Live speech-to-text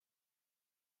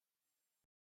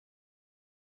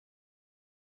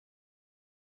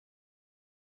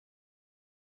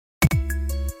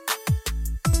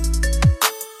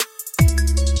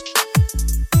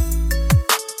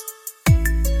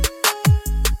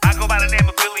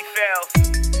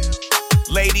Fells.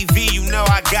 Lady V, you know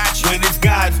I got you. When it's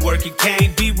God's work, it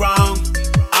can't be wrong.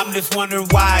 I'm just wondering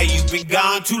why you've been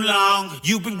gone too long.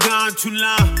 You've been gone too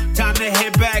long. Time to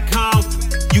head back home.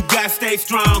 You gotta stay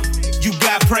strong. You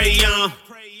gotta pray on.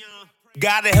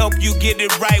 Gotta help you get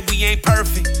it right. We ain't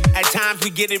perfect. At times we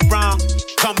get it wrong.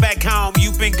 Come back home.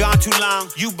 You've been gone too long.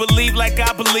 You believe like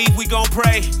I believe. We gon'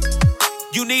 pray.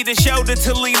 You need a shoulder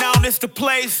to lean on, it's the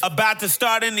place. About to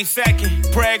start any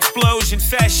second. Prayer explosion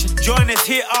session. Join us,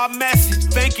 hear our message.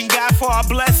 Thanking God for our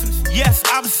blessings. Yes,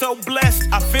 I'm so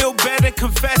blessed. I feel better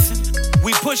confessing.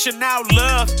 We pushing out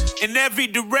love in every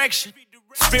direction.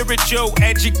 Spiritual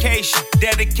education,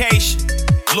 dedication.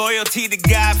 Loyalty to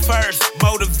God first,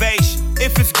 motivation.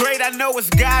 If it's great, I know it's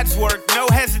God's work, no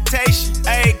hesitation.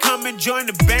 Hey, come and join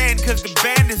the band, cause the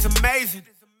band is amazing.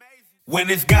 When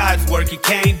it's God's work, it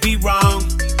can't be wrong.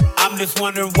 I'm just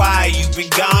wondering why you've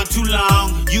been gone too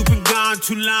long. You've been gone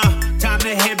too long. Time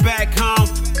to head back home.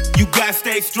 You gotta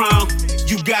stay strong.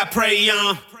 You gotta pray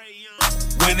on.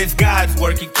 When it's God's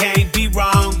work, it can't be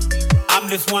wrong. I'm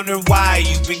just wondering why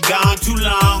you've been gone too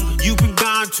long. You've been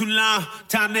gone too long.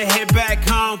 Time to head back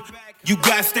home. You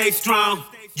gotta stay strong.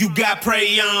 You gotta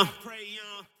pray on.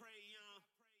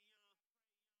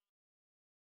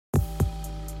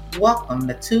 Welcome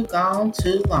to Too Gone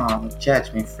Too Long,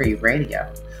 Judgment-Free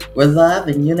Radio, where love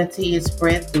and unity is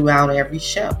spread throughout every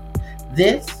show.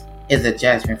 This is a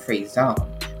judgment-free zone.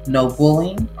 No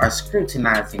bullying or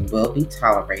scrutinizing will be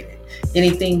tolerated.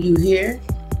 Anything you hear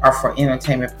are for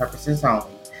entertainment purposes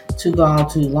only. Too Gone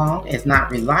Too Long is not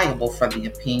reliable for the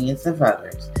opinions of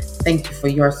others. Thank you for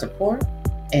your support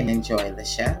and enjoy the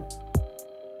show.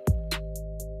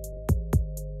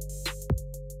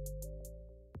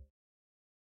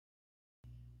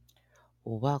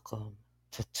 Welcome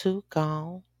to Too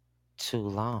Gone Too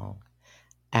Long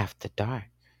After Dark.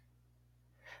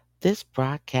 This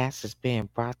broadcast is being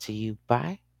brought to you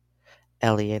by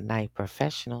Elliott Knight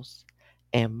Professionals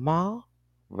and Mall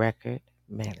Record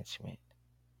Management.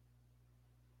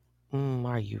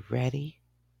 Are you ready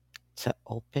to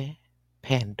open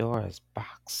Pandora's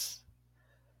box?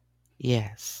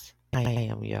 Yes, I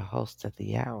am your host of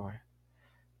the hour,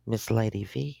 Miss Lady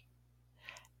V.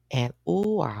 And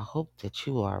I hope that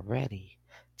you are ready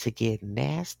to get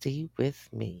nasty with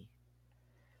me.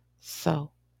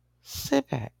 So, sit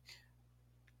back,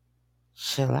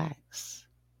 chillax.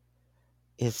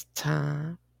 It's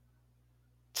time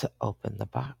to open the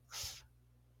box.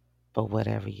 But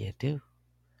whatever you do,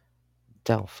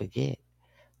 don't forget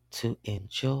to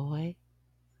enjoy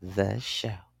the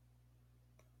show.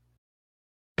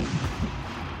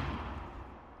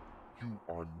 You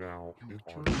are now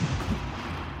entering the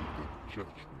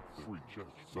judgment-free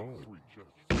zone.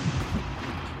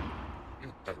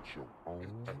 Enter at your own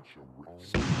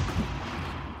risk.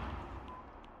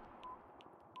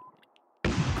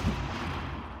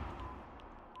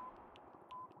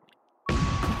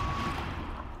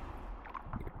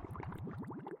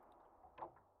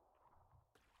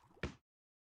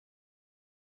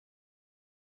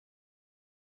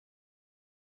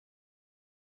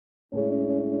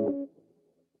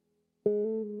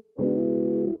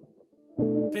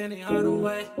 Penny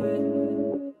Hardaway.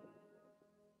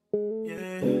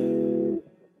 Yeah.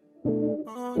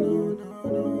 Oh no no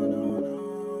no no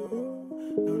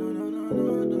no no no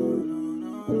no no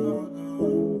no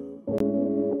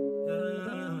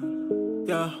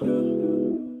no.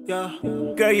 Yeah.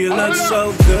 Girl, you look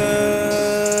so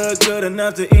good, good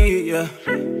enough to eat, yeah.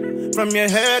 From your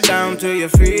head down to your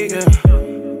feet, yeah.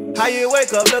 How you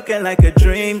wake up looking like a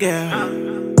dream, girl.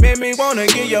 Made me wanna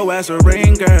give your ass a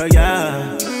ring, girl,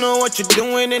 yeah. You know what you're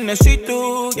doing in the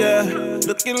see-through, yeah.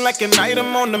 Looking like an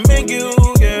item on the menu,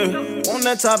 yeah. On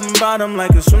the top and bottom like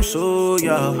a swimsuit,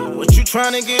 yeah. What you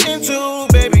tryna get into,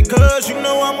 baby? Cause you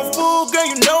know I'm a fool, girl,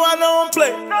 you know I don't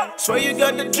play. Swear you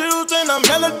got the juice and I'm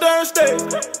hella thirsty.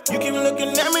 You keep looking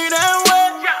at me that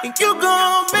way, and you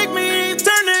gon' make me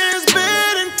turn this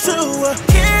bed into a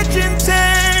kitchen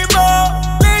table.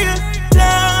 Lay it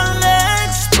down,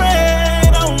 let's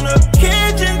spread on the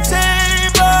kitchen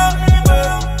table.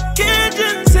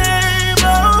 Kitchen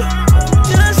table.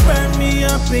 Just wrap me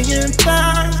up in your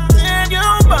thighs, and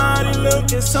your body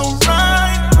looking so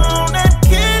right on that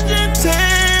kitchen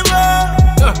table.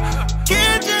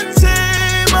 Kitchen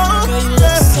table. Girl, you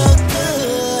look so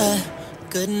good,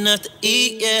 good enough to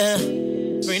eat, yeah.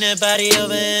 Bring that body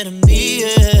over here to me,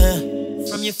 yeah.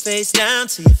 From your face down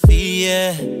to your feet,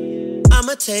 yeah.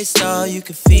 I'ma taste all you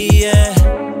can feed, yeah.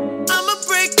 I'ma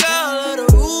break all of the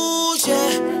rules,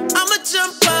 yeah. I'ma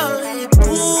jump out in your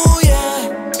pool,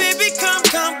 yeah. Baby, come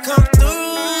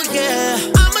through, yeah.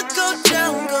 I'ma go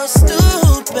down, go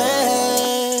stupid.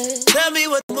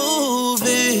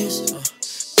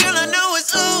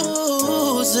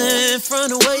 from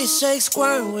the way you shake,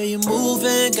 squirt, where you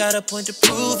moving. Got a point to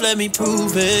prove, let me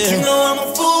prove it. You know I'm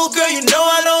a fool, girl, you know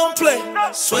I don't play.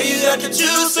 Swear you got the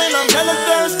juice and I'm hella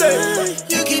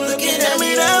thirsty. You keep looking at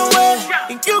me that way,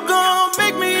 and you gon'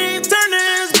 make me turn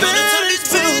this bed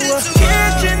into a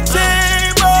kitchen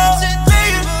table.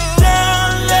 Lay it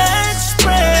down, let's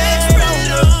spread on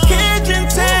the kitchen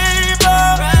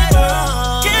table.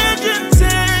 Kitchen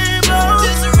table.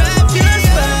 Just wrap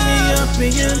me up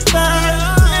in your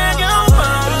thighs. And your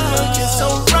body looking so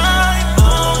right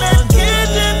on that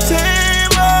kitchen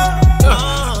table.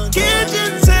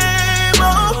 Kitchen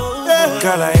table. Yeah.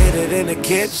 Girl, I hit it in the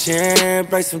kitchen,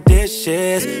 break some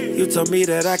dishes. You told me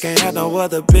that I can't have no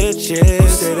other bitches.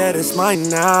 Say that it's mine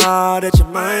now, that you're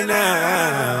mine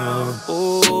now.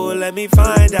 Ooh, let me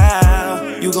find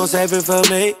out. You gon' save it for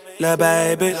me, lil'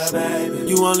 baby.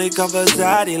 You only come for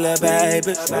Zaddy, lil'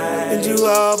 baby. And you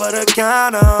over the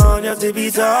counter on your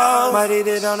tippy toes. Might eat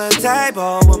it on the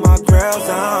table with my girls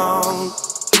on.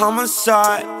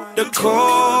 Homicide, the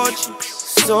coach.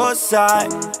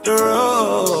 Suicide, the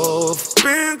roof.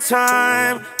 Spend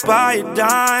time by a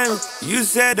dime. You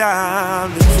said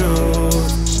I'm the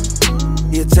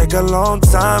truth. You take a long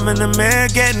time in the mirror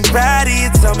getting ready. You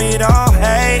tell me don't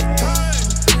hate.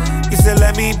 You said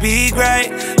let me be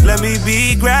great, let me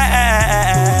be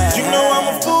great. You know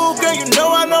I'm a fool, girl, you know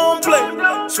I don't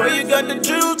play. Swear you got the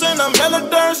juice and I'm hella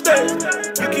thirsty.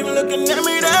 You keep looking at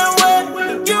me that way.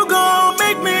 You gon'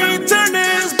 make me turn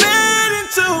this bed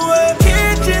into a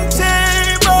kitchen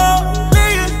table.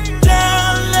 Lay it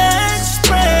down, let's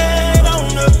spread on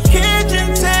the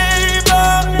kitchen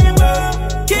table.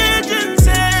 Kitchen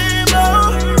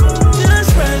table.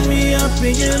 Just wrap me up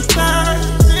in your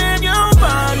thighs. And your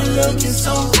body looking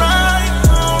so right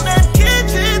on that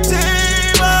kitchen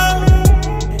table.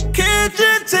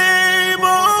 Kitchen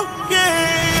table, yeah.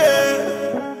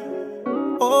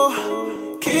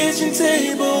 Oh, kitchen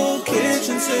table,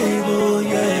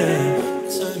 yeah.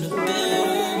 turn the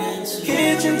bed into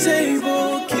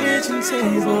Kitchen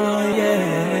table,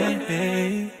 yeah.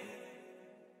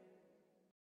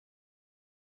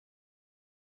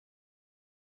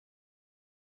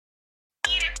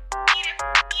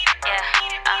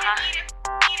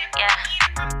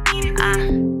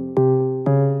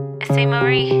 It's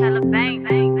T-Marie.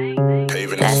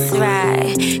 That's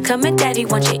right. Come and daddy,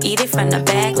 won't you eat it from the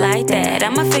bag like that?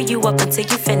 I'ma fill you up until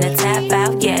you finna tap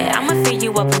out. Yeah, I'ma fill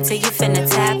you up until you finna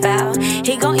tap out.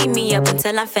 He gon' eat me up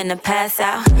until I'm finna pass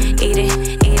out. Eat it,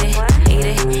 eat it, eat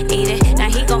it, eat it. Now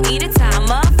he gon' eat it till I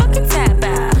motherfucking tap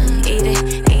out. Eat it,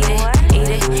 eat it, eat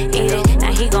it, eat it.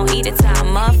 Now he gon' eat it till I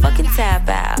motherfucking tap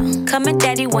out. Come and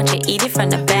daddy, won't you eat it from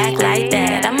the bag like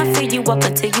that? I'ma fill you up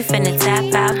until you finna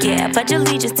tap out. Yeah, pledge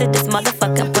allegiance to this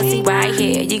motherfucking pussy right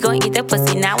here. You gon' eat that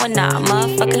pussy now or not,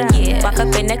 motherfucking yeah. Walk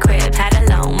up in the crib, had a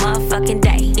long motherfucking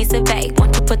day. He said, babe,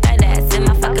 won't you put that ass in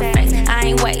my fucking face? I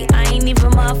ain't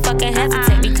even motherfucking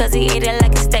hesitate. Because he ate it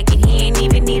like a steak and he ain't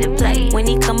even need a plate. When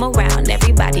he come around,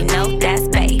 everybody know that's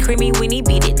bae. Creamy when he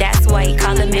beat it, that's why he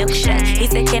call it milkshake. He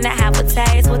said, can I have a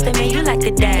taste? What the man you like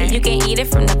today? You can eat it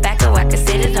from the back or I can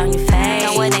sit it on your face.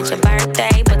 No, it ain't your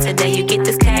birthday, but today you get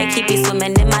this cake. Keep you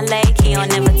swimming in my lake, he don't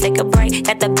never take a break.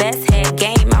 Got the best head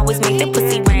game, always make that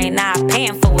pussy rain. Now I pay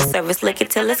him for a service, lick it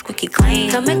till it's squeaky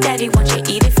clean. Come and daddy, won't you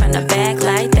eat it from the bag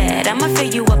like that? I'ma fill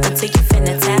you up until you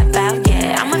finna tap out,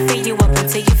 yeah. I'ma fill you up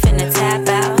until you finna tap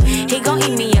out. He gon'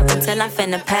 eat me up until I'm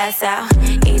finna pass out.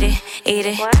 Eat it, eat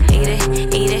it, eat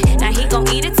it, eat it. Now he gon'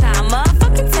 eat it till I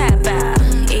motherfucking tap out.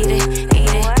 Eat it,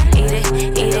 eat it, eat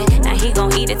it, eat it. Now he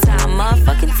gon' eat it till I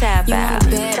motherfucking tap out. You want a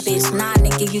bad bitch, nah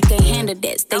nigga, you can't handle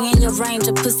that. Stay in your range,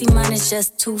 your pussy mine is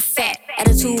just too fat.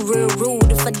 Attitude real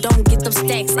rude if I don't get them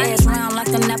stacks. Ass round like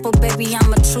an apple, baby,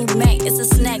 I'm a true Mac. It's a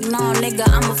snack, nah nigga,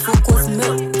 I'm a full course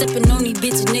meal. Stepping on these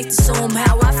bitches, niggas, to show them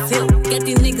how I feel. Got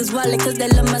these niggas wallet cause they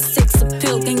love my sex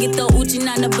appeal. Can't get the Uchi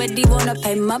Nana, but they wanna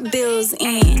pay my bills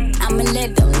in. I'ma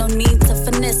let them, no need to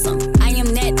finesse them. I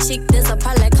am that chick, that's a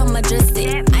part like come address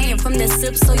it. I am from the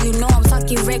sip, so you know I'm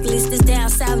talking reckless. This down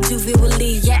south, Juvie will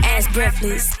leave your ass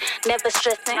breathless. Never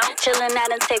stressing, chillin'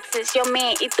 out in Texas. Your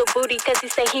man eat the booty cause he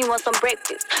say he want some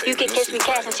breakfast. You can catch me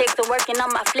cashing checks and working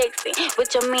on my flexing.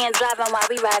 With your man driving while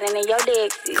we riding in your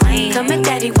Lexus. Come and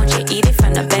daddy, won't you eat it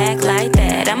from the bag like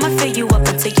that? I'ma fill you up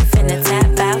until you finna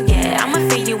tap out, yeah. I'ma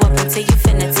fill you up until you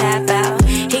finna tap out.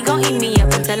 He gon' eat me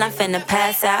up until I'm finna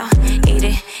pass out. Eat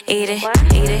it, eat it,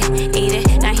 eat it, eat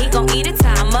it. Now he gon' eat it till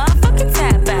I motherfucking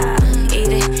tap out. Eat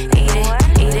it, eat it,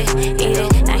 eat it, eat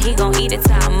it. Now he gon' eat it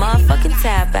till I motherfucking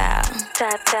tap out.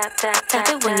 Tap, tap, tap, Tap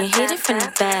it when you hit it from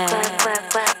the back.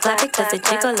 Clap it cause it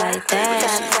jiggle like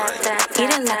that. Eat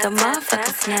it like a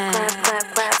motherfucking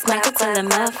snack. smack it till the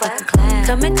motherfucking clap.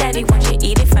 Come and daddy, won't you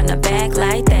eat it from the back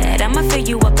like that? I'ma fill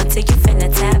you up until you finna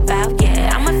tap out,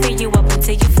 yeah. I'ma fill you up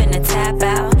until you finna tap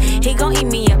out. He gon' eat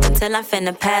me up until I'm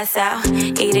finna pass out.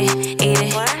 Eat it, eat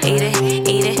it, eat it,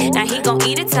 eat it. Now he gon'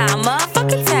 eat it till I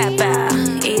motherfucking tap out.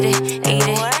 Eat it, eat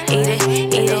it, eat it,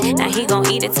 eat it. Now he gon'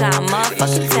 eat it till I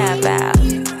motherfucking tap out.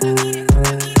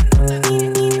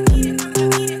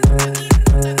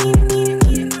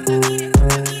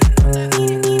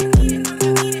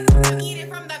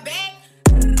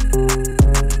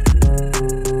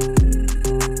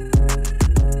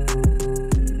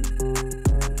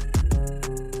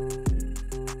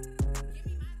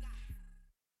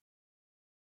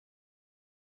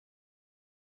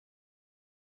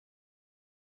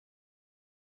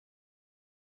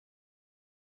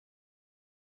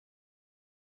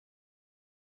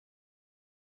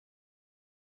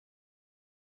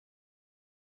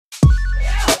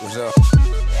 What's up?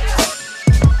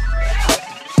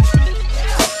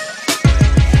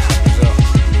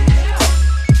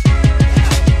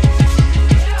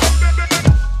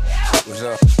 What's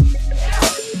up?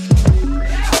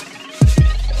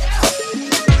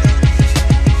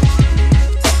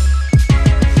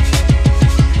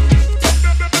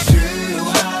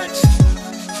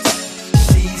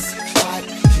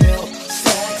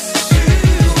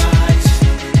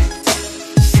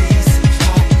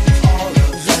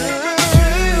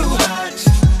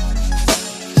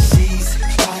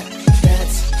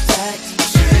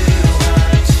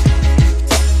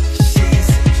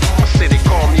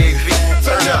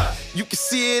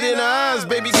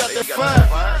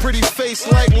 Pretty face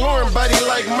like Lauren, body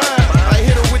like mine. I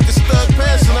hit her with the stud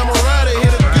pass and I'm a rider.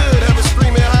 Hit her good, have her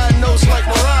screaming high notes like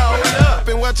Mariah. Hold up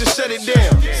and watch her shut it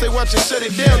down. Say watch her shut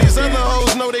it down. These other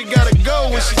hoes know they gotta go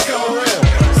when she come around.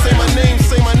 Say my name,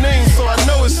 so I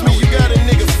know it's me. You got a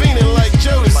nigga fiending like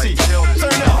Jodeci.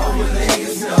 Turn up. All my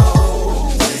niggas know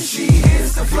when she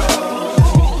hits the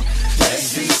floor that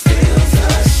she steals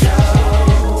her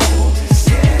show.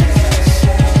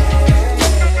 Yeah.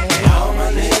 All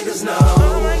my niggas know.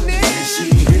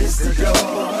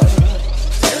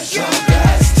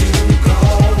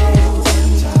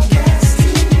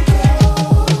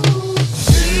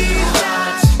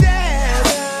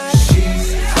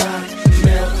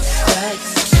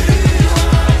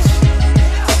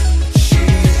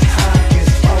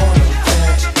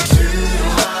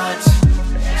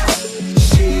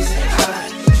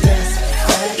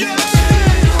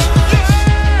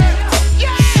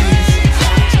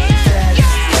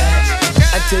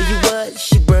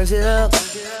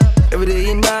 Every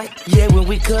day and night, yeah, when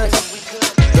we cut.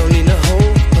 Don't need no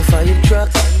hoe, no fire truck.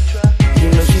 You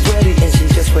know she's ready and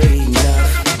she's just ready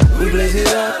enough. We blaze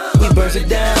it up, we burn it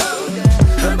down.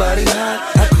 Her body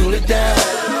hot, I cool it down.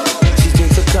 She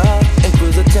drinks a car and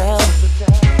cruise a town.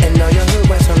 And now your hood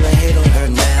wax on the head on her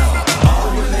now.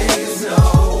 All the ladies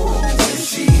know when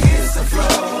she hits the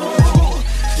floor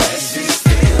that she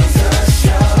steals her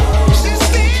show. She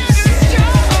steals the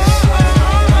show.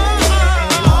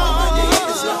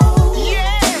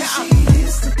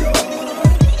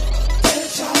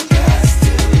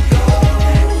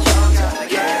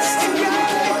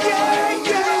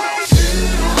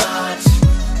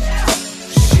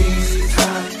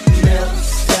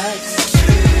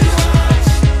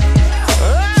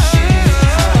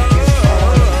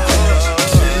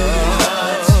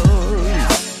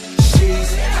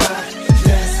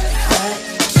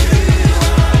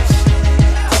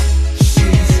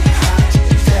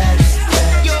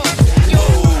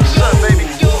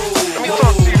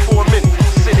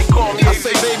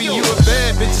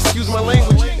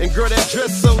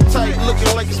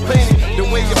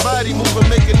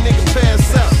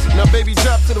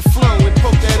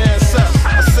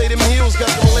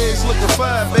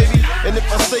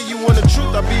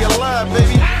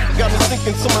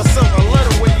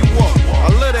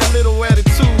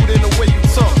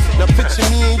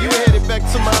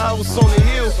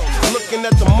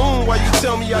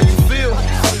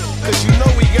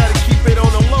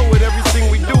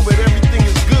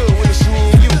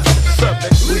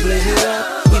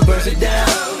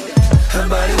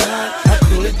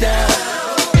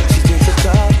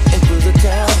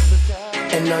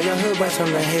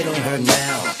 From the head on her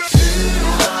now. Too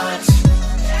hot.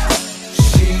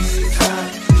 She's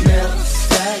hot. Milk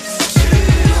stacks. Too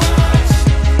hot.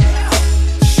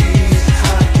 She's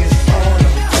hot as all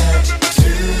of that.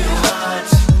 Too hot.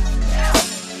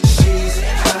 She's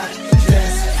hot.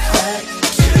 That's that.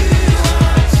 Too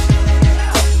hot.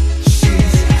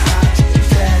 She's hot.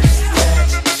 That's that.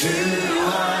 Too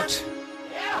hot.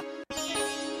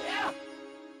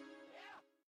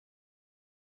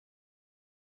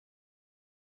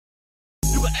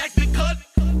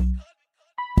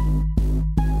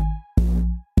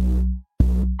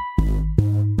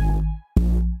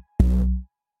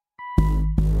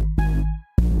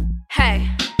 Hey,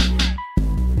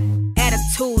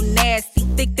 attitude nasty,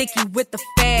 thicky with the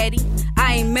fatty.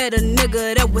 I ain't met a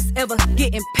nigga that was ever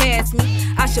getting past me.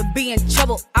 I should be in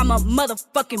trouble, I'm a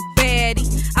motherfucking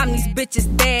baddie. I'm these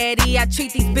bitches' daddy, I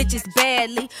treat these bitches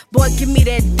badly. Boy, give me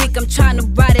that dick, I'm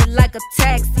tryna ride it like a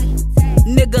taxi.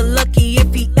 Nigga lucky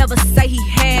if he ever say he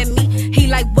had me. He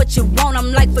like what you want,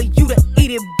 I'm like for you to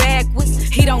eat it backwards.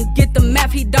 He don't get the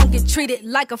math, he don't get treated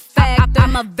like a factor.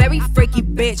 I'm a very freaky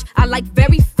bitch, I like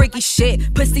very freaky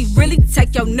shit. Pussy really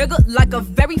take your nigga like a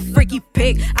very freaky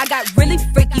pig. I got really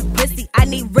freaky pussy, I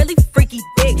need really freaky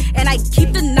dick. And I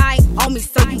keep the 9 on me,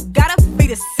 so you gotta be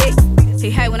the 6. He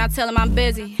hate when I tell him I'm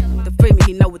busy. To free me,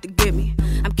 he know what to give me.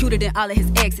 I'm cuter than all of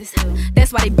his exes,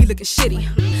 that's why they be looking shitty.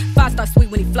 5-star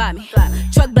sweet when he fly me,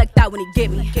 truck blacked out when he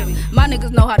get me. My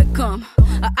niggas know how to come,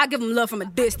 I give him love from a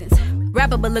distance.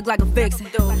 Rapper but look like a vixen,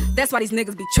 that's why these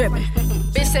niggas be tripping.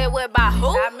 Bitch said what about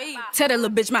who? Not me. Tell that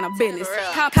little bitch mind her business.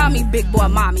 Call me big boy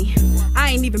mommy,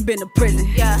 I ain't even been to prison.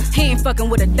 He ain't fucking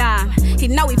with a dime, he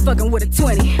know he fucking with a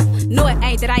 20. No it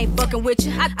ain't that I ain't fucking with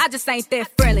you, I just ain't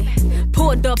that friendly.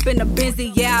 Pulled up in the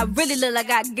Benzie, yeah I really look like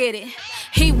I get it.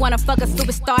 He wanna fuck a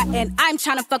superstar and I'm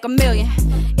tryna fuck a million.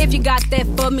 If you got that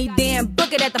for me, then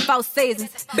book it at the 4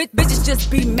 Seasons. Bitches just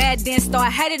be mad, then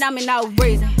start hating on me no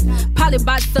reason. Probably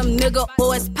by some nigga,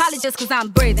 or it's probably just cause I'm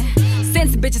breathing.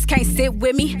 Since bitches can't sit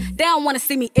with me, they don't wanna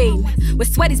see me eating.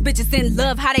 With sweaties bitches in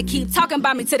love, how they keep talking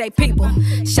about me to they people.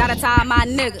 Shout out to all my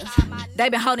niggas, they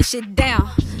been holding shit down.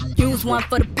 Use one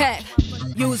for the pack,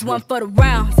 use one for the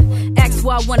rounds. Ask who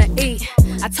I wanna eat,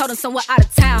 I told him somewhere out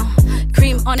of town.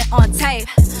 Cream on it on tape,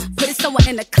 put it somewhere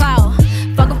in the cloud.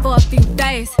 Fuck him for a few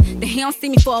days, then he don't see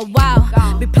me for a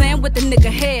while. Be playing with the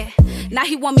nigga head, now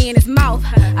he want me in his mouth.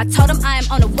 I told him I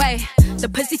am on the way, the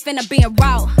pussy finna be in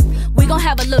route. We gon'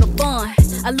 have a little fun,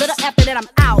 a little after that I'm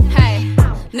out. Hey,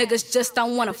 niggas just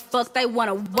don't wanna fuck, they want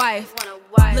a wife.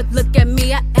 Look at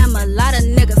me, I am a lot of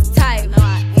niggas type.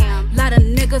 Lot of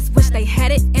niggas wish they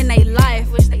had it in their life.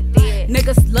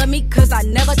 Niggas love me cause I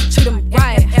never treat them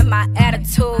right. And my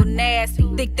attitude nasty,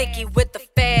 thicky with the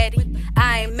fatty.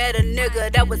 I ain't met a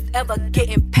nigga that was ever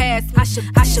getting past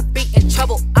me. I should be in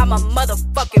trouble, I'm a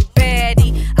motherfucking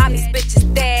baddie. I'm these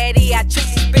bitches' daddy, I treat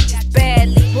these bitches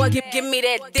badly. Boy, give me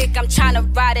that dick, I'm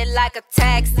tryna ride it like a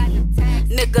taxi.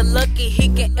 Nigga lucky he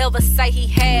can ever say he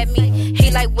had me.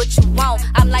 He like what you want,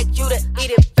 I'm like you to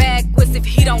eat it backwards. If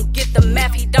he don't get the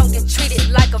math, he don't get treated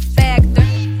like a factor.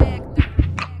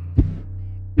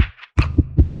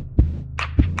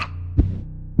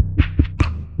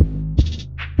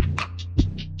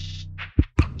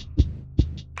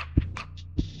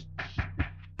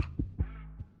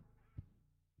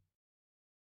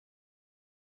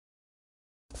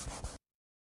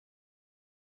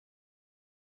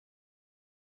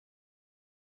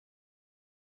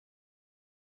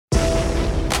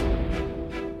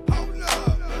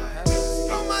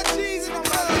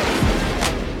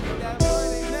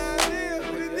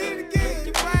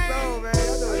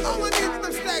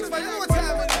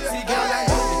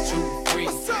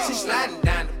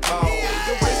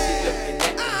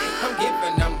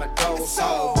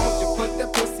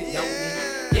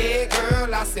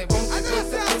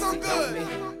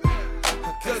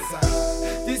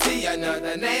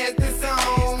 Another nasty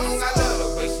song. I love the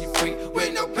way she freak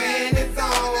with no panties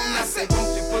on. I say,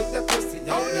 won't you put that pussy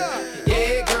on me?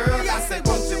 Yeah, girl, I say,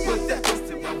 won't you put that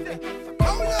pussy on me?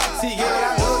 See, girl,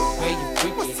 I love the way you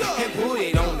freak it and put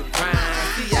it on the grind.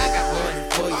 See, I got money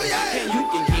for you, and you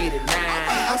can get it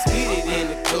now. I'm speeding in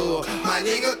the club, my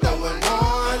nigga throwing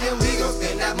on, and we gon'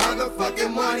 spend that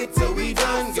motherfucking money till we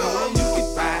done go. You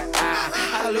can buy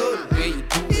I love the way you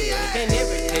do it, and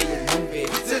every day you move it,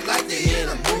 just like you in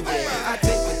a movie. I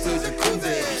take it to the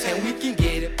cruiser, and we can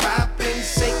get it poppin',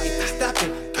 shake it, stop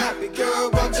it, pop it,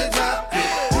 girl, won't you drop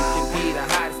it? You can be the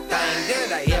hottest thing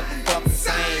that I ever fucking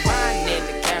seen. Riding in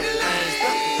the Carolines,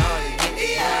 fucking on and get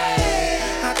it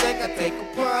right. I think I take a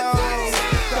pause,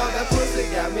 cause that pussy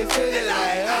got me feeling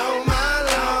like, oh my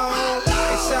lord.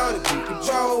 And shawty be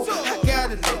control, I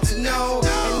gotta let you know.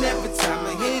 And every time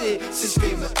I hit it, she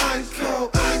screaming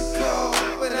uncle, uncle,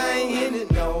 but I ain't hit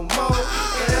it no more.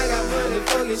 And I got money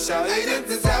for you, shawty,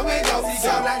 this is how it goes. See,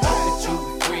 girl, I know that you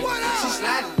free. She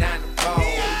sliding down the pole,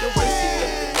 the way she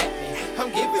looking at me, I'm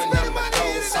giving her my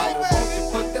gold. So won't you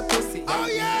put that pussy on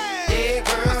me? Yeah,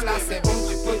 girl, I said, won't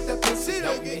you put that pussy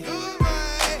on me?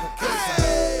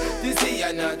 You see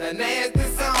another nasty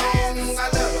song. I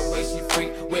love the way she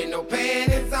freak with no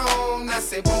panties on. I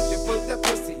said, won't you put that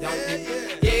pussy on me?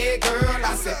 Yeah, girl,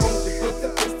 I said,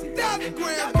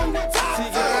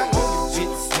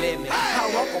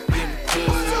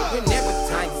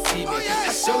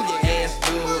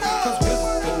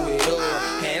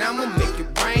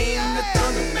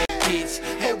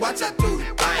 watch I do the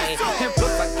thing. And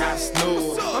plus I got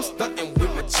snow, I'm stuntin'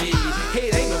 with my G. Hey,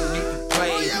 ain't no need to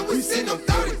play, we send them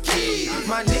 30 kids.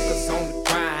 My niggas on the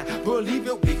grind, believe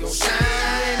it, we gon' shine.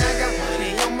 And I got money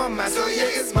on my mind, so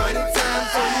yeah, it's money time.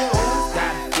 So you always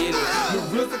gotta feel it, the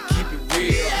real to keep it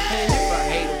real. And if I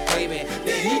hate a baby,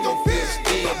 then he gon' feel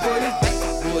still. But it's back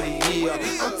to what he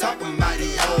is, I'm talking about the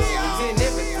old. And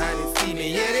every time they see me,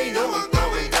 yeah, they know I'm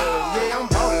throwing down. Yeah, I'm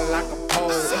ballin' like a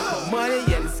pole, money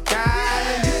in the sky.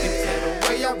 And you can tell the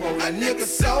way I roll, a nigga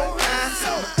so high.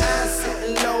 My eyes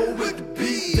sitting low with the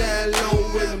beat down low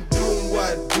when I'm doing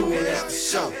what I do, and that's the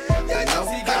show. You know,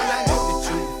 girl, I know that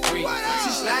you a freak. She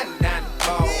sliding down the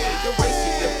pole, the way she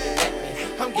looking at me,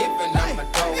 I'm giving up my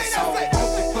dough. So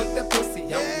won't you put that pussy on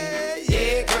me?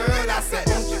 Yeah, girl, I said,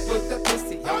 won't you put that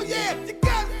pussy on me? You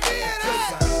gotta feel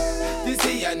it. This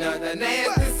here another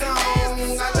nasty song.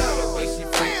 I love the way she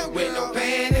freak with no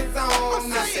panties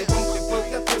on. I said, won't you put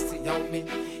that pussy on me?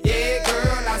 Yeah,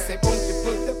 girl, I said, won't you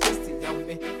put the pussy on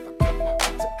me?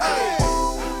 Hey,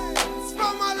 it's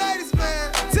for my ladies,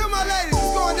 man. Tell my ladies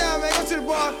it's going down, man. Go to the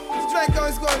bar. It's Draco,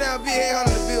 it's going down. B800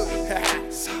 in the building.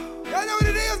 Y'all know what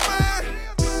it is, man.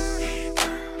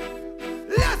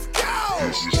 Let's go.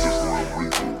 This is the Real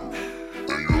Rico,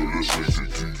 and you're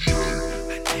listening to DJ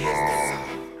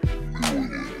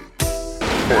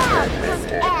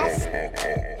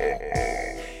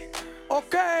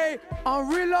Okay, I'm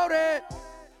reloaded.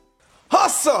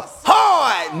 Hustle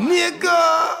hard,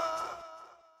 nigga.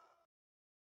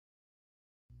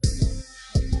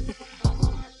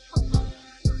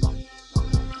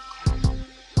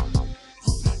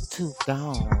 Too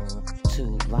gone,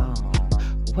 too long.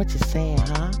 What you saying,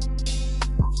 huh?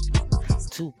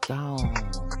 Too gone,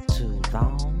 too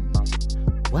long.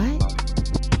 What?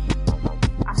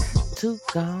 Too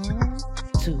gone,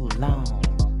 too long.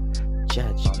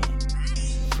 Judgment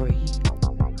free.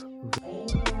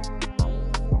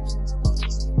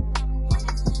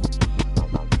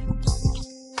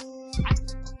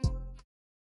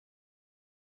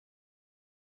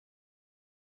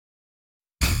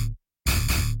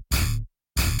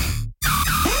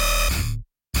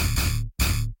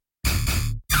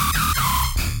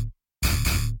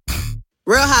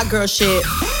 Real hot girl shit.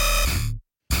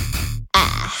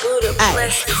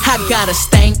 I got a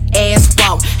stank ass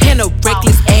walk and a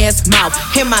reckless ass mouth.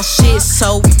 And my shit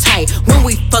so tight. When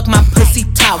we fuck, my pussy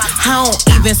talk. I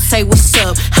don't even say what's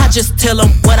up, I just tell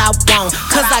him what I want.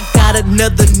 Cause I got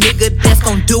another nigga that's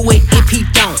gon' do it if he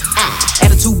don't.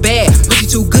 Attitude bad, pussy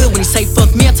too good. When he say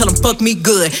fuck me, I tell him fuck me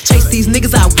good. Chase these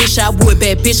niggas, I wish I would.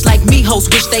 Bad bitch like me, hoes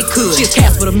wish they could. She a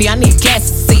Casper to me, I need gas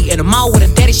to see. And I'm all with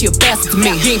a daddy, she a bastard to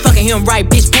me. You ain't fucking him right,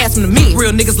 bitch, pass him to me.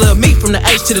 Real niggas love me from the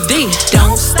H to the D.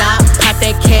 Don't stop, pop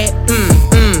that cat,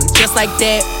 just like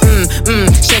that,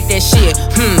 shake that shit,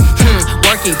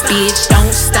 work it, bitch.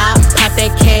 Don't stop, pop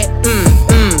that cat,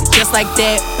 just like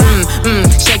that,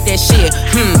 shake that shit,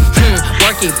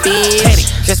 work it, bitch. Petty,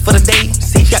 just for the day,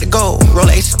 see, you gotta go, roll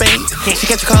a spade. She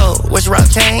catch a cold, what's your rock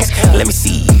chains? Let me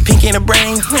see, pink in the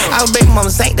brain. Our baby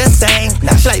mamas ain't the same.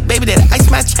 Now she like, baby, that ice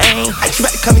my chain. She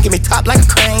about to come and give me top like a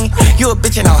crane. You a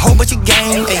bitch and a whole bunch of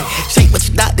game. Ay, shake what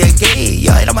your doctor gave,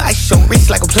 yeah. And I'ma ice your wrist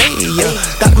like a player.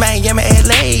 Dr. Miami,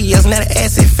 LA, yeah. Now the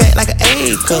ass is fat like an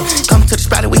acre. Come to the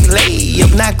spot we lay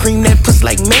up. Now cream that pussy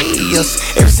like mayors.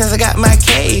 Ever since I got my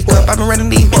cake up, I've been running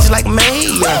these bitches like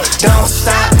mayor. Don't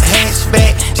stop,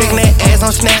 hatchback, shaking that ass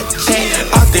on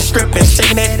Snapchat. Off the strip and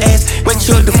shaking that ass. What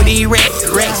you do for these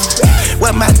rats?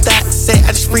 What my thoughts said,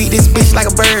 I just free this bitch like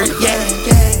a bird, yeah.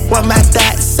 What my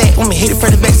thoughts said, when me hit it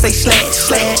from the back, say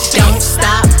slash. Don't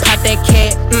stop, pop that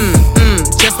cat,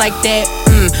 just like that,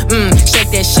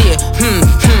 shake that shit,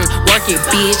 work it,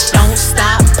 bitch. Don't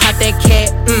stop, pop that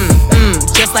cat,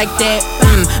 just like that,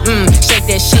 shake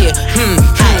that shit,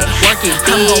 work it,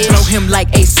 bitch. I'm gon' blow him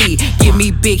like AC, give me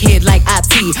big head like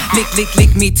IT,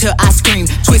 lick me till I scream,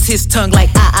 twist his tongue like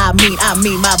I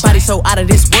mean my body so out of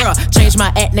this world. Change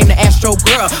my act, name the Astro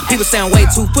Girl. People sound way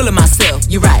too full of myself.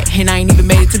 You're right, and I ain't even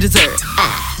made it to dessert.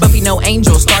 Buffy no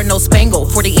angel, star no spangle.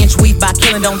 40-inch weave by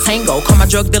killing don't tango. Call my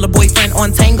drug dealer boyfriend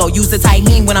on tango. Use the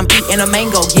tahini when I'm eating a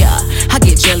mango. Yeah, I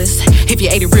get jealous. If you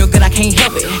ate it real good, I can't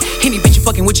help it. Any bitch you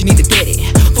fucking with, you need to get it.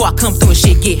 Before I come through and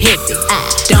shit get hectic.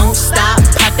 Don't stop,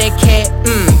 pop that cat,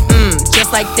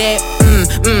 just like that,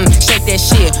 shake that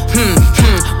shit,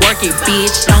 work it,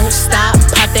 bitch. Don't stop,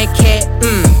 pop that cat,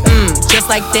 just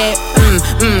like that,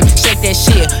 shake that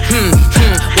shit,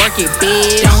 work it,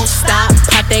 bitch. Don't stop,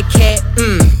 pop that cat,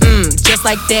 just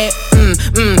like that,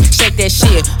 shake that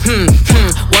shit,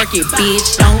 work it,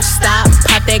 bitch. Don't stop,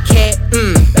 pop that cat,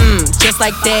 just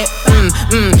like that,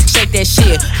 shake that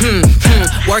shit,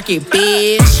 work it,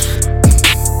 bitch.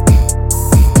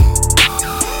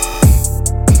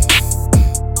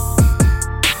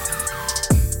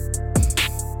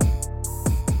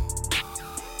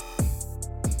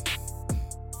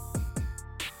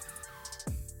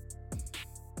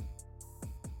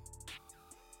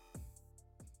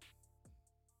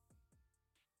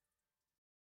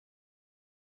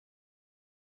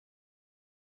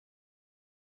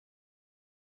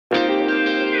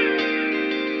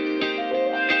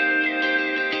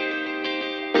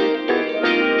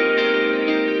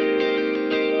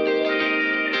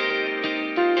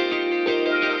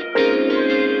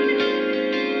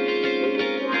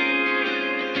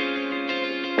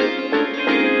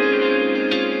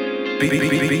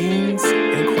 Beans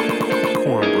and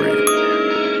cornbread.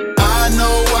 I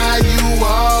know why you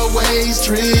always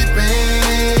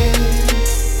tripping.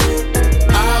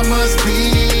 I must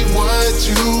be what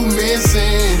you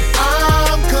missing.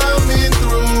 I'm coming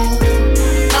through.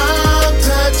 I'm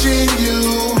touching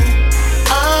you.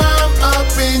 I'm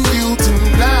up in you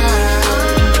tonight.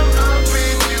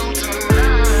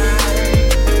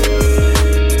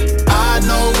 I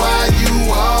know why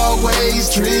you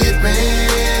always tripping.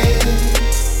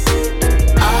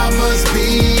 I must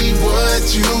be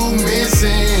what you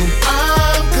missing.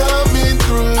 I'm coming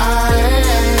through.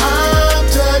 I'm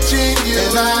touching you.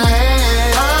 And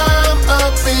I'm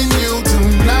up in you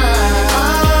tonight.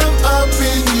 I'm up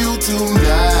in you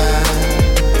tonight.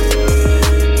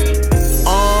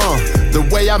 The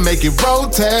way I make it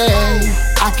rotate,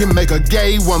 I can make a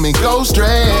gay woman go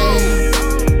straight.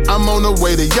 I'm on the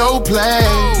way to your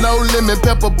place. No lemon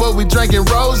pepper, but we drinking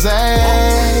rosé.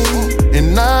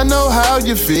 And I know how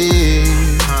you feel,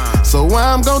 so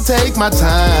I'm gon' take my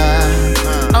time.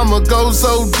 I'ma go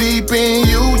so deep in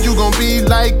you, you gon' be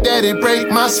like that, it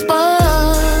break my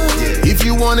spine. If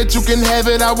you want it, you can have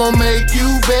it, I won't make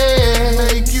you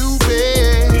beg.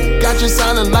 Got you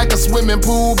sounding like a swimming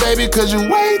pool, baby, cause you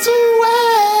way too wet.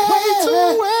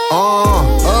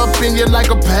 Up in you like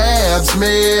a pad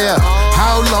smell.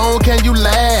 How long can you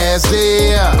last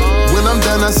there? When I'm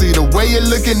done, I see the way you're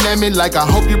looking at me like I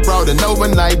hope you brought an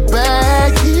overnight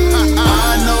bag here.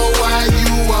 I know why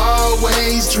you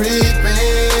always tripping.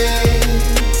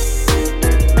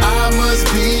 I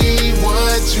must be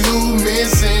what you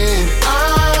missing.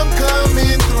 I'm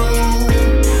coming through.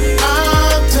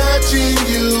 I'm touching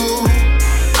you.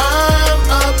 I'm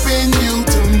up in you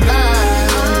tonight.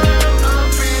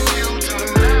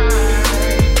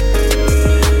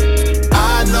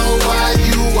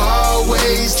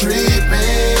 Tripping.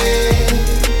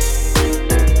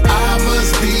 I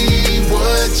must be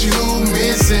what you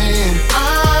missing.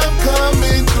 I'm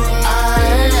coming through.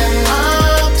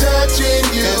 I'm touching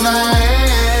you. And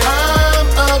I'm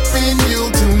up in you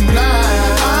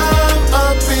tonight. I'm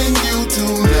up in you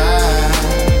tonight.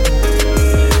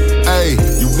 Hey,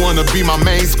 you wanna be my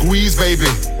main squeeze, baby?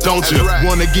 Don't you? Right.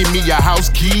 Wanna give me your house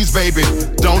keys, baby?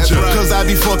 Don't you? Right. Cause I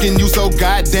be fucking you so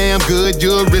goddamn good.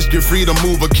 You'll risk your freedom,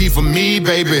 move a key for me,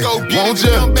 baby. Won't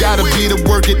you? Gotta be to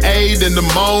work at 8 in the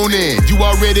morning. You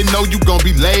already know you gon'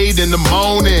 be late in the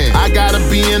morning. I gotta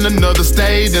be in another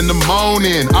state in the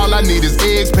morning. All I need is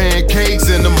eggs, pancakes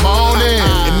in the morning.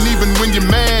 And even when you're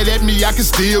mad at me, I can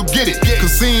still get it.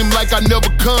 Cause seem like I never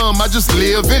come, I just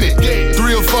live in it.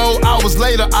 3 or 4 hours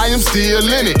later, I am still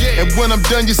in it. And when I'm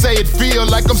done, you say it feel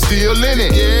like I'm still in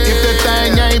it. If that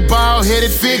thing ain't bald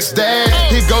headed, fix that.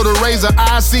 Here go the razor,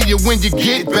 I see you when you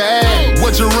get back.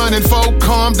 What you running for?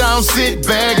 Calm down, sit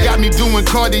back. Got me doing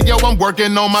cardio, I'm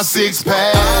working on my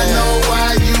 6-pack. I know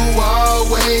why you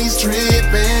always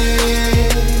tripping.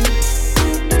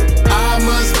 I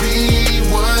must be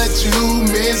what you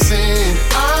missing.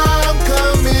 I'm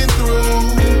coming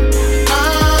through.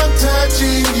 I'm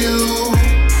touching you.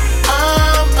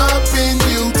 I'm up in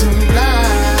you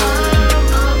tonight.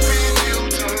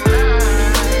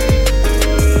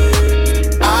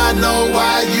 I know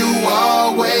why you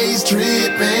always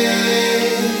tripping.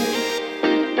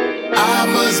 I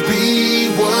must be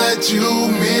what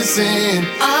you missing.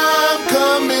 I'm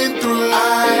coming through.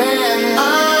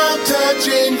 I'm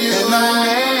touching you. And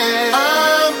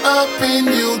I'm up in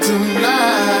you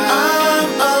tonight.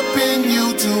 I'm up in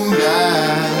you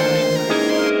tonight.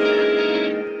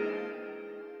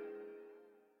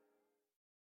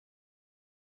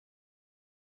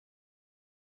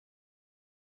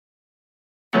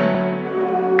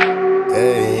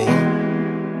 Hey.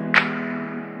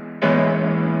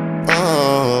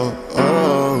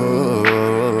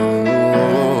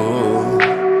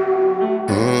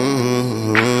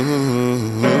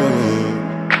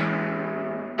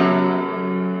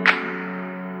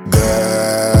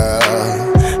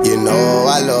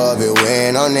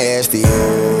 I'm next to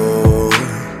you,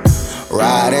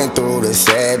 riding through the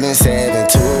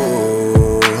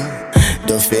 772.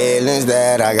 The feelings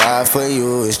that I got for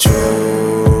you is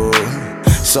true.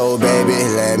 So baby,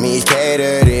 let me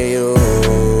cater to you.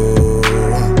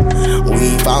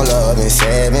 We found love in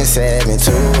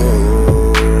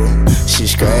 772. She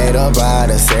straight up out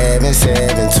of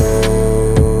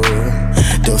 772.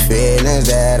 The feelings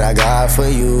that I got for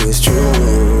you is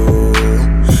true.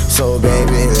 So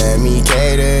baby, let me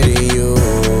cater to you.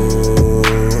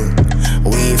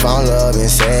 We found love in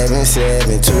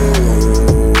 772.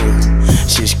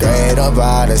 She straight up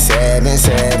out of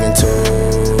 772.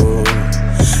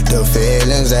 The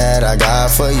feelings that I got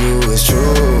for you is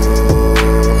true.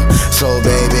 So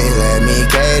baby, let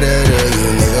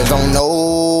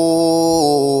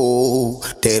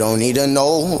don't need to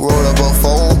know. Roll up a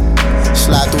fold,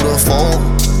 slide through the fold,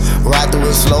 ride through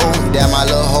it slow, damn my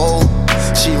little hoe.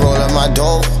 She roll up my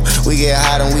dough, we get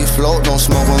hot and we float, don't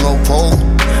smoke on no pole.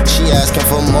 She asking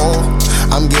for more,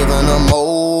 I'm giving her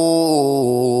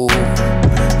more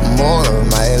of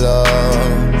my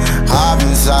love. Hop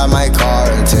inside my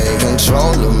car and take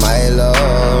control of my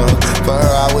love. For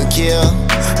her I would kill,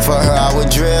 for her I would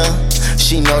drill.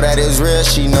 She know that it's real,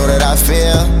 she know that I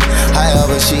feel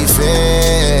however she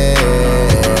feel,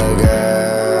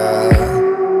 girl.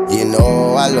 You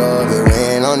know I love it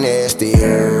when I'm next to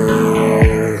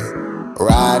you,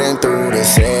 riding through the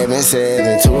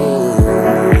 772.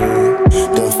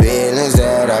 The feelings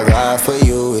that I got for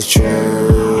you is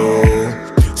true.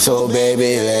 So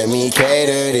baby, let me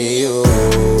cater to you.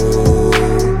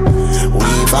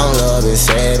 We found love in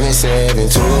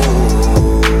 772.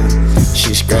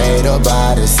 She straight up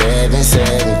by the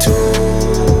 772.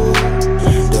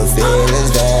 The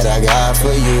feelings that I got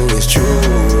for you is true.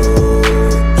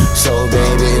 So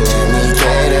baby, let me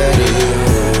cater to you.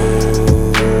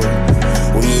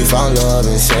 We found love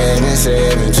in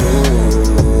 772.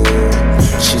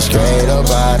 She straight up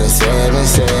by the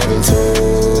 772.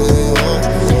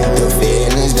 The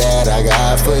feelings that I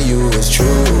got for you is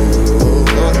true.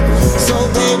 So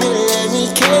baby, let me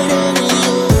cater to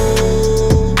you.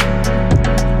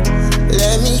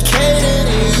 Let me cater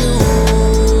to you.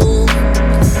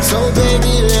 So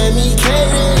baby, let me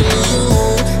cater to you.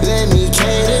 Let me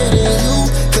cater to you.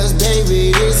 Cause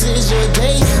baby, this is your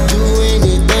day. Do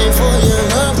anything for your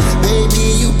love. Baby,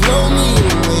 you blow me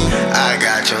away. I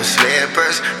got your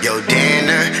slippers, your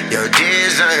dinner, your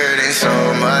dessert, and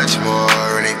so much more.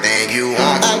 Anything you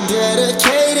want, I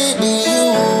dedicated to you.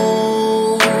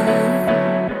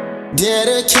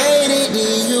 Dedicated to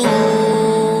you.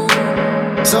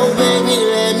 So baby,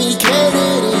 let me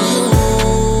cater to you.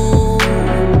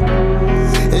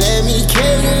 Let me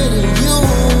cater to you.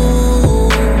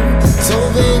 So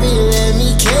baby, let me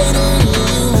cater to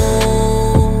you.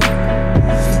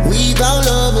 We bout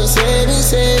love in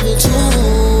 772.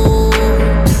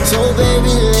 So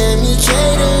baby, let me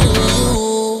cater to you.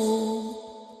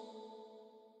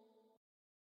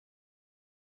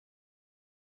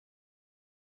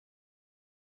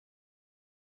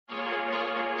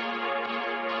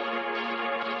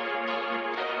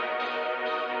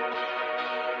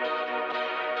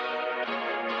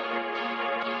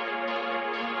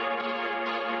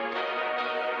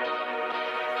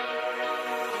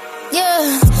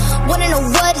 Yeah, wanna know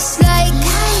what it's like?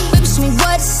 Baby, show me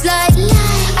what it's like.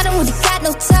 I don't really got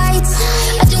no tights.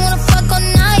 I just wanna fuck all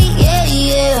night, yeah,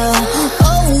 yeah.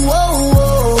 Oh, oh,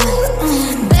 oh,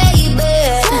 baby,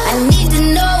 I need to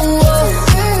know.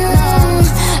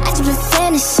 I just been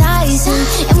fantasizing,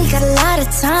 and we got a lot of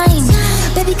time.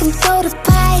 Baby, come throw the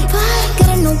pipe.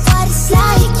 Gotta know what it's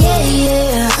like, yeah,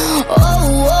 yeah.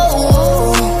 Oh, oh,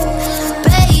 oh,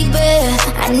 baby,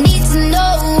 I need to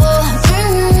know.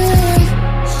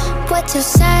 What's your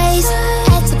size?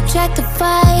 Add, subtract,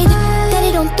 divide.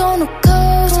 Daddy don't throw no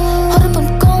curves. Hold up,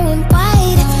 I'm going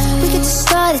wide. We could just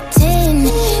start at 10,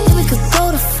 then we could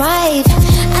go to 5. I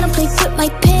don't play with my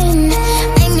pen.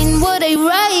 I mean what I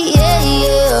write, yeah,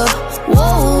 yeah.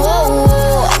 Whoa, whoa,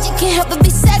 whoa. I just can't help but be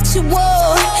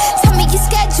sexual. Tell me your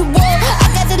schedule. I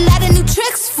got a lot of new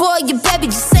tricks for you, baby.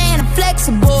 Just saying I'm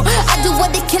flexible. I do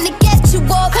what they can to get you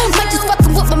off. Might just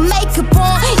fucking with my makeup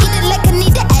on. Eat it like I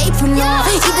need the apron on.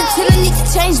 Either till I need to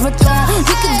change my tone.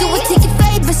 We can do it to your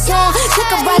favorite song.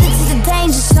 Take a ride into the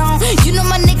danger zone. You know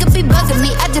my nigga be bugging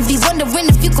me. I just be wondering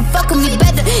if you can fuck with me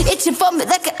better. Itching for me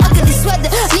like an ugly sweater.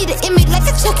 Need an image like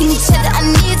a chucking each other. I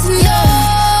need to know.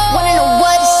 Wanna know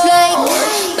what it's like?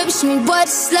 Baby, show me what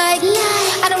it's like.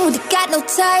 I don't really got no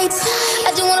tights. I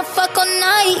just wanna fuck all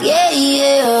night, yeah,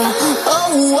 yeah.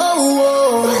 Oh, oh,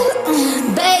 oh,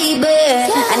 baby,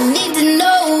 I need to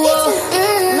know.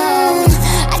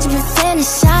 I just been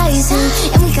fantasizing,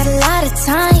 and we got a lot of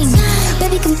time.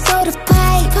 Baby, come throw the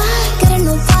pipe. Gotta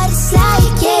know what it's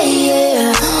like, yeah,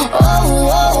 yeah.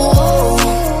 Oh, oh, oh,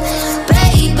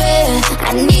 baby, I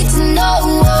need to know.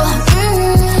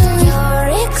 You're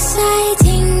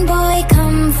exciting, boy,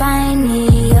 come find me.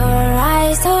 Your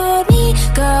eyes told me,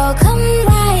 girl, come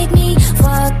ride me.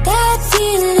 Fuck that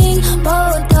feeling,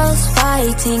 both us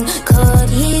fighting. Could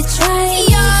he try?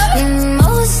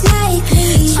 Most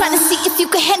likely. Trying to see if you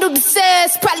can handle the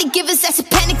sex. Probably give his ass a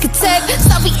panic attack.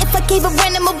 Sorry if I gave a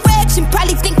random erection.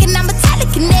 Probably thinking I'm a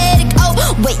telekinetic. Oh,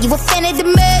 wait, you a fan of the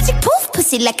magic? Poof,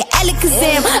 pussy like an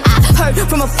Alakazam. I heard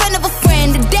from a friend of a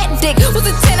friend that that dick was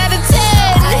a 10 out of 10.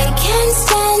 I can't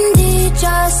stand it,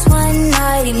 just one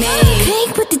night, man.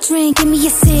 Can't put the drink, give me a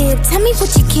sip. Tell me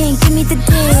what you can, give me the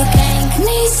dick.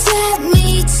 Me, slap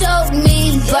me, choke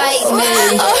me, bite me.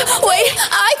 Wait,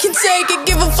 I can take it.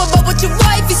 Give a fuck about what your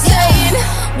wife is saying.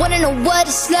 Wanna know what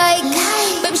it's like?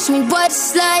 Baby, show me what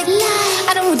it's like.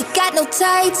 I don't really got no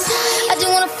tights. I just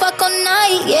wanna fuck all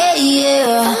night, yeah,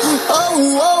 yeah.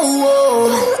 Oh, oh, oh.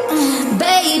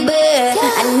 Baby,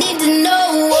 I need to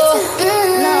know.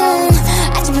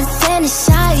 I just been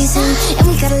fantasizing, and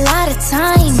we got a lot of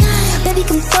time. Baby,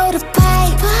 come throw the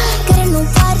pipe. Gotta know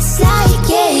what it's like,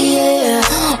 yeah, yeah.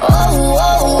 Oh,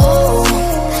 oh, oh.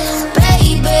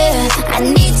 Baby, I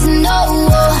need to know.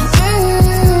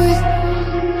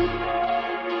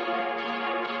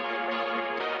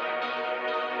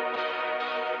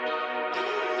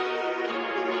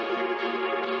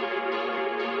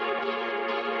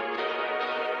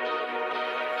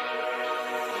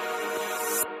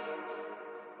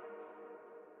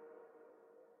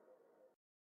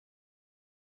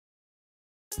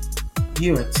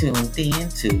 You are tuned in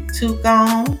to Too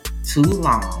Gone, Too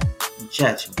Long,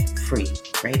 Judgment-Free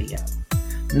Radio.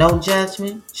 No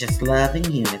judgment, just love and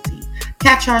unity.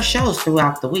 Catch our shows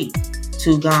throughout the week.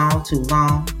 Too Gone, Too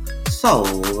Long,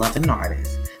 Soul of an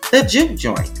Artist. The Juke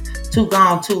Joint, Too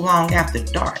Gone, Too Long After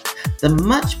Dark. The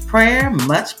Much Prayer,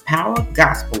 Much Power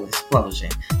Gospel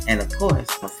Explosion. And of course,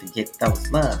 don't forget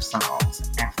those love songs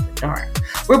after dark.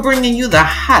 We're bringing you the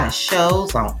hottest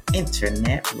shows on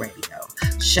internet radio.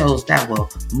 Shows that will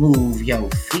move your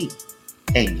feet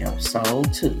and your soul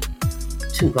too.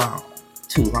 Too Gone,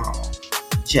 Too Long,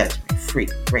 Judgment-Free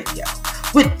Radio.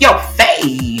 With your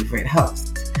favorite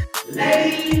host,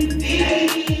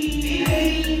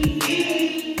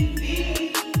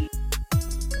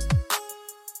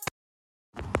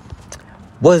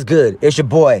 What's good? It's your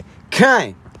boy,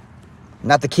 Kane,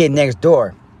 not the kid next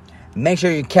door. Make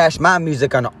sure you catch my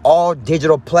music on all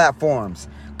digital platforms.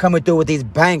 Coming through with these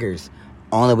bangers.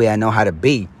 Only way I know how to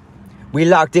be. We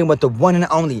locked in with the one and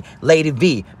only Lady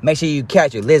V. Make sure you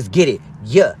catch it. Let's get it.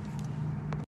 Yeah.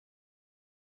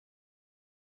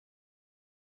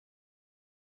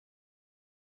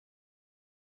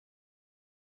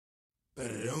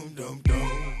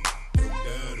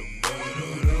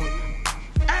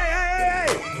 Hey,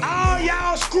 all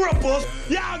y'all scrippers,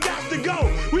 y'all got to go.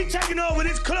 We taking over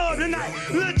this club tonight.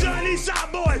 Lil Jon,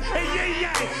 Eastside Boys, and Yay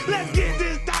Yang. Let's get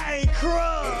this thing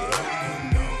crunk.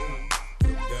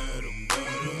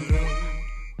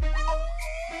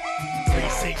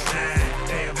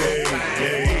 369,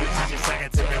 damn, just sing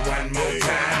it to me one more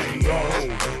time. Go,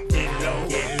 get low,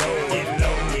 get low, get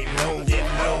low, get low, get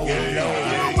low, get low.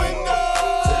 To the window,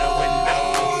 to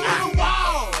the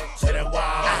wall, to the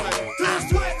wall. To the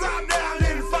sweat drop down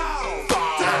in the fall.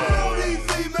 Down on these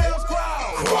females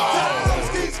crawl. Down,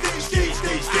 ski, ski, ski,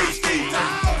 ski, ski, ski.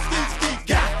 Down, ski, ski,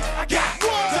 got, I got.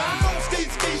 Down, ski,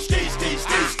 ski, ski, ski,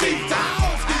 ski, ski.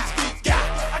 Down, ski, ski, got,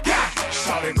 I got.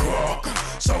 Solid crook.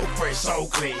 So fresh, so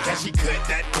clean. Can she cut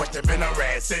that question? Been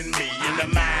harassing me in the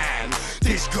mind.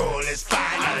 This girl is fine.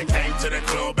 I done came to the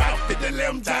club out 50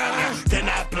 times. Can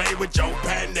I play with your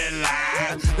panty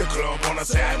line? The club wanna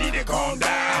say I need to calm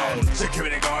down.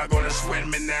 Security guard gonna sweat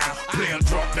me now. Play a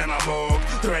drunk in a mug,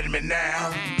 threaten me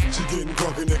now. She getting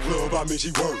drunk in the club, I mean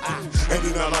she working. And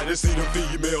then I like to see the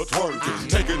female twerking.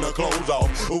 Taking her clothes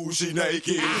off, ooh she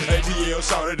naked. ATL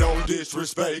shouted don't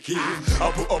disrespect it.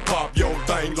 I put a pop your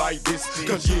thing like this.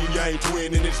 Cause you ain't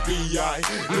twin and it's B.I.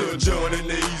 Lil Jon and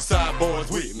the Eastside Boys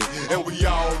with me. And we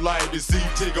all like to see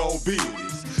Tig on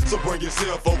business. So bring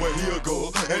yourself over here,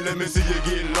 girl. And let me see you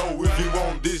get low. If you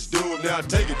want this dub, now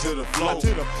take it to the floor.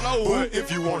 But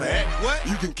if you want to act,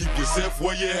 you can keep yourself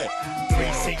where you at.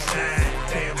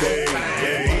 369,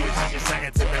 damn, just sing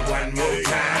it to me one more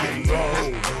time. Go,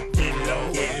 get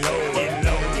low, get low, get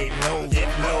low, get low, get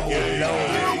low, get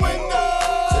low.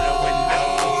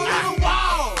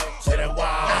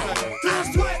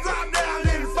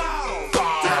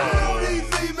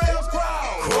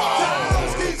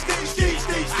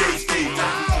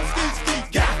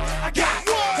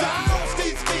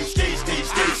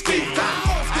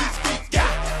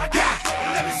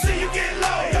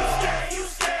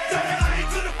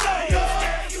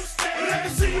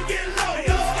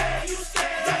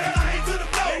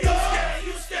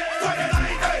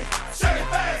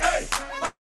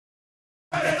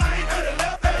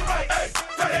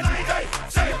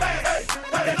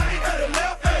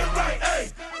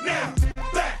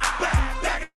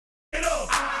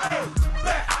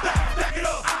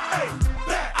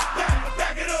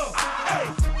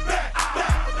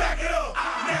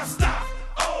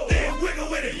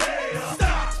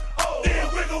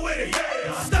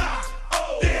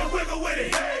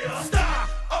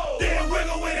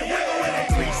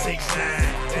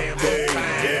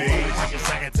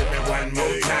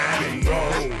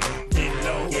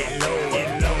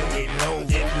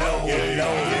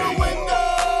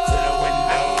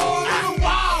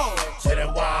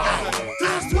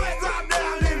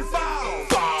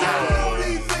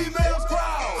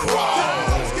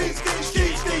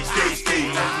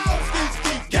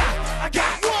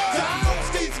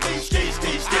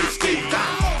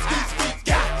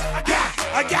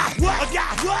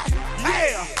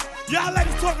 Y'all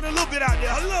ladies twerking a little bit out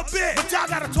there, a little bit. But y'all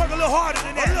gotta twerk a little harder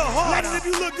than that. A little harder. Ladies, if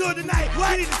you look good tonight,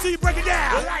 we need to see you break it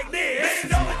down. Like this.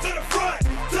 Bend over to the front,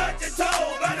 touch your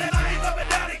toe, body lines up and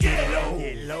down and get low.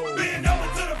 Bend over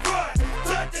to the front,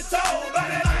 touch your toe,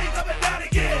 body lines up and down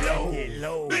and get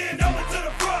low. Bend over to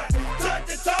the front,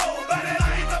 touch your toe, body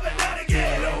lines up and down and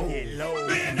get low.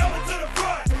 Bend over to the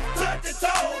front, touch your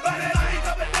toe, body lines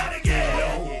up and down and get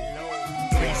low.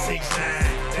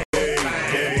 369.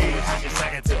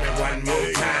 Second to me one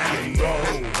more time. Go.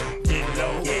 Get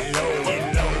low, get low, get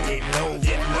low, get low,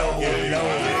 get low, get low.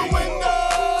 To the window,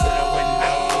 to the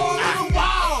window, to the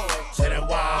wall, to the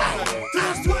wall. Till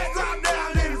the sweat drop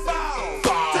down and fall.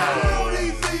 Tell me all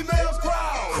these females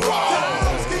crawl.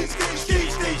 Crawl. Ski, ski, ski,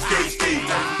 ski, ski, ski.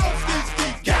 Down, ski, ski,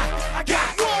 got, I got.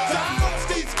 Down,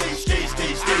 ski, ski, ski, ski,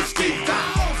 ski, ski.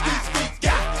 Down, ski, ski,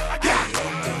 got, I got.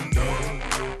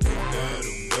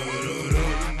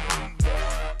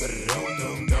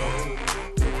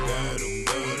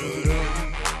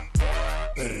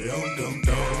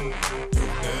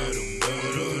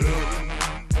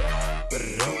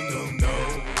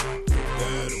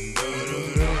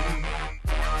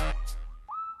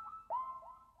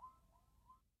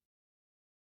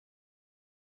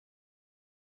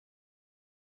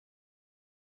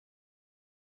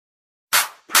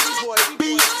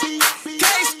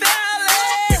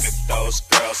 Those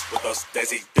girls with those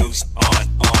Desi Dukes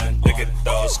on. Look at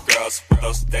those girls with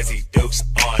those Desi Dukes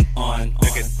on.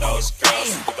 Look at those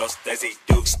girls with those Desi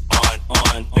Dukes on.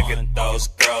 Look at those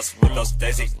girls with those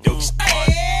Desi Dukes on.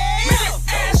 Look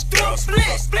at those girls with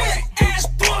those Desi Dukes on.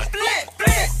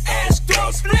 Those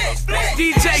girls with those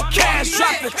DJ Cash,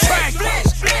 drop the track.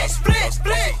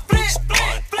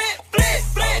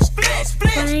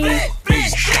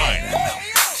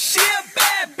 She a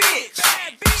bad bitch.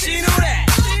 She knew that.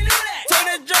 Turn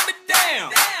and drop it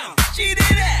down. She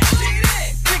did that.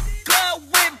 Big club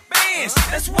with bands.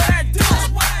 That's what I do.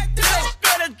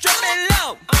 Gotta drop it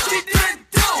low. She did it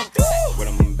too. Where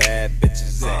them bad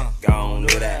bitches at? Gon'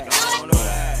 do that.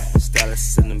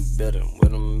 Stylist in the building. Where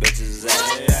them bitches at?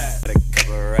 Got a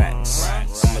couple racks.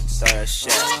 I'ma throw that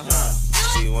shit.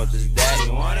 She want this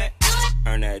daddy. Want it?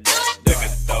 Earn that debt. Look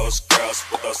at those girls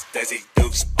with those Desi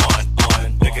Dukes on.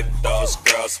 Look at those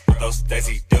girls with those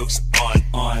Desi Dukes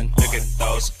on. Look at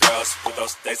those girls with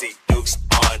those Desi Dukes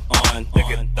on.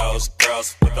 Look at those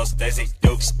girls with those Desi Dukes on. Look at those girls with those Desi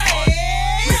Dukes on.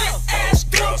 Those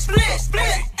girls with those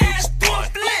Desi Dukes on.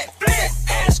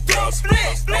 Those girls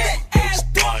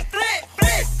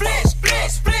with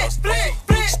those Desi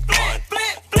Dukes on. Those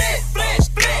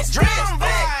girls with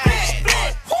those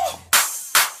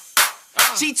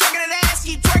She twerking that ass,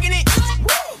 keep twerking it.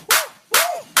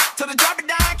 Till the drop it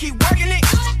down, keep working it.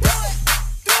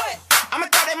 I'ma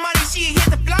throw that money, she hit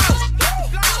the floor.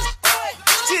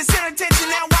 She set attention,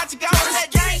 now watch it go.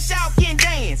 Let Jane shout, can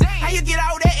dance. How you get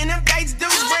all that in them dates,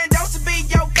 dudes? Brando to be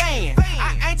your fan.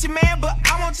 I ain't your man, but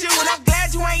I want you, and I'm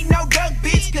glad you ain't no duck,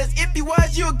 bitch. Cause if you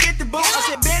was, you'll get the boot. I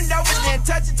said bend over, then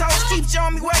touch your toes, keep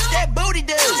showing me what that booty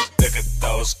do. Look at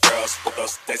those girls with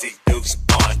those Desi Dukes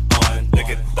on. Look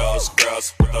at those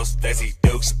girls with those Desi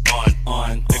Dukes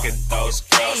on. Look at those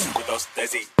girls with those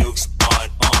Desi Dukes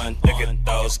on. Look at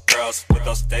those girls with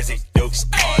those Desi Dukes on. Look at those girls with those Desi Dukes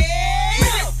on.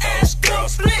 Those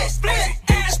girls with those Desi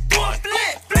Dukes on.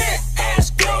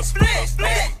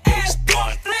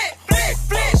 Look at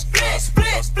those girls with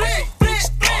those Desi Dukes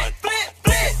on.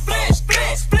 Those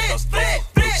girls with those Desi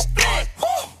Dukes on.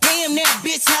 Damn, that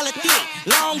bitch hella thick,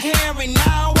 long hair and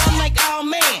now I'm like, oh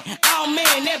man,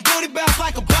 that booty bounce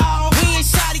like a ball. Me and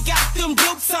Shotty got them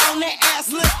dukes on, that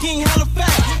ass looking hella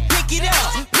fat. Pick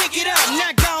it up,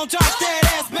 now gon' drop that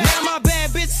ass back. Now my bad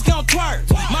bitches gon' twerk,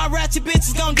 my ratchet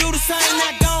bitches gon' do the same.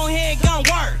 Now go ahead, gon'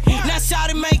 work. Now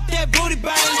Shotty make that booty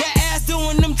bang, that ass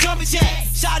doing them jumping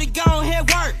jacks. Shotty gon' ahead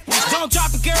work, don't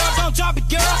drop it, girl,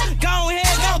 go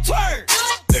ahead, gon' twerk.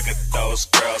 Look at those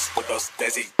girls with those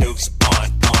Desi Dukes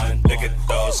on. Look at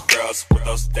those girls with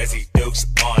those Desi Dukes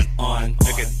on.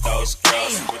 Look at those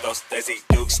girls with those Desi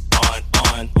Dukes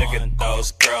on. Look at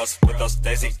those girls with those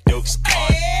Desi Dukes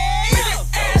on. Look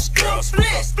at those girls with those Desi Dukes on. Those girls with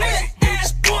those Desi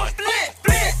Dukes on. Look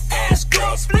at those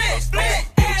girls with those Desi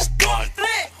Dukes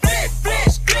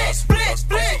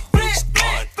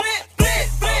on.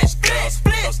 Those girls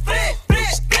with those Desi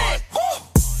Dukes on.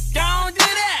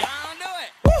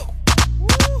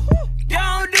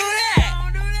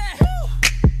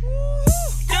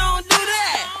 Don't do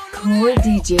that. Core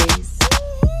DJs.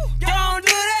 Don't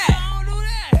do that.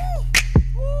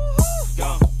 Go,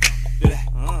 do that.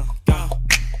 Go,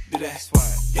 do that.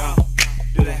 Go,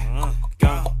 do that.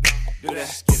 Go, do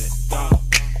that. Get it. Go,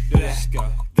 do that. Go,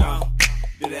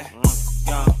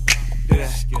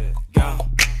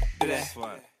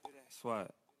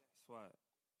 Swat.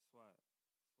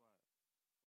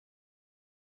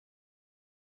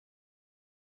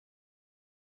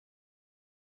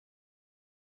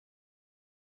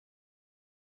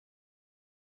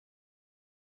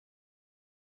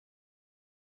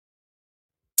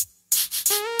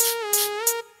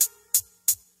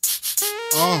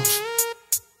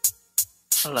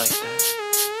 I like that.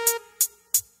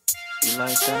 You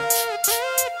like that?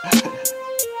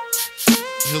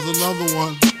 Here's another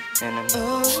one. And another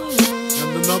one.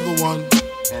 And another one.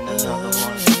 And another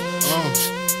one.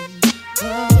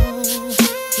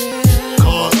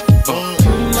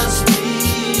 Must be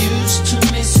used to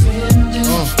me spending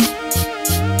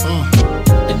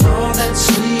and all that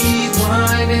sweet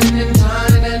whining and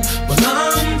dining when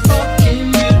I'm fucking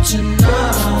you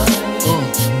tonight.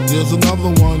 There's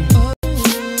another one.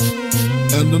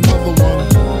 And another one.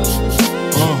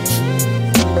 What?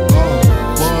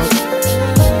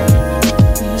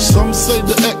 Some say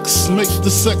the X make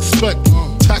the sex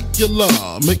spectacular.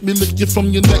 Make me lick you from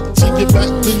your neck to your back,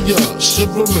 then you're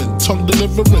shivering, tongue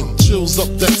delivering, chills up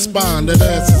that spine. That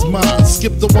ass is mine.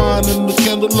 Skip the wine and the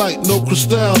candlelight, no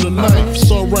crystal tonight.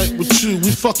 It's alright with you,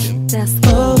 we fucking.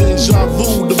 Deja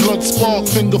vu, the blood spark,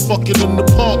 finger fucking in the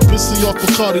park, pissy off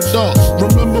Bacardi Dark.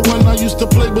 Remember when I used to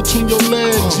play between your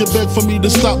legs? You begged for me to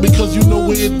stop because you know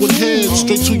where it would head.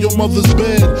 Straight to your mother's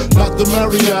bed, not the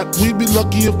Marriott. We'd be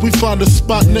lucky if we find a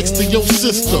spot next to your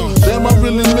sister. Damn, I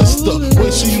really missed her.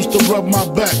 Way she used to rub my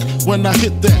back when I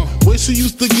hit that. Way she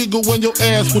used to giggle when your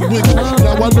ass would wiggle.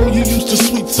 Now I know you used to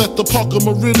sweets at the Parker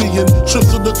Meridian,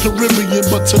 trips to the Caribbean,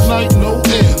 but tonight no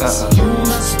ends. You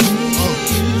must be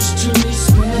used to me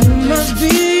spending. You must be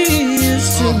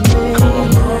used to me.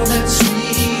 All that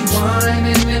sweet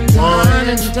whining and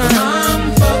dining.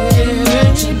 I'm fucking you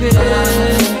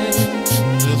tonight.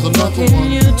 There's another one.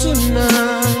 You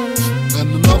tonight. And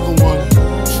another one.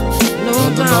 No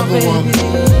and doubt, another one.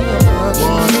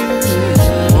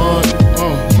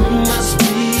 You must be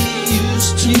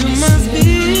used to me. You must be.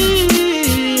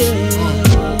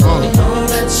 And all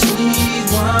that sweet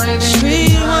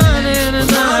whining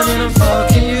and I'm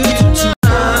fucking you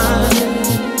tonight.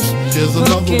 Here's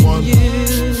another one.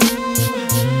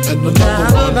 And another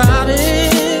one. About it,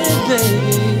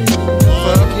 baby.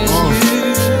 Fucking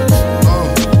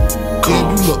Damn,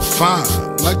 you look fine.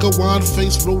 Like a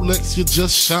wine-faced Rolex, you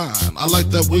just shine. I like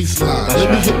that waistline. Let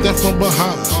me hit that from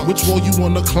behind. Which wall you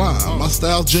wanna climb? My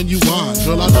style genuine.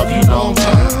 Girl, I love you long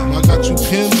time. I got you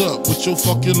pinned up with your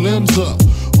fucking limbs up.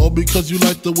 All because you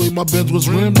like the way my Benz was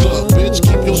rimmed up. Bitch,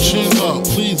 keep your chin up.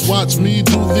 Please watch me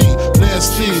do the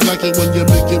nasty. Like it when you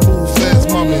make it move fast,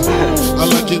 mommy. I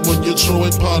like it when you throw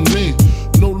it upon me.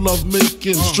 No love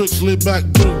making, strictly back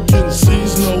breaking.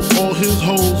 Sees no, all his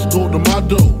hoes go to my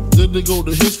dough. Then they go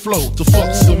to his flow to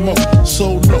fuck some more.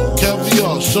 So no,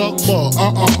 caviar, shark bar,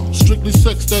 strictly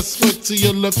sex that's sweat to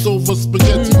your leftover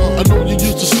spaghetti. I know you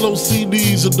used to slow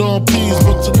CDs and Don P's,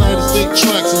 but tonight it's 8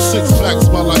 tracks and 6 packs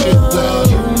while I hit that.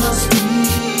 You must be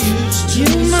used to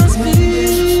me. You must be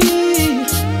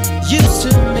used to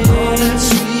me. All that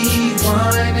sweet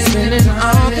wine, spending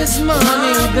all this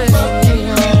money, baby, on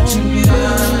you.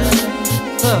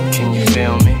 Can you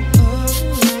feel me?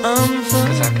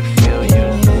 Cause I can feel you.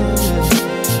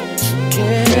 Can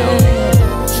you feel me?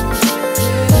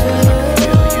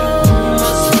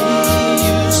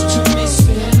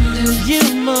 You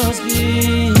must be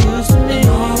used to me.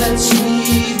 All that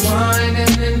sweet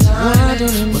whining and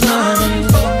dining. When I'm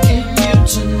fucking you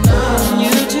tonight.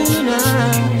 You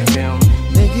tonight. Can you feel me?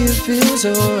 Make you feel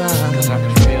so right. Cause I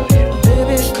can feel you.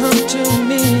 Baby, come to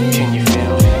me. Can you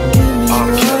feel me? Give me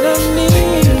what I need.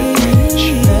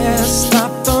 Let's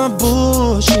stop the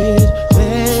bullshit,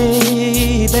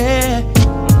 baby.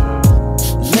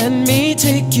 Let me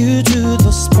take you to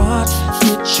the spot,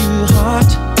 get you hot.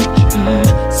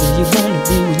 So you wanna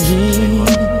be with me?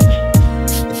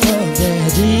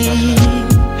 Already,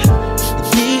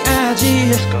 B.I.G.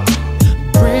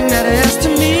 Bring that ass to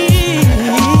me.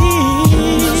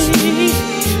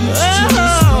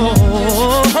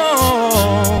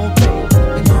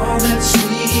 And all that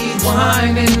sweet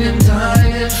whining and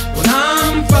dining when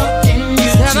I'm fucking you.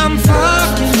 Said I'm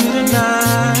fucking you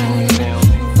tonight.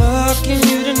 Fucking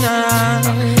you tonight.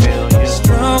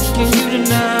 Stroking you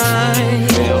tonight.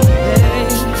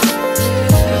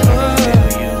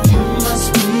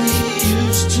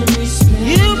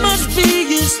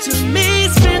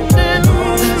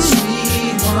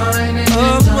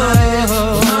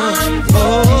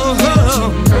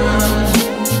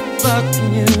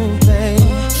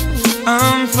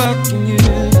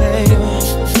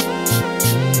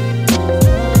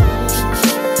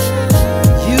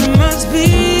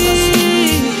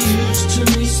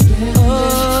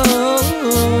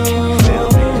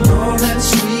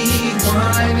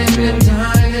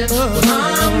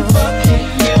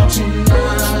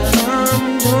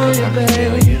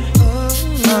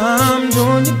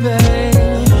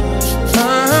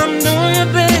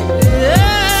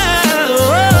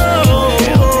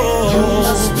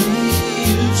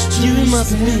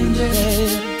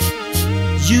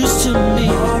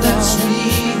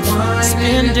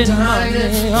 spending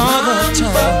money all the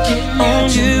time on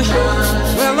you.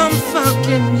 Well, I'm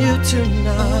fucking you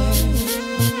tonight.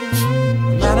 No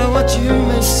matter what you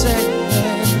may say,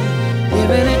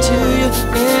 giving it to you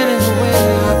any way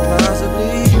I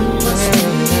possibly can.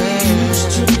 Used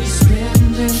to be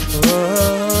spending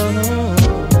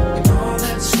and all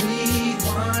that sweet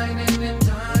wine and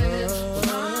dining.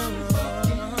 Well, I'm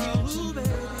fucking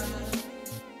you tonight.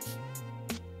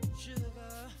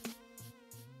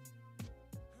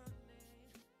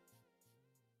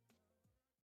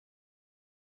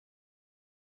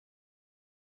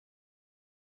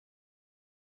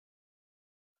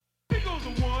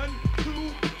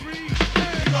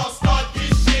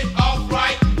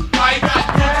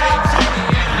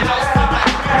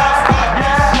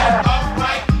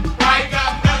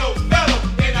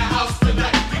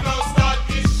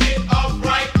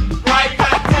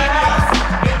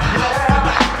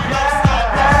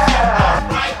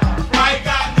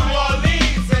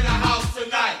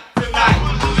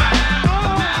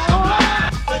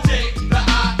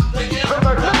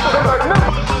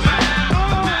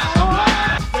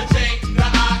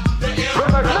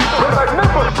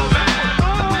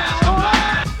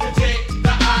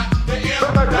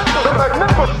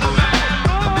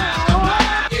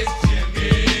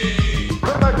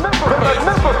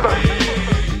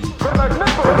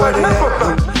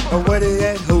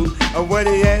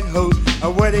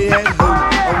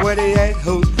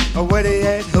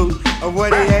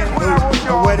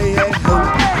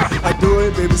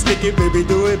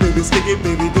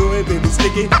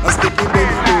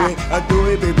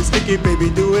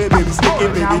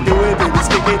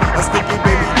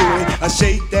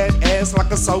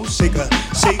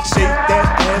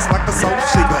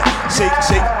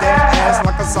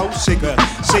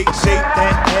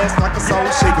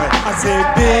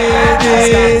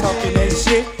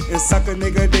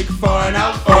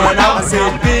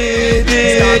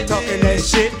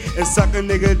 Suck a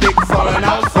nigga dick falling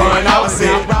out, falling out. I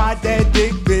said, ride that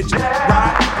dick, bitch. Ride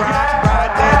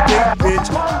that dick, bitch.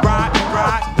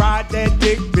 Ride that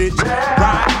dick, bitch.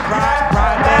 Ride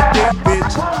that dick,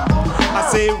 bitch. I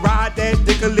say, ride that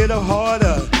dick a little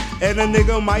harder, and a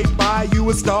nigga might buy you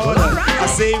a starter. I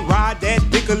say, ride that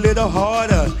dick a little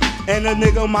harder, and a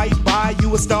nigga might buy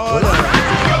you a starter.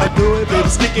 I do it, baby,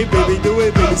 stick it, baby, do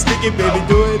it, baby, stick it, baby,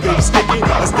 do it, baby, stick it,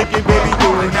 I stick it, baby,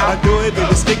 do it. I do it,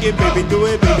 baby, stick it, baby, do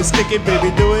it, baby, stick it,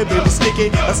 baby, do it, baby, stick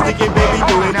it, I stick it, baby,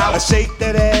 do it. I shake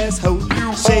that ass, ho,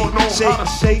 shake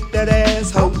that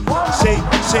ass, ho,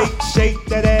 shake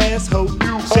that ass, ho,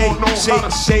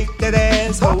 shake that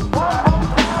ass, ho.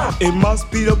 It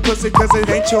must be the pussy cause it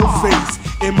ain't your face.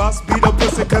 It must be the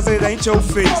pussy cause it ain't your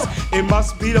face. It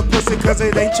must be the pussy cause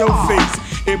it ain't your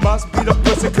face. It must be the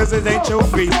pussy cause it ain't your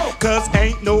face. Cause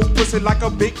ain't no pussy like a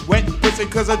big wet pussy.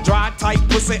 Cause a dry tight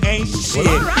pussy ain't shit.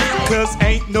 Cause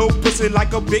ain't no pussy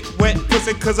like a big wet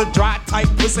pussy. Cause a dry tight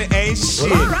pussy ain't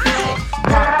shit. Pop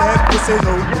that pussy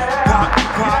ho. Pop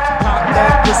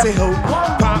that pussy ho.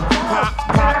 Pop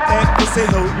that pussy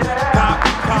ho.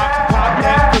 Pop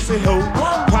that pussy ho.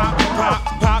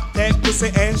 Pop that pussy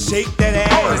and shake that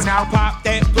ass. Now pop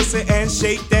that pussy and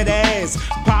shake that ass.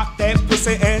 Pop that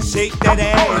pussy and shake that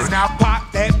ass. Now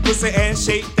pop that pussy and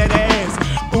shake that ass.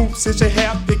 Oops, it's your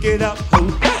hair, pick it up.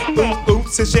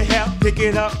 Oops, it's your hair, pick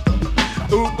it up.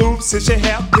 Oops, it's your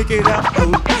hair, pick it up.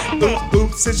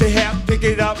 Oops, it's your hair, pick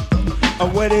it up.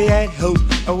 Where they at, ho?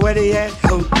 Where they at,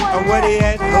 ho? Where they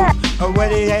at, ho? Where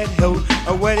they at, ho?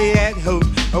 Where they at, ho?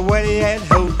 Where they at,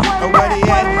 ho? Where they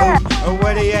at, ho?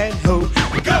 Where they at, ho?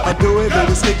 I do it,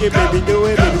 baby, stick it, baby, do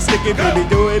it, baby, stick it, baby,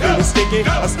 do it, baby, stick it,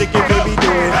 I stick it, baby, do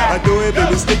it. I do it,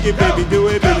 baby, stick it, baby, do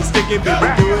it, baby, stick it, baby,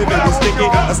 do it, baby, stick it,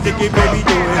 I stick it, baby,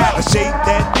 do it. I shake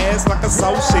that ass like a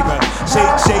salt shaker.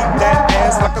 Shake that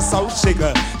ass like a salt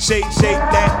shaker. Shake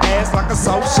that ass like a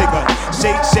salt shaker.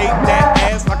 Shake that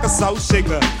ass like a salt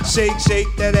shaker.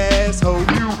 Shake that ass, ho.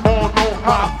 You all know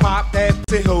pop that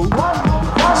pussy, ho.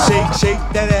 Shake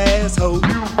that ass, ho.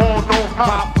 You all know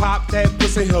pop that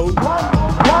pussy, ho.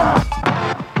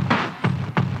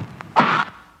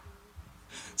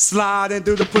 Slide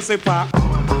into the pussy pop.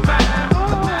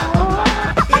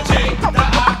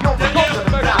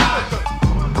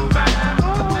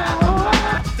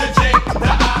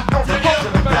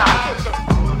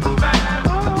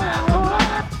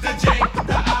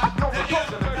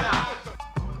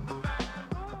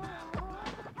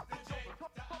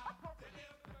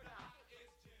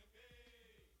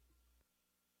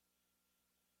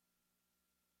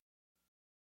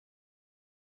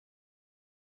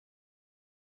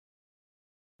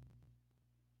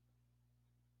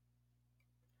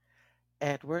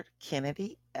 Edward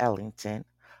Kennedy Ellington,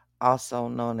 also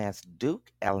known as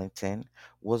Duke Ellington,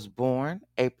 was born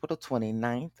April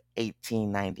 29th,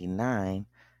 1899,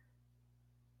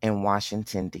 in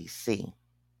Washington, D.C.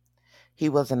 He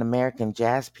was an American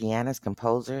jazz pianist,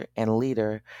 composer, and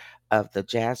leader of the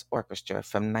Jazz Orchestra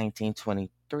from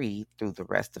 1923 through the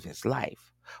rest of his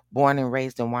life. Born and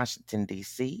raised in Washington,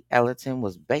 D.C., Ellington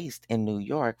was based in New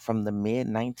York from the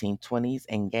mid-1920s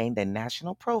and gained a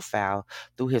national profile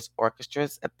through his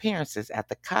orchestra's appearances at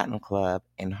the Cotton Club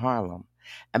in Harlem.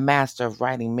 A master of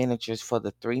writing miniatures for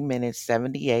the 3-minute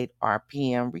 78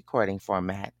 RPM recording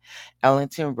format,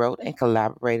 Ellington wrote and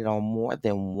collaborated on more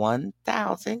than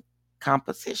 1,000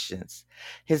 compositions.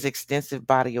 His extensive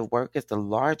body of work is the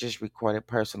largest recorded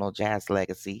personal jazz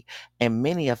legacy, and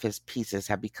many of his pieces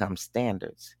have become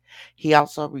standards. He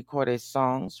also recorded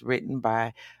songs written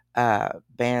by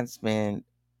bandsmen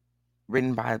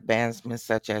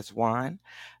such as Juan,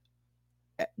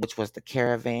 which was the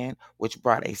Caravan, which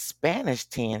brought a Spanish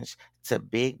tinge to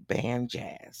big band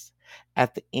jazz.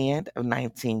 At the end of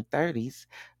 1930s,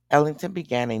 Ellington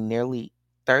began a nearly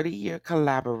 30-year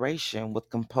collaboration with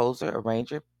composer,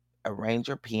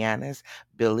 arranger, pianist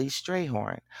Billy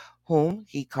Strayhorn, whom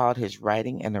he called his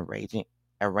writing and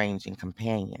arranging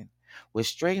companion. With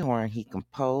Strayhorn, he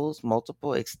composed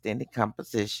multiple extended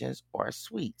compositions or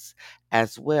suites,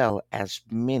 as well as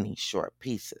many short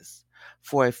pieces.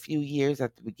 For a few years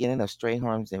at the beginning of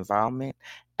Strayhorn's involvement,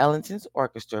 Ellington's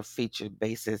orchestra featured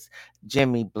bassist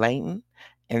Jimmy Blayton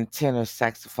and tenor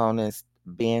saxophonist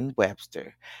Ben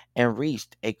Webster, and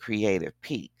reached a creative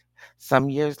peak. Some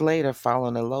years later,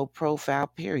 following a low-profile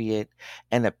period,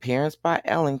 an appearance by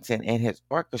Ellington and his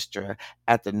orchestra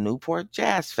at the Newport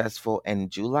Jazz Festival in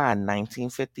July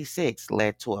 1956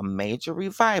 led to a major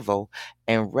revival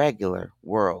and regular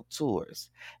world tours.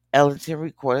 Ellington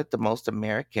recorded for most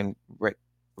American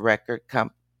record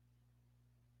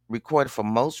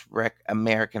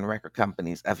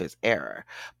companies of his era,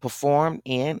 performed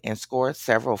in and scored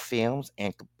several films,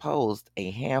 and composed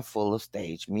a handful of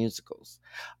stage musicals.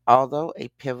 Although a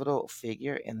pivotal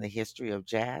figure in the history of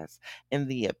jazz, in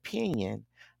the opinion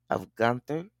of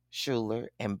Gunther Schuller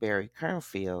and Barry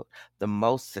Kernfield, the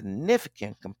most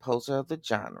significant composer of the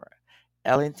genre,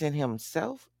 Ellington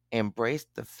himself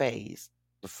embraced the phrase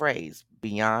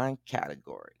beyond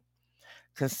category,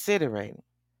 considering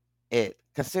it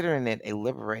a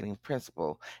liberating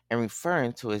principle and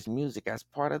referring to his music as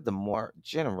part of the more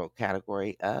general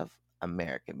category of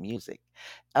American music.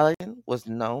 Ellington was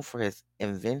known for his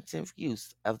inventive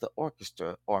use of the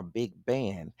orchestra or big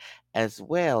band, as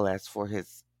well as for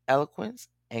his eloquence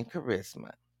and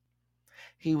charisma.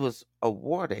 He was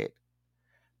awarded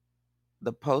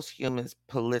the posthumous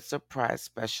Pulitzer Prize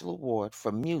Special Award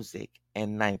for Music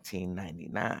in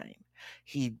 1999.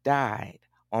 He died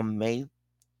on May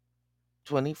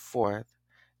 24th,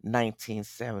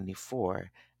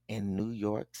 1974 in New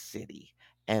York City.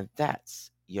 And that's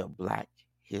your Black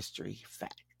History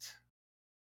Fact.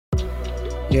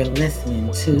 You're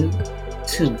listening to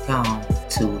Too Gone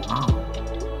Too Long.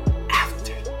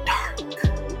 After Dark.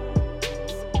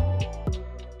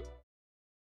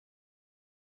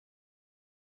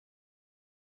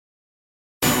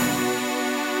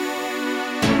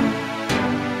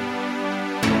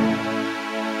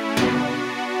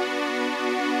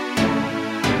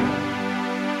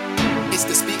 It's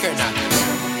the speaker now.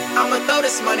 I'ma throw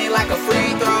this money like a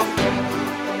free throw.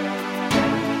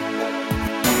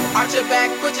 Arch your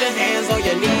back, put your hands on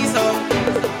your knees, ho.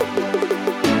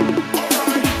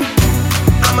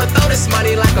 I'ma throw this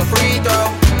money like a free throw.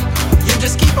 You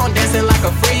just keep on dancing like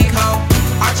a freak, ho.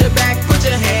 Arch your back, put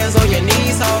your hands on your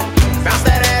knees, ho. Bounce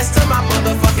that ass to my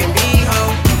motherfucking beat,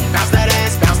 ho. Bounce that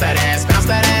ass, bounce that ass, bounce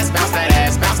that ass, bounce that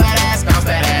ass, bounce that ass, bounce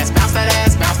that ass, bounce that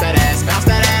ass, bounce that ass, bounce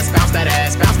that ass, bounce that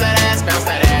ass, bounce that ass, bounce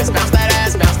that ass, bounce that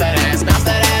ass, bounce that ass, bounce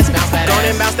that ass, bounce that ass. Go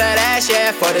and bounce that ass,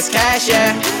 yeah, for this cash,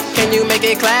 yeah. Can you make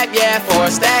it clap, yeah, for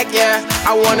a stack, yeah?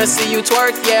 I wanna see you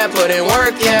twerk, yeah, put in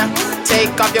work, yeah.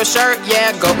 Take off your shirt,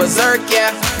 yeah, go berserk,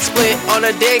 yeah. Split on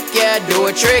a dick, yeah, do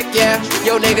a trick, yeah.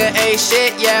 Yo nigga ain't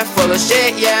shit, yeah, full of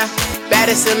shit, yeah.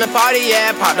 Baddest in the party,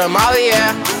 yeah, pop the molly,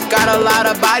 yeah. Got a lot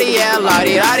of body, yeah,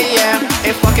 lottie-dottie, yeah.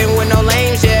 Ain't fucking with no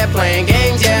lames, yeah, playing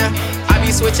games, yeah. I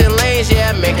be switching lanes,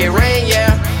 yeah, make it rain,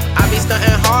 yeah. I be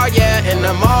stunting hard, yeah, in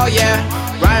the mall, yeah.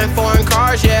 Riding foreign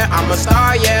cars, yeah, I'm a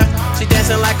star, yeah. She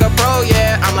dancing like a pro,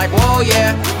 yeah, I'm like, whoa,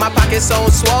 yeah. My pocket's so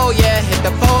swole, yeah, hit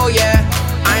the pole, yeah.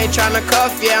 I ain't tryna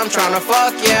cuff, yeah, I'm tryna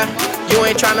fuck, yeah. You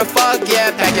ain't tryna fuck,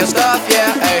 yeah, pack your stuff,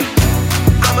 yeah, ayy.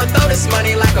 I'ma throw this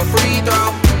money like a free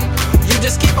throw. You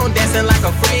just keep on dancing like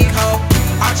a freak, ho.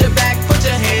 Arch your back, put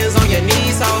your hands on your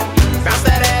knees, ho. Bounce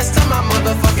that ass to my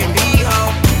motherfucking beat,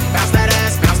 ho. Bounce that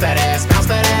ass, bounce that ass, bounce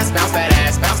that ass, bounce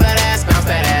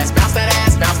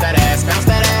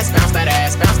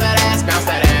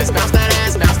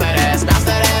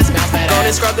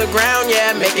ground,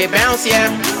 yeah. Make it bounce,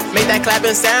 yeah. Make that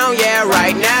clapping sound, yeah.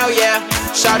 Right now, yeah.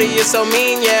 Shawty, you so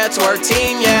mean, yeah. Twerk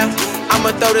team, yeah.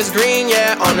 I'ma throw this green,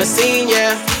 yeah. On the scene,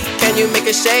 yeah. Can you make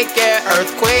a shake, yeah?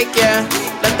 Earthquake, yeah.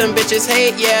 Let them bitches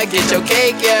hate, yeah. Get your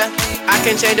cake, yeah. I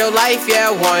can change your life, yeah.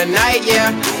 One night,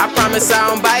 yeah. I promise I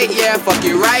don't bite, yeah. Fuck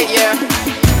you right, yeah.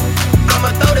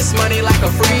 I'ma throw this money like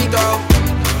a free throw.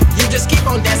 You just keep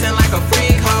on dancing like a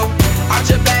freak hoe. Arch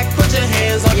your back, put your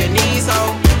hands on your knees,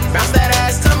 ho. Bounce that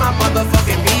ass to my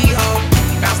motherfucking beat, ho.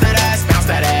 Bounce that ass, bounce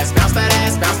that ass, bounce that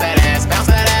ass, bounce that ass, bounce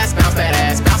that ass, bounce that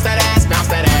ass, bounce that ass, bounce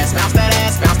that ass, bounce that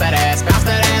ass, bounce that ass, bounce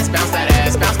that ass, bounce that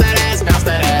ass, bounce that ass, bounce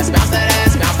that ass, bounce that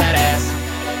ass, bounce that ass.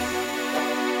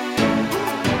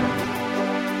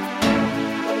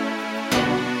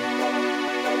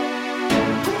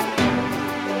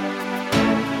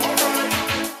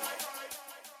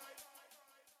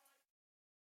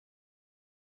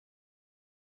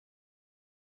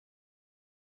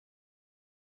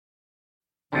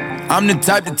 I'm the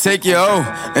type to take you home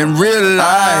in real life.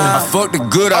 I fucked the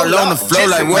good all on the floor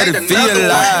like what it feel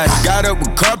like. Got up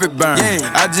with carpet burn.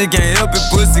 I just can't help it,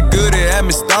 pussy good, it had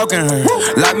me stalking her.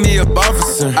 Lock me up,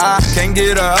 officer. I can't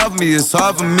get her off me, it's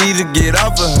hard for me to get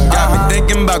off of her. Got me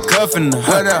thinking about cuffing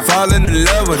her, falling in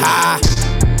love with her.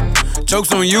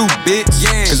 Jokes on you, bitch.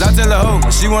 Cause I tell her, oh,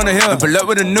 she wanna help. Pull up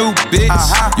with a new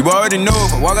bitch. You already know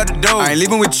if I walk out the door, I ain't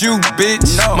leaving with you,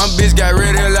 bitch. My bitch got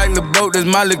red hair like the boat, that's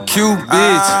my little cute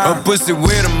bitch. Her pussy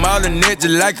with them all in it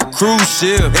just like a cruise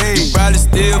ship. You probably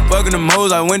still fucking them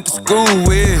hoes I went to school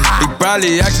with. He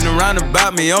probably asking around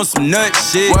about me on some nut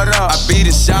shit. What up? I beat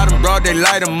a shot and brought that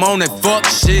light, I'm on that fuck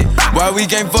shit. Why we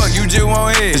can't fuck, you just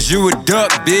want head? Cause you a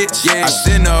duck, bitch. I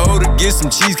sent her over to get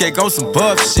some cheesecake on some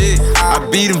puff shit. I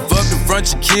beat him, fuck the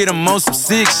front your kid, I'm on some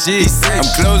sick shit. I'm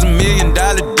closing $1 million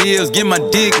deals, get my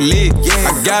dick lit.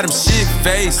 I got him shit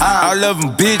faced, all of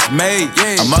them bitch made.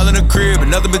 I'm all in the crib,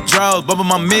 nothing but draws, bumping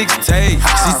my mixtape.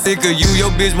 She sick of you,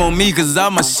 your bitch want me, cause all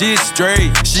my shit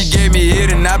straight. She gave me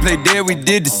hit and I played dead, we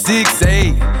did the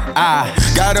 6-8. I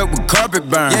got up with carpet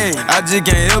burn. I just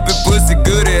can't help it, pussy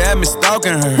good, it had me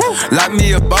stalking her. Lock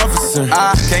me up, officer.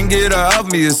 I can't get her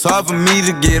off me, it's hard for me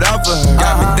to get off of her.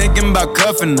 Got me thinking about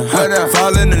cuffing her,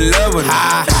 falling in love with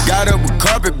her. Got up with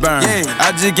carpet burn.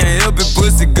 I just can't help it,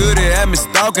 pussy good, it had me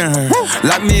stalking her.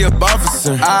 Lock me up,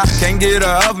 officer. I can't get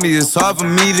her off me, it's hard for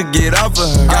me to get off of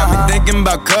her. Got me thinking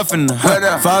about cuffing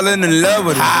her, falling in love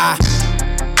with her.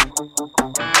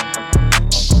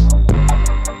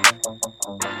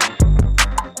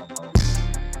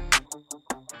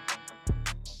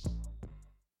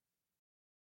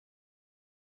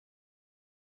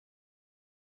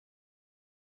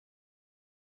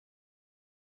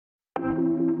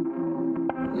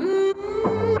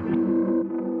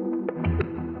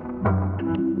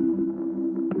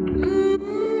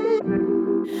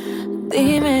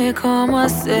 Dime cómo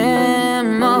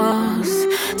hacemos.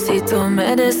 Si tú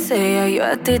me deseas, yo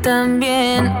a ti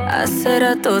también. Hace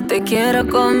rato te quiero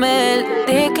comer.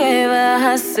 Di qué vas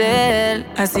a hacer.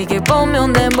 Así que ponme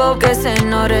un dembow que se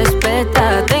no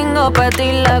respeta. Tengo pa'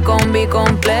 ti la combi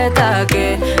completa.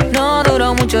 Que no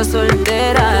duró mucho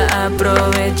soltera.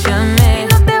 Aprovechame.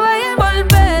 No te vayas a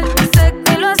volver. Sé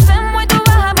que lo hacemos y tú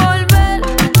vas a volver.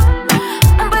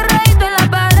 Un perreíto en la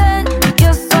pared.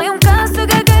 Yo soy un caso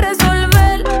que hay que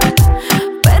resolver.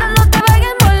 Pero no te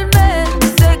vayas a volver.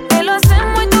 Sé que lo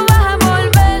hacemos y tú vas a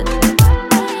volver.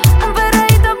 Un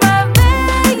perreíto pa'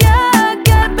 bella,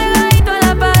 que pegadito en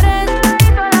la pared.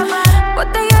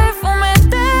 Botella de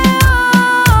fumeteo,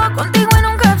 contigo en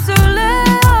un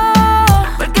capsuleo.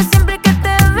 Porque siempre que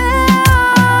te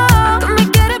veo, tú me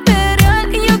quieres pelear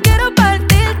y yo quiero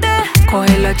partirte.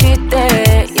 Coge la chiste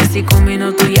y así con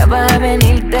minutos ya vas a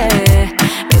venirte.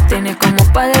 Me tienes como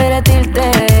pa'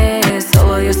 derretirte.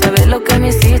 Solo Dios sabe lo que me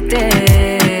hiciste.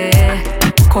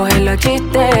 Coge la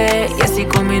chiste y así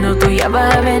con minutos ya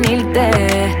vas a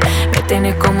venirte. Me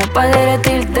tienes como pa'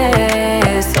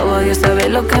 derretirte. Solo Dios sabe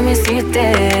lo que me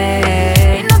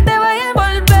hiciste. Y no te vayas a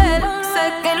volver.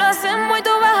 Sé que lo hacemos y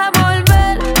tú vas a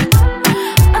volver.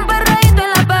 Un perreíto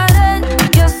en la pared.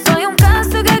 Yo soy un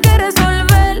caso que hay que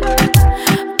resolver.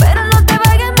 Pero no te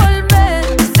vayas a volver.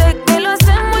 Sé que lo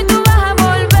hacemos y tú vas a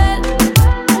volver.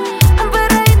 Un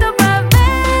perreíto pa'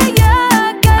 bella,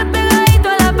 que pegadito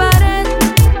a la pared.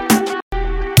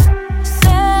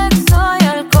 Sexo y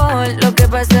alcohol, lo que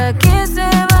pasa aquí se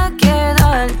va a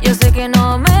quedar. Yo sé que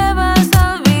no me vas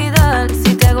a olvidar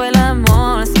si te hago el amor.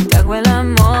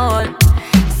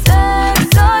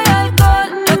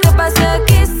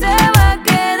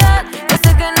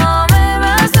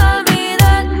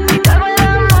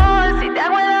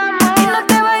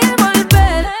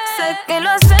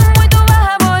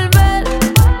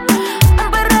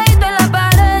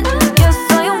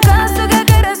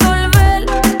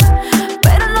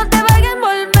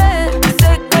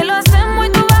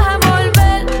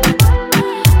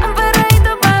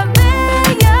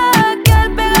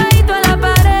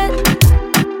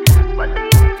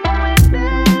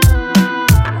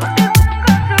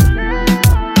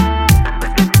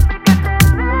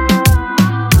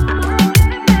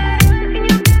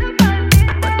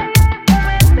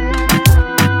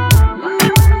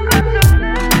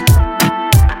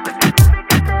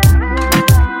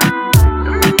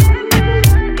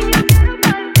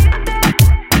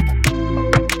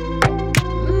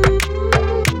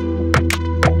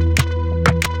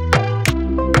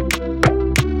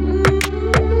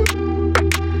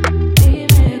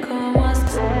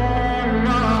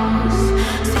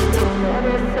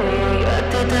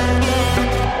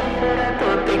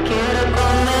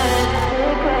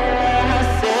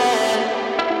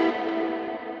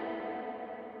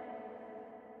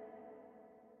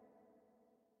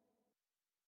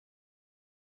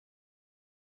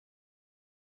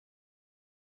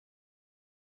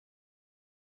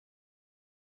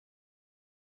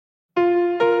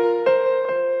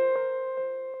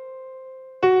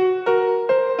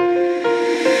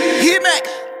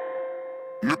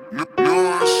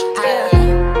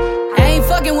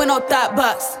 no thought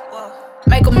box.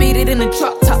 Make 'em eat it in the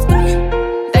truck top.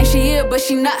 Think she here, but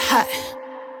she not hot.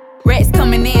 Rats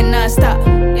coming in non-stop.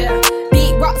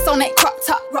 Big rocks on that crop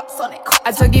top.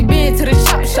 I took it big to the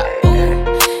shop.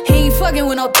 He ain't fucking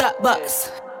with no thought box.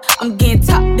 I'm getting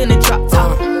topped in the drop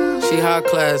top. She high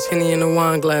class, Henny in the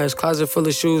wine glass, closet full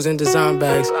of shoes and design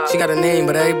bags. She got a name,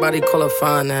 but everybody call her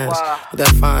fine ass. With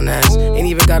that fine ass, ain't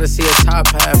even gotta see a top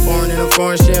hat. Foreign and a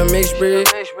foreign, she a mixed breed.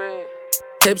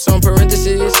 Hips on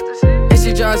parentheses, and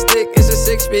she drive stick, it's a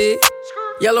 6-speed.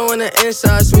 Yellow on the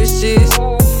inside, Swiss cheese.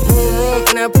 Room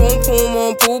and that poom poom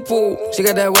on poo poo. She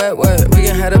got that wet, we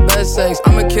can have the best sex.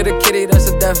 I'ma kill a kitty, that's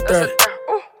a death threat.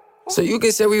 So you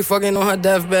can say we fucking on her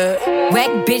deathbed. Whack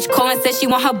bitch callin' said she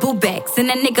want her boo back. Send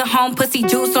that nigga home, pussy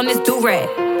juice on this do-rag.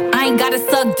 I ain't gotta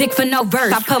suck dick for no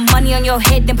verse. I put money on your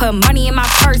head, then put money in my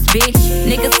purse, bitch.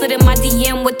 Nigga slid in my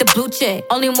DM with the blue check.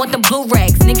 Only want the blue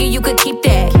racks, nigga, you could keep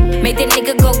that. Make that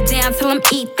nigga go down, tell him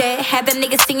eat that. Have that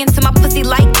nigga singing to my pussy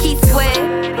like Keith Sweat.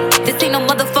 This ain't no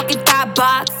motherfucking thought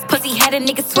box. Pussy had a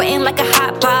nigga sweating like a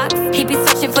hot box. He be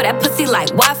searching for that pussy like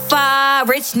Wi-Fi.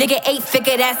 Rich nigga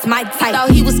 8-figure, that's my type. Thought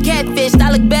he was catfished,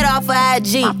 I look better off of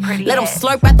IG. Let him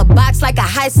slurp out the box like a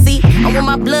high seat. I'm with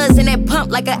my bloods in that pump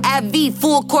like an IV.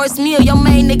 Full course meal, your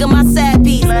main nigga my side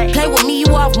piece. Play with me,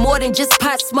 you off more than just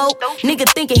pot smoke. Nigga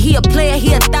thinking he a player,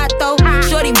 he a thought though.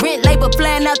 Shorty rent labor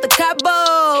flying out the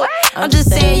Cabo. I'm just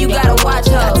saying you gotta watch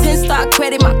her. 10-star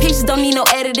credit, my pictures don't need no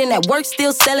editing. That work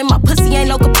still selling, my pussy ain't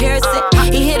no comparison.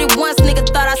 He hit it once, nigga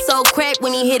thought I sold crack.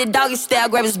 When he hit it doggy style,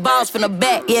 grab his balls from the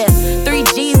back, yeah. 3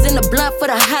 G's in the blunt for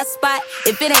the hot spot.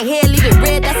 If it ain't here, leave it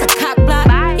red, that's a cock block,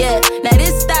 yeah. Now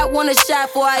this stop want a shot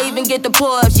before I even get the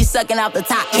pour up. She sucking out the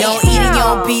top. You don't eat it, you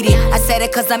don't beat it. I said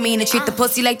it cause I mean it. Treat the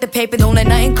pussy like the paper, don't let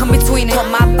nothing come between it. Put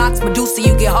my box Medusa,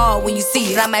 you get hard when you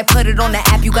see it. I might put it on the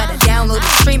app, you gotta download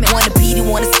and stream it. Wanna beat it,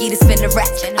 wanna ski to spin the rack.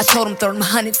 I told him throw them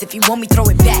hundreds, if you want me throw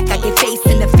it back. I get face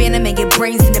in the phantom and get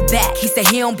brains in the back. He said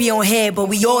he don't be on head, but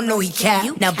we all know he cap.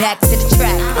 Now back to the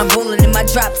track, I'm rolling in my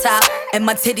drop top. And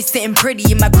my titties sitting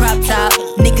pretty in my crop top.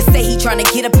 Niggas say he tryna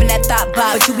get up in that thought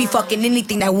box, but you be fucking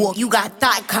anything that walk, you got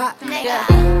thought cock.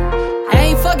 I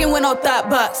ain't fucking with no thought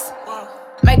box.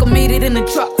 Make 'em eat it in the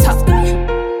truck top.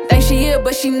 Think she here,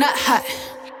 but she not hot.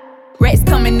 Rats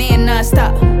coming in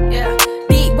non-stop.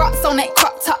 Big rocks on that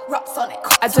crop top.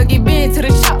 I took it big to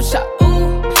the shop.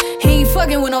 He ain't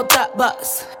fucking with no thought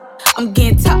box. I'm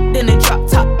getting topped in the drop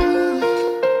top.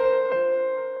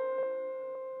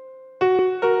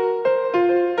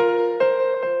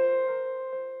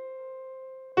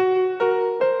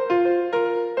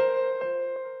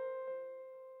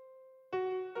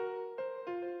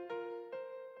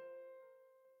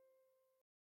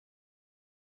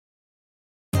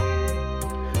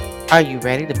 Are you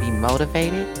ready to be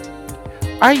motivated?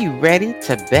 Are you ready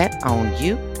to bet on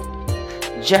you?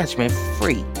 Judgment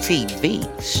Free TV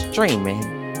streaming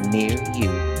near you.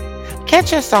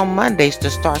 Catch us on Mondays to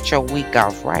start your week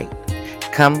off right.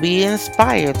 Come be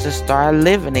inspired to start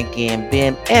living again,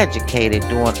 being educated,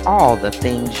 doing all the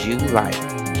things you like.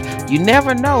 You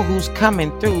never know who's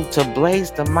coming through to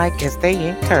blaze the mic as they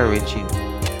encourage you.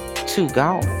 Too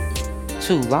gone,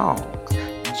 too long.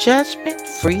 Judgment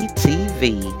Free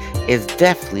TV is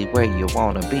definitely where you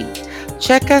want to be.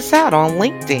 Check us out on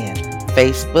LinkedIn,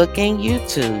 Facebook, and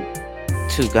YouTube.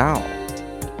 Too gone,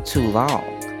 too long.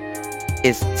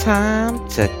 It's time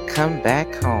to come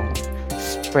back home,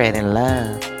 spreading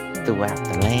love throughout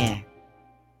the land.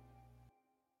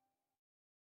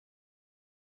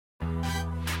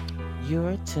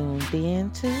 You're tuned in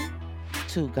to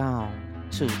Too Gone,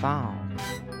 Too Long,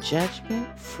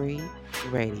 Judgment Free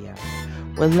Radio,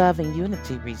 where love and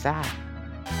unity reside.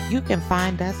 You can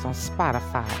find us on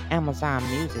Spotify, Amazon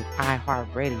Music,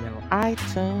 iHeartRadio,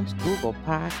 iTunes, Google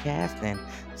Podcasts, and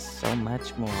so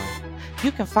much more.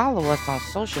 You can follow us on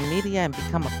social media and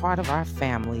become a part of our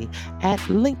family at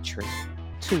Linktree,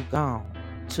 Too Gone,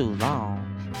 Too Long,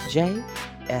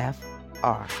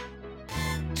 JFR.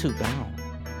 Too Gone,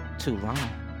 Too Long.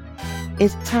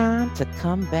 It's time to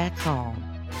come back home,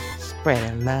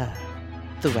 spreading love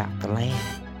throughout the land.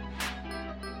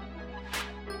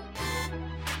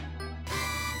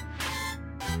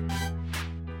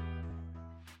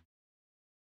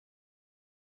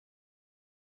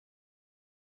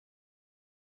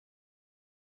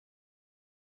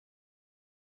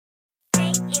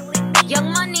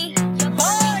 Young Money,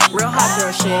 real hot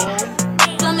girl shit.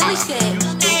 Flamily shit.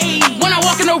 When I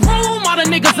walk in the room, all the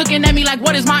niggas looking at me like,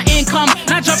 what is my income?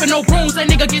 Not jumping no brooms,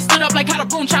 that nigga get stood up like how the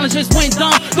broom challenges went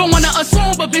dumb. Don't wanna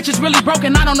assume, but bitches really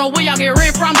broken. I don't know where y'all get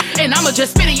rent from. And I'ma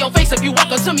just spit in your face if you walk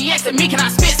up to me asking me, can I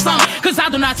spit some? Cause I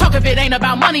do not talk if it ain't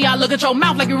about money. I look at your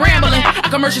mouth like you rambling. I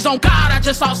commercials on God, I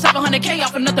just saw 700K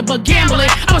off of nothing but gambling.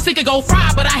 I was thinking go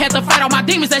fry, but I had to fight all my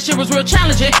demons. That shit was real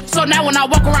challenging. So now when I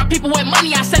walk around people with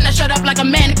money, I set that shit up like a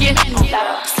mannequin.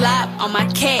 Slap on my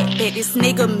cat, bet this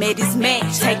nigga made his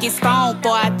match. Take his phone,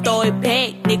 boy, I throw it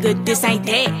back. Nigga, this ain't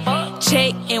that.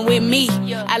 Check in with me.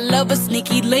 I love a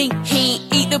sneaky link. He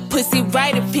ain't eat the pussy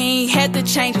right if he ain't had to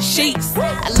change the sheets.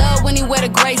 I love when he wear the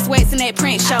gray sweats in that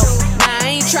print show. Nah, I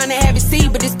ain't tryna have it see,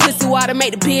 but this pussy water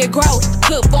make the beard grow.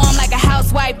 Cook for him like a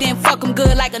housewife, then fuck him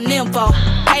good like a nympho.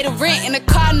 Pay the rent in the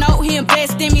car note, he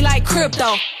invest in me like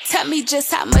crypto. Tell me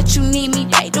just how much you need me.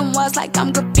 Paint them walls like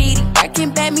I'm graffiti.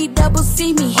 Working bad me, double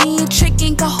see me. He ain't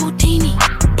tricking, go Houdini.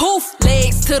 Poof,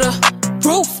 legs to the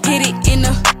roof. Hit it in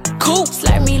the coop.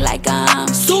 Slurp me like I'm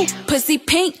soup. Pussy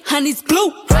pink, honey's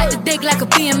blue. Ride the dick like a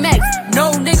BMX.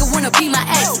 No nigga wanna be my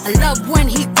ex. I love when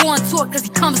he go on tour cause he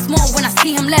comes small when I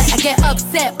see him less. I get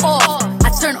upset off. I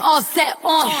turn offset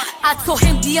on. I told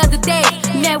him the other day,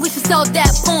 man, we should sell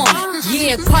that form.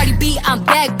 Yeah, Cardi B, I'm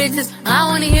back, bitches. I don't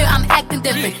wanna hear I'm acting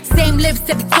different. Same lips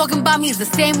that be talking about me is the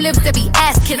same lips that be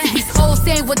ass kissing. These hoes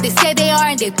saying what they say they are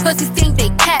and they pussies think they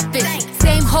catfish.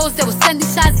 Same hoes that was sending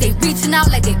shots, they reaching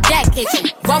out like they back itching.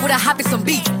 Why would I hop in some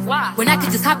beach when I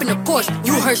could just hop in a Porsche?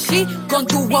 You heard she gon'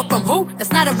 do what from who?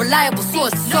 That's not a reliable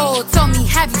source. So tell me,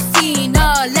 have you seen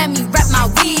her? Let me wrap my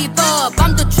weave up.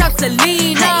 I'm the trap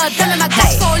Selena. Tell me my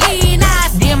gasolina.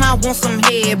 Damn, I want some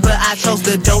head, but I chose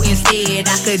the dough instead.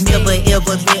 I could never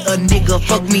ever let a nigga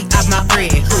fuck me out my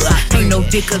bread. Ain't no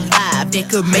dick alive that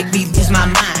could make me lose my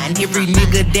mind. Every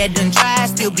nigga that done tried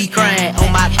still be crying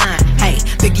on my time. Hey,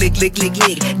 lick, lick, lick, lick,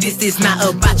 lick. This is not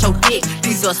about your dick.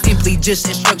 These are simply just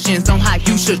instructions on how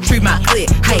you should treat my clip.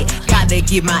 Hey, gotta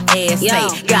get my ass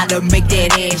safe. Gotta make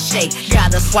that ass shake.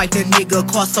 Gotta swipe the nigga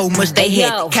cost so much they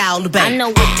had to call the bank. I know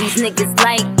what these niggas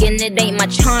like and it ain't my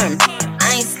charm.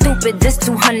 I ain't stupid, this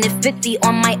 250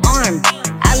 on my arm.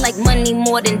 I like money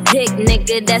more than dick,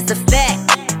 nigga, that's a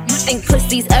fact. You think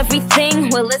pussy's everything?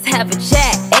 Well, let's have a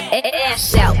chat.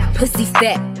 Ass out, pussy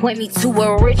fat, point me to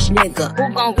a rich nigga.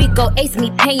 Who gon' Rico ace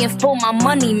me paying for my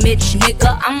money, Mitch,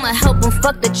 nigga? I'ma help him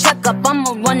fuck the check up,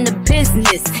 I'ma run the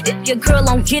business. If your girl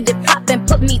don't get it poppin',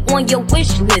 put me on your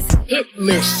wish list. Hit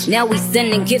list. Now we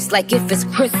sending gifts like if it's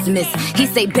Christmas. He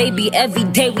say, baby, every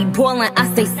day we boilin',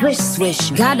 I say swish,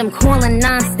 swish. Got him calling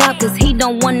non-stop cause he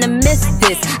don't wanna miss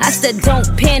this. I said don't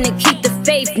panic, keep the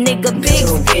faith, nigga, big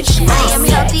bitch. I am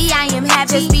healthy, I am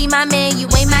happy. Just be my man, you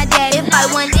ain't my dad. If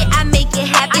I want it, I make it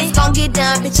happen. It's gon' get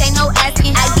done, bitch, ain't no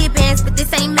asking. I get bands, but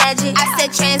this ain't magic. I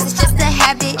said trans, it's just a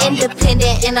habit.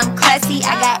 Independent and I'm classy.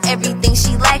 I got everything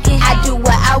she lacking. I do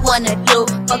what I wanna do.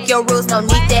 Fuck your rules, no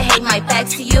need to hate my back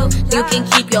to you. You can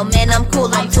keep your man, I'm cool.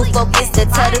 I'm too focused to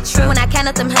tell the truth. When I count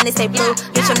up them hundreds, say blue.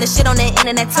 Bitch, I'm the shit on the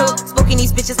internet too. Spooking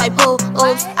these bitches like boo.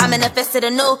 Oops, I manifested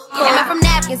a new cool. Came out from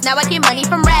napkins, now I get money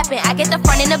from rapping. I get the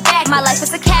front and the back. My life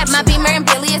is a cab, my Beamer and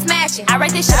Billy is matching. I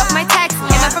write this shit off my taxes.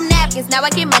 Came out from napkins, now I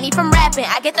get money from rapping.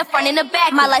 I get the front and the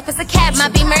back. My life is a cab, my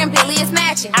Beamer and Billy is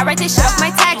matching. I write this shit off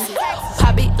my taxes.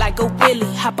 Pop it like a willy,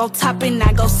 hop on top and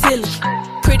I go silly.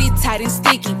 Pretty tight and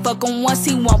sticky, fuck him once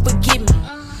he won't forgive me.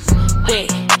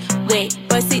 Wet, wet,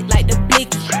 bust it like the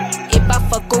blicky. If I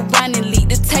fuck around and leave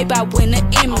the tape, I win an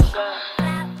Emmy.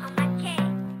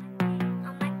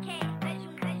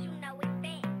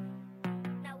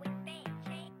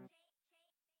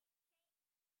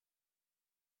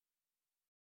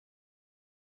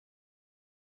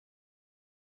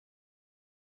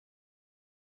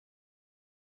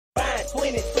 Ride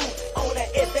 22 on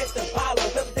that FX Impala,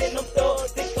 represent them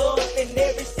thugs and clubs and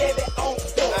every Chevy on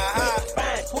stuff.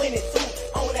 Ride 22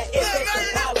 on that FX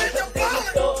Impala, represent them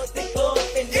thugs and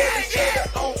clubs and every Chevy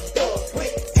on stuff.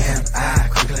 And I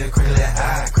quickly, I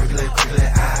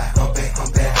hump it,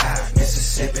 I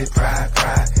Mississippi pride.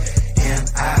 And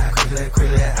I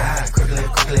quickly, I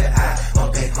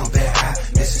hump it, I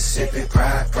Mississippi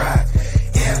pride.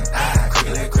 And I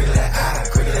quickly, I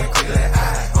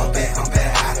hump it,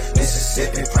 I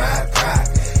Mississippi pride.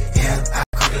 And I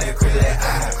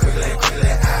quickly,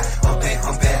 I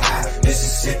hump it, I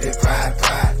Mississippi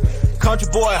pride. Country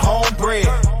boy, homebred,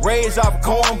 raised off of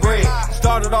cornbread.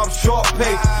 Started off short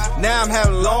pay, now I'm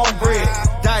having long bread.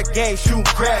 Diet game, shooting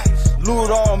crap,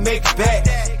 loot all, make it back.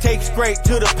 Take straight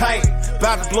to the paint,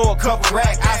 about to blow a couple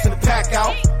racks. I send the pack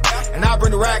out, and I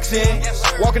bring the racks in.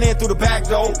 Walking in through the back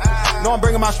door, know I'm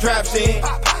bringing my straps in.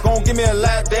 Gon' give me a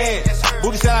lap dance,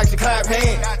 booty sound like she clap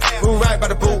hands. Move right by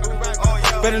the boot,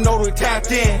 better know we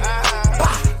tapped in.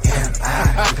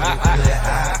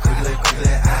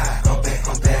 quickly,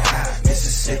 I,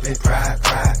 Mississippi pride,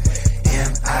 pride.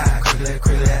 M.I.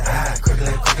 quickly, I,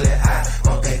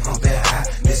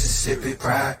 Mississippi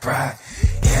pride, pride.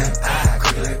 M.I.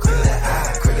 quickly, I,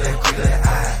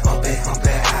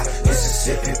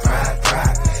 Mississippi pride,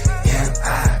 pride.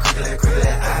 M.I. quickly,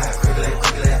 I,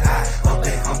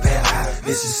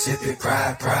 Mississippi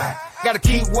pride, pride. Gotta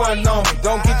keep one on me,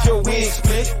 don't get your wig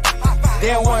split.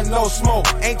 There want no smoke,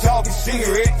 ain't talking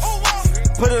cigarettes.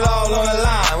 Put it all on the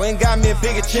line, we ain't got me a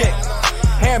bigger check.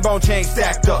 Herringbone chain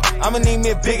stacked up, I'ma need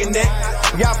me a bigger neck.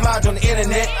 Y'all fly on the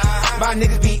internet, my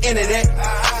niggas be into that.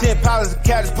 10 pilots and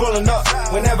caddies pulling up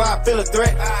whenever I feel a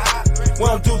threat. We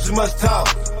don't do too much talk,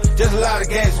 just a lot of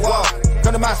games to walk.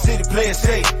 Come to my city, play it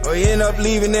safe, or you end up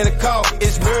leaving in a car.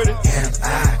 It's murder.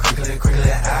 M.I. quickly,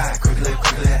 I, I,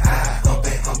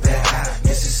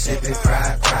 Mississippi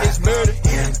pride, pride. It's murder.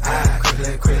 M.I. quickly,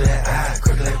 I,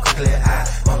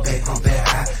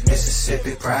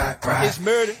 Mississippi pride, pride. It's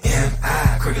murder.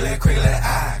 M.I. quickly,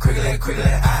 I,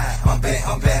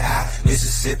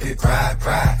 Mississippi pride,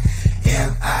 pride.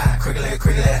 M.I. quickly, I,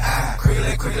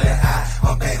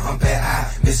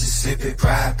 Mississippi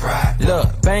pride, pride.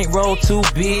 Look, bankroll too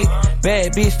big,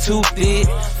 bad bitch too thick.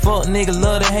 Fuck nigga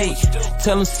love to hate,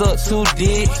 tell him suck too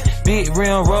dick. Big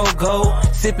rim roll gold,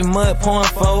 sipping mud pouring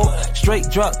fold. Straight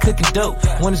drop cooking dope,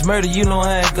 when it's murder you know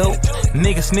how it go.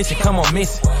 Nigga snitching, come on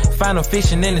missing, find him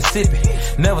fishing in the sipping.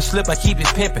 Never slip, I keep it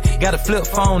pimping. Got a flip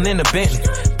phone in the Bentley.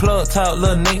 Plug talk,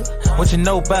 little nigga, what you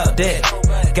know about that?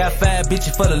 Got 5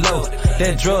 bitches for the load,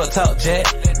 that drug talk, Jack.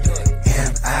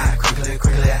 M.I. quickly,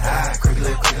 I, I,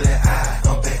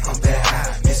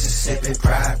 Mississippi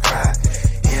pride, pride.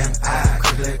 M.I.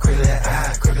 quickly,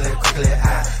 I,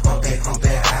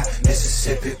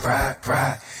 Mississippi pride,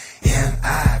 pride.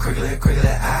 M.I. quickly,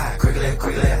 I,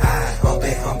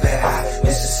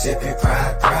 Mississippi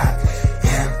pride, pride.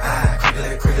 M.I.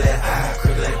 quickly, I,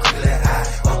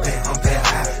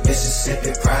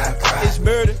 Mississippi pride, pride. It's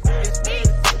murder.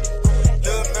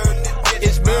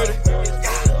 It's murder.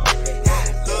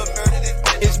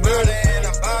 It's murder.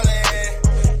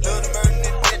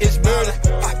 It's murder.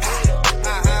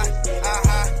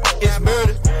 It's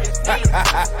murder.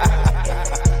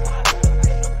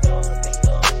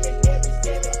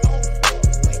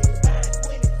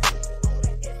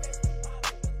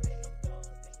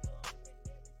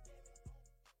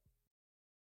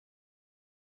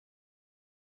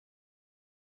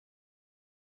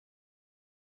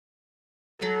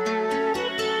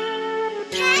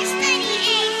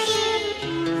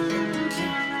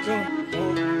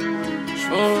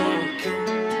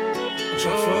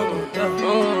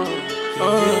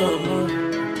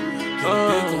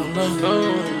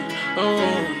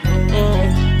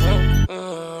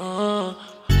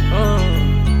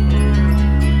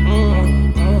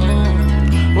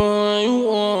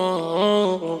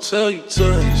 Tell you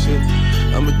twice,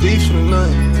 yeah. I'm a thief for the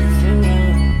night.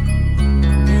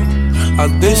 I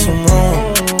did some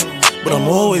wrong, but I'm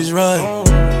always right.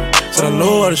 Said I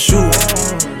know how to shoot,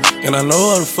 and I know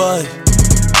how to fight.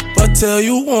 If I tell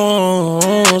you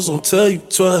once, I'll tell you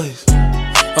twice.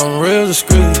 I'm real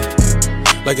discreet,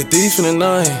 like a thief in the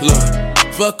night. Look,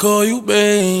 if I call you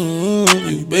babe,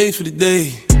 you babe for the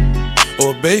day,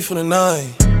 or babe for the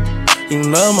night. You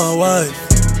not my wife.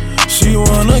 She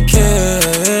wanna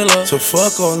kill her, so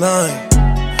fuck all night.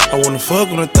 I wanna fuck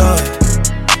on the thigh,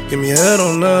 give me head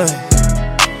all night.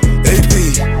 AP,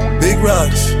 big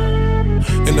rocks,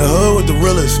 in the hood with the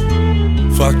realest.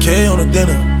 5K on the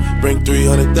dinner, bring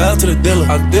 300 down to the dealer.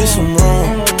 I did some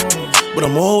wrong, but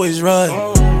I'm always right.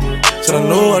 Said I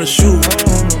know how to shoot,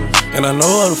 and I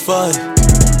know how to fight.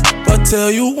 If I tell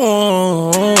you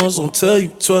once, I'll tell you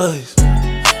twice.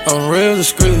 I'm real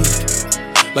discreet,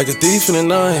 like a thief in the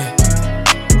night.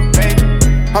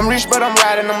 I'm rich, but I'm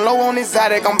riding, I'm low on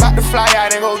exotic. I'm about to fly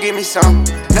out and go get me some.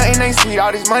 Nothing ain't sweet,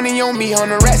 all this money on me.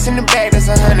 100 rats in the bag, that's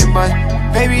 100 bun.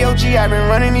 Baby OG, I been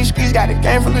running these streets, got a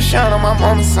game full of shine on my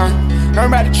mama's son.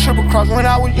 Learned about the triple cross when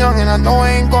I was young, and I know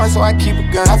I ain't going, so I keep a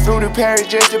gun. I flew to Paris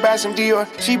just to buy some Dior.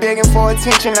 She begging for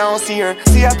attention, I don't see her.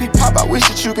 CIP pop, I wish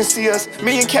that you can see us.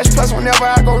 Million cash plus whenever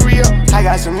I go real. I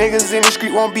got some niggas in the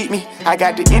street won't beat me. I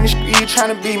got the industry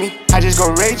trying to beat me. I just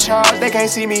go Ray Charles, they can't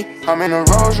see me. I'm in a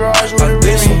Rolls Royce with a I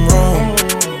did some wrong,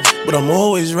 but I'm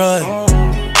always right.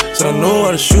 Said I know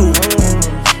how to shoot,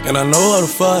 and I know how to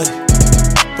fight.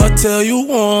 If I tell you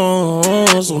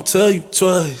once, I'll tell you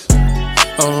twice.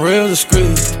 I'm real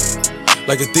discreet,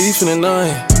 like a thief in the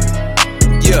night.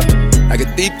 Yeah, like a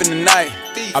thief in the night.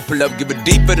 I pull up, give it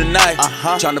deep for the night.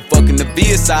 Tryna fuck in the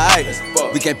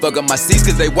VSI. We can't fuck up my seats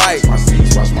cause they white.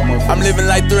 I'm living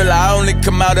like Thriller, I only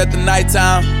come out at the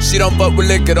nighttime. She don't fuck with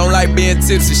liquor, don't like being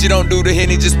tipsy. She don't do the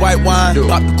Henny, just white wine.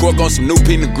 Pop the cork on some new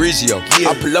Pinot Grigio.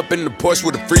 I pull up in the Porsche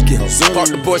with a freaky hoe. Park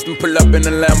the Porsche and pull up in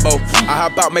the Lambo. I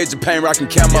hop out Major Payne rockin'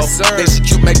 camo. Then she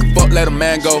cute, make a fuck, let a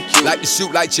man go. Like to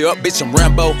shoot, light you up, bitch, I'm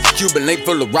Rambo. Cuban link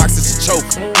full of rocks, it's a choke.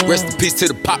 Rest in peace to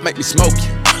the pop, make me smoke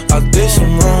you. I did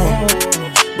some wrong,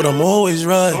 but I'm always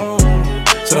right.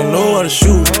 Said I know how to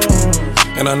shoot,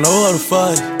 and I know how to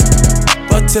fight.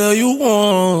 If I tell you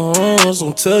once,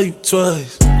 I'll tell you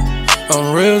twice.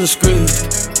 I'm real discreet,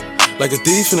 like a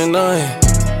thief in the night.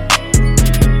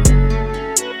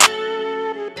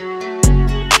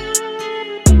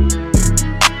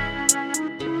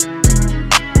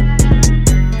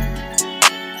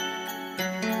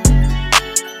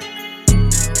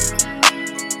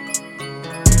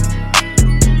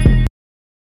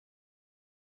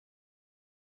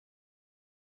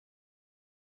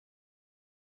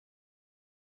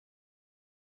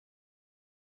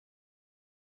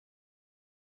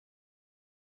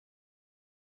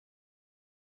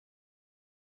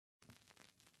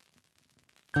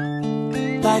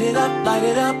 Light it up,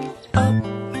 up.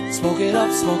 Smoke it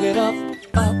up,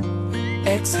 up.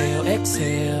 Exhale,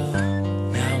 exhale.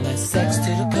 Now let's sex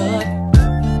to the cut.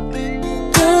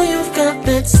 Girl, you've got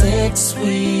that sex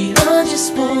sweet. I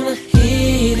just wanna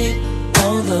hit it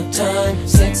all the time.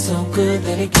 Sex so good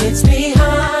that it gets me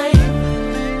high.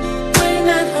 Bring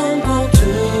that homegrown to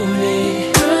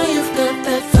me. Girl, you've got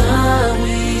that fire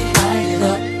weed. Light it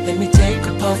up, let me take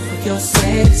a puff of your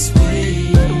sex sweet.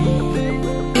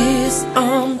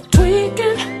 I'm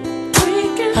tweaking.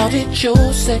 How did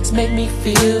your sex make me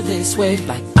feel this way?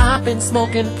 Like I've been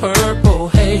smoking purple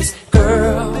haze.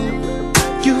 Girl,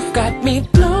 you've got me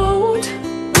blown.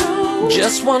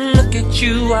 Just one look at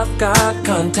you, I've got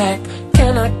contact.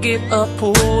 Can I get a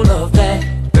pull of that?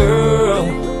 Girl,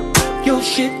 your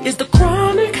shit is the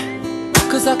chronic.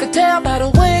 Cause I could tell by the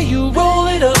way you roll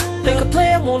it up. Think a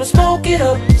player wanna smoke it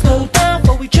up. Slow down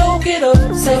before we choke it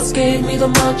up. Sex gave me the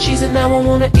munchies and now I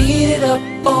wanna eat it up.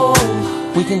 Oh,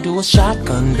 we can do a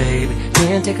shotgun, baby.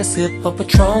 Then take a sip of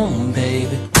Patron,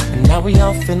 baby. And now we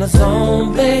off in the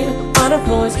zone, baby.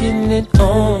 Unemployed's getting it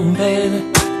on,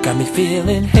 baby. Got me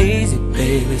feeling hazy,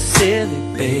 baby.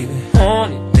 Silly, baby.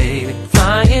 Horny, baby.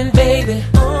 Flying, baby.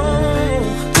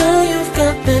 Oh, girl, you've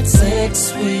got that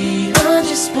sex sweet. I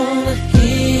just wanna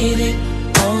hit it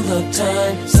all the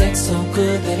time. Sex so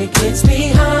good that it gets me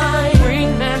high.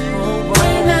 Bring that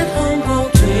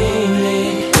homegrown to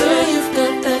me. Girl, you've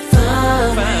got that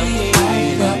fire.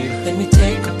 Let me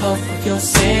take a puff of your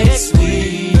sex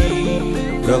sweet.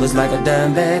 Girl, it's like a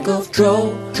dime bag of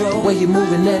dro. The way you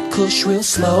moving that kush real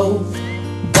slow.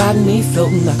 Got me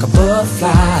floating like a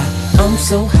butterfly. I'm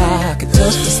so high, I can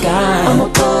touch the sky. I'm a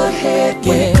butthead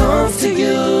when it comes to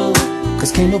you.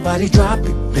 Cause can't nobody drop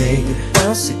it, baby.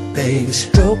 Bounce it, baby.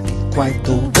 Stroke it quite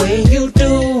the way you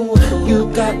do.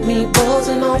 You got me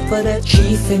buzzing off of that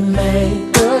chiefy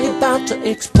man. Girl, you're about to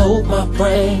explode my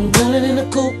brain. Rolling in the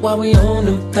coupe while we on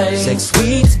them things. Sex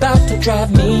sweet's about to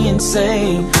drive me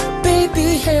insane.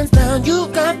 Baby, hands down, you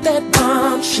got that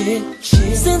bomb shit.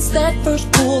 Since that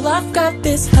first pool, I've got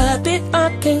this habit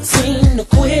I can't seem to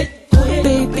quit.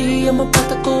 Baby, I'm about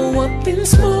to go up in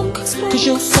smoke. Cause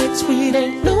your sex sweet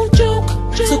ain't no joke.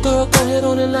 So girl, go ahead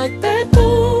on and light that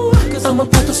boo. Cause I'm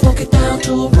about to smoke it down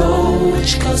to a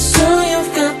roach. Cause girl,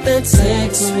 you've got that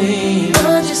sex sweet.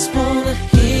 I just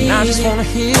wanna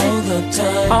hear it all the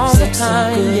time. All the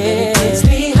time, so yeah. It gets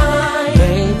me high,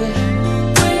 baby.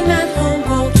 Bring that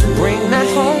homegrown to me. Bring that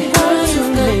homegrown to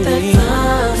me. That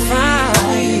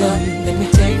fire. Let me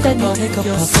take a puff of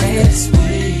your sex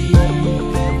sweet.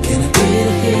 Can I get a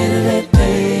hit of that,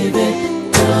 baby?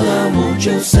 Girl, I want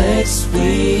your sex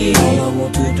sweet. All I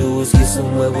want to do is get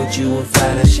somewhere with you and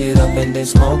fire that shit up and then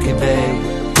smoke it,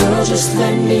 babe. Girl, just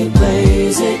let me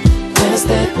blaze it. Pass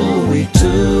that ooey to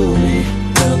me.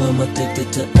 Girl, I'm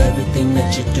addicted to everything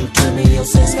that you do to me. Your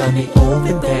sex got me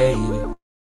open, baby.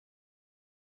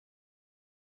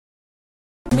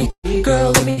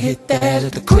 Girl, let me hit that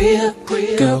at the crib.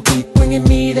 Girl, keep bringing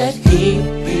me that heat.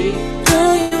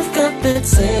 Girl, you've got that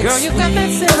sex. Girl, you got that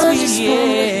sex,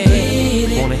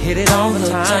 yeah. Wanna hit it all the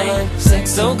time.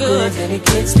 Sex so good that it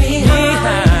gets me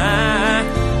high.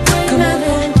 Come on,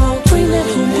 bring that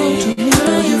home to me.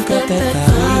 Girl, you've got that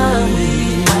fire.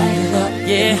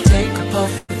 Yeah, take a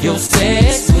puff of your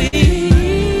sex sweet.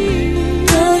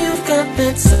 Girl, you've got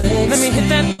that sex. Let me hit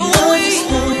that ooey.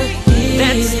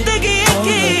 That sticky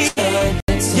icky.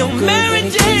 Your Mary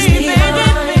Jane, baby.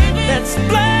 That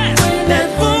splash. That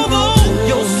boo boo.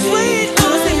 Your sweet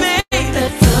pussy.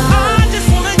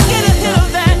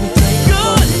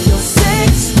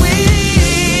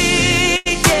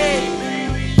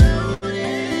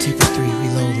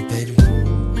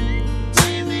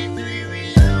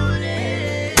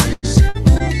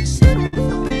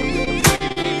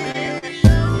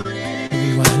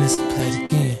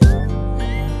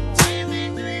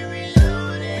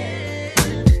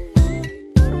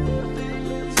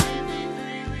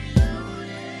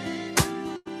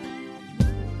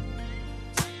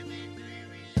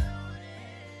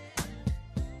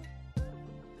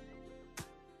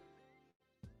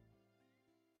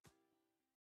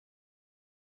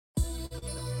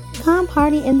 Come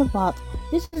party in the vault.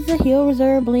 This is the Hill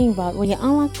Reserve Bling Vault, where you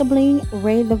unlock the bling,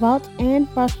 raid the vault, and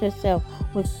frost yourself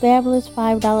with fabulous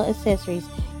 $5 accessories.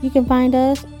 You can find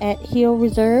us at Hill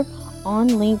Reserve on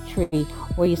Linktree,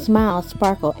 where you smile,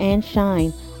 sparkle, and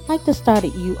shine like the star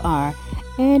that you are.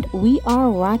 And we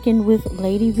are rocking with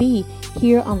Lady V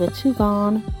here on the Too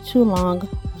Gone, Too Long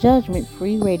Judgment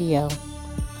Free Radio.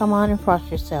 Come on and frost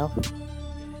yourself.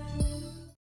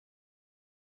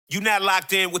 You not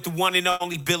locked in with the one and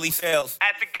only Billy Sales.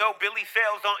 At the Go Billy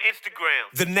Sales on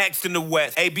Instagram. The next in the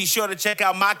West. Hey, be sure to check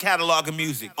out my catalog of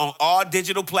music on all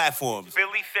digital platforms.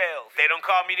 Billy Sales. They don't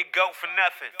call me the GOAT for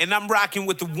nothing. And I'm rocking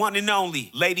with the one and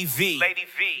only Lady V. Lady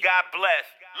V. God bless.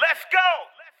 Let's go!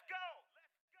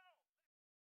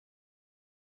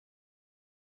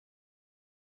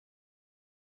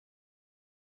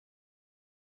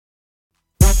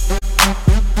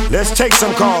 Let's take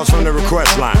some calls from the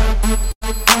request line.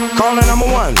 Caller number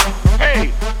one. Hey,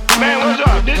 man, what's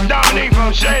up? This is Dominique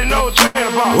from Shady No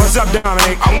Trailer Park. What's up,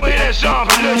 Dominique? I'm with that song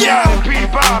from Lil Jon and Petey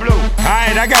Pablo.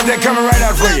 Alright, I got that coming right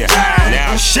up for you.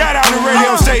 Now, shout out the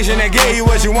radio station that gave you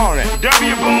what you wanted.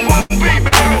 W Boom Boom B,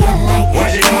 baby. What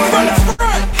you doing from the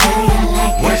front?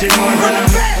 What you doing from the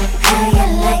back?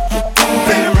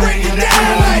 Better break it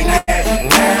down like that.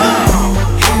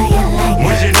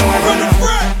 What you doing from the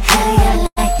front?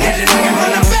 What you doing from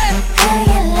the back?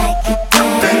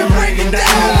 Better break it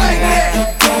down like that.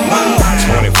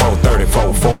 24,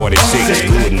 34, 46,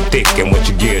 good and thick, and what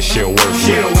you get sure worth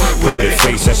it. Put that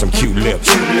face and some cute lips,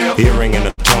 earring in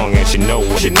her tongue, and she know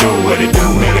what she do, what it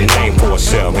do. Make a name for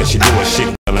herself, and she do her shit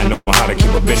well. I know how to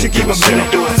keep her business to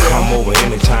herself. Come over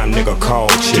anytime, nigga, call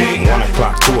chick. 1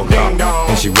 o'clock, 2 o'clock,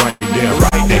 and she right there,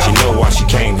 and she know why she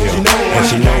came here, and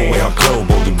she know where her clothes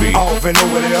supposed to be.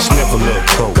 Sniff a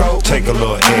little coke, take a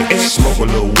little X, smoke a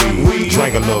little weed,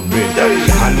 drink a little bit.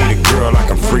 I need a girl I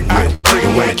can freak with,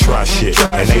 and when I try shit,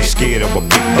 and they scared of a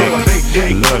big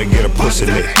dick. Love to get a pussy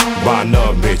lit by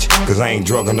another bitch, cause I ain't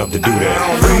drunk enough to do that.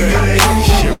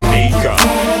 Shanika,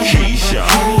 Keisha,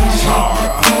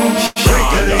 Tara,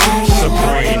 Shonda,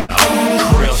 Sabrina,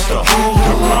 Crystal,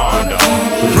 Deronda,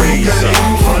 Lisa,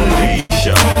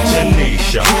 Felicia,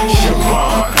 Tanisha,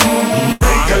 Siobhan,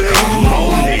 Monica,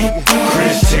 Monique,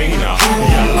 Christina,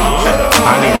 Yolanda. I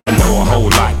need to know a whole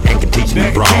lot and can teach me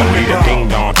wrong. Need a ding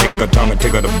dong, take her tongue and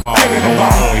take her the ball.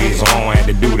 Always on, had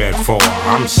to do that for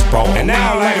I'm sport. And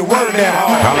now I like to work that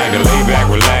hard. I like to lay back,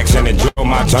 relax, and enjoy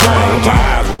my time. My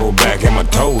eyes roll back and my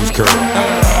toes curl.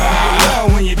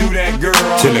 When you do that, girl,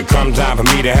 till it comes time for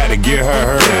me to have to give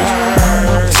her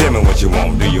hers. Tell me what you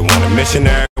want. Do you want a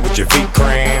missionary with your feet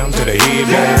crammed to the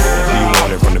headboard? Do you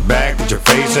want it from the back with your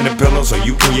face in the pillow so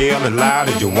you can yell as loud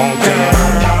as you want to?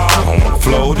 On the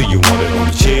floor, do you want it on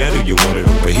the chair? Do you want it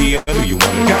over here? Do you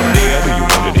want it over there? Do you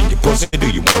want it in your pussy? Do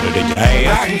you want it in your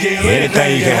ass?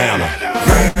 Anything you can handle.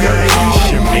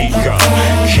 Shamika,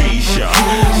 Keisha,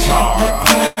 Tara,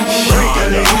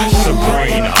 Shonda,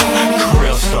 Sabrina,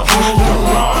 Crystal,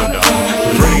 Deronda,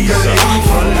 Lisa,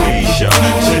 Felicia,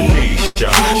 Tanisha,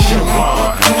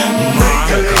 Siobhan,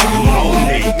 Monica,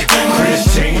 Monique,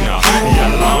 Christina,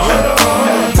 Yolanda.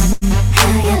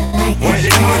 What you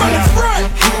doing from the front?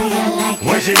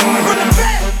 What you doing from the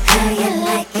back?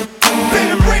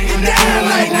 Better break it down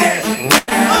like that.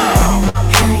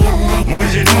 What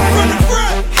you doing from the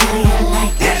front?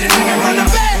 What you doing from the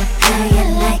back?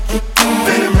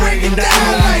 Better break it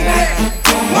down like that.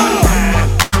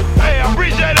 Hey, I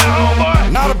appreciate that,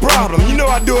 homeboy. Not a problem, you know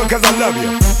I do it cause I love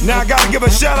you. Now I gotta give a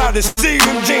shout out to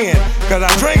Stephen Gin, cause I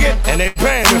drink it and they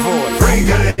paying me for it.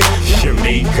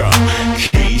 Shamika,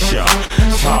 Keisha,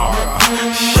 Tara,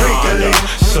 Shonda,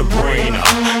 Sabrina,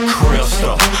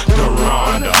 Crystal,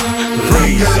 Deronda,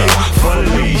 Lisa,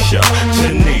 Felicia,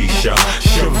 Tanisha,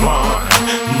 Siobhan,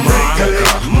 Monica,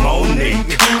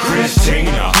 Monique,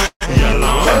 Christina,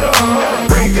 Yolanda.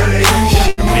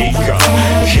 Shamika,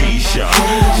 Keisha,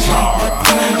 Tara,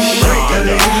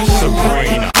 Shonda,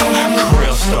 Sabrina,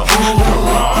 Crystal,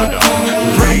 Deronda,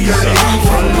 Lisa,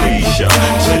 Felicia,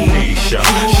 Tanisha,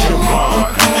 Siobhan,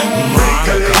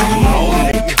 Monica,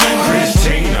 Monique,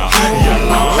 Christina,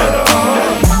 Yolanda.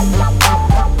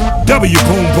 W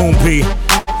Boom Boom P,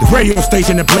 the radio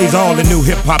station that plays all the new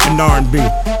hip hop and R&B.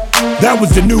 That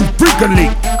was the new Freaker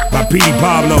Leak by Petey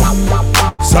Pablo.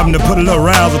 Something to put a little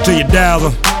razzle to your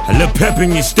dazzle, a little pep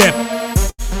in your step.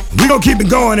 We gonna keep it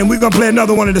going and we gonna play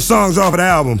another one of the songs off of the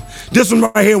album. This one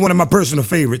right here, one of my personal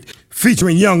favorites,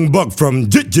 featuring Young Buck from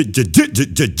G-Unit.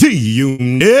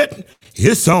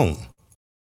 His song.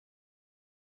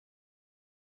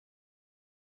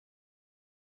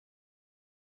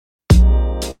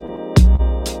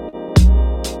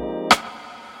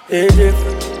 It's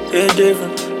different, it's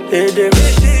different. It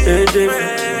different, it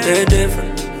different, it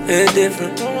different, it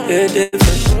different, it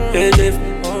different, it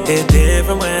different. It's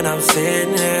different when I'm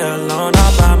sitting here alone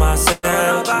all by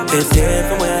myself. It's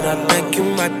different when I think you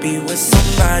might be with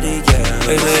somebody,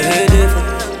 yeah. It different,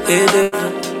 it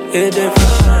different, it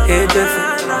different, it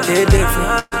different, it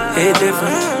different, it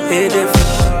different, it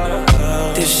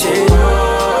different. This shit,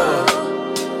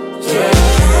 yeah.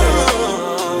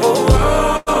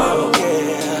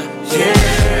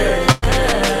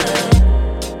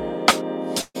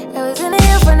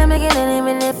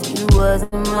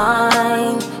 Wasn't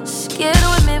mine. Scared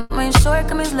to admit my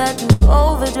shortcomings led to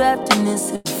overdraft in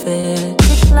this affair.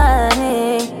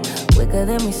 Declining quicker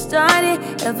than we started.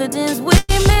 Evidence we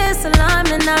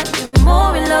misaligned, and I get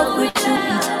more in love with you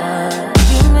each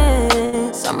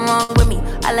argument. Something wrong with me.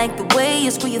 I like the way you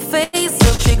screw your face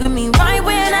up, trigger me right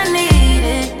when I need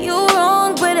it. You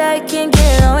wrong, but I can't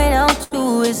get on without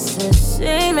you. It's a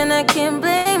shame, and I can't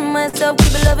blame myself.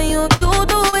 Keep loving you, you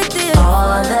do it this.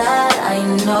 All that I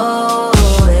know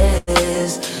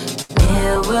is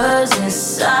mirrors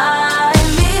inside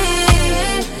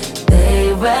me.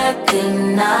 They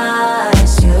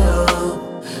recognize you.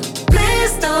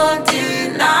 Please don't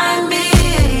deny me.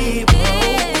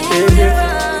 It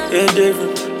different, it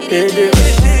different,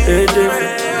 it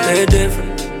different, it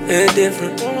different, it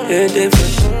different, it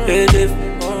different, it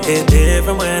different. It's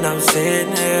different when I'm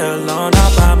sitting here alone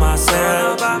all by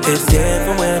myself. It's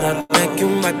different when I think you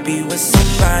might be with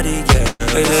somebody, yeah.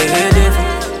 It different,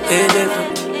 it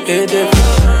different, it different,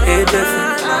 it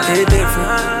different, it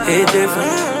different, it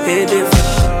different, it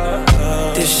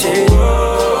different. This shit,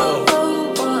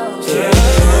 yeah.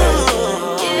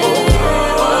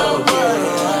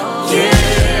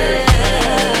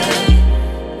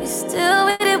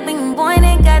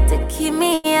 Keep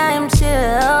me, I am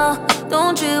chill.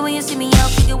 Don't drill when you see me out,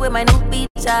 figure with my new beach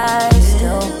eyes.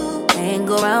 Still hang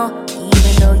around,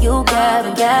 even though you gab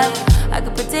and gab. I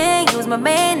could pretend you was my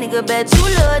man, nigga, bet you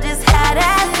love just how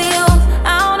that feels.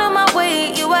 Out of my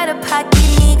way, you out of pocket,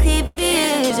 need clear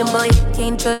vision. Boy,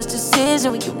 can't trust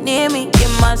decision when you near me. Get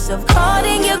myself caught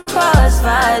in your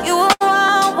crossfire. You a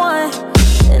wild one.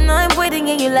 And I'm waiting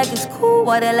and you like it's cool.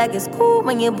 Water like it's cool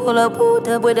when you pull up, pulled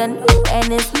up with a new.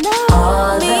 And it's not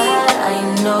all me. That I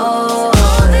know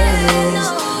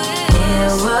is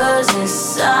mirrors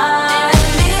inside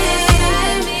me.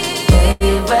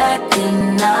 They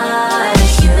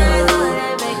recognize you.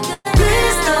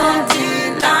 Please don't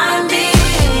deny me.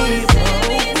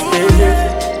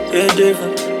 It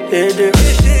different, it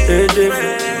different, it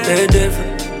different, it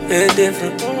different, it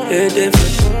different, it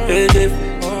different, it different.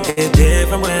 It's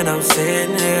different when I'm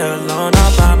sitting here alone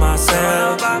all by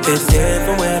myself. It's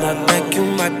different when I think you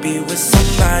might be with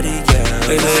somebody, yeah.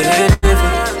 It different,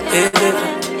 it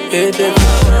different, it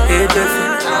different, it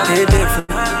different, it different,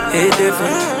 it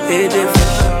different, it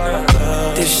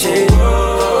different. This shit,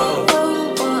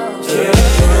 yeah.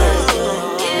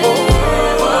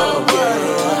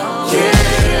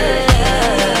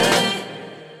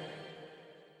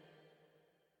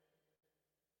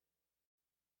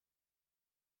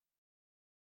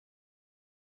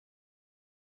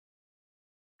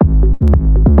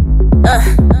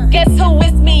 Guess who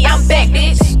it's me? I'm back,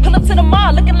 bitch. Pull up to the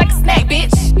mall looking like a snack,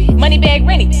 bitch. Money bag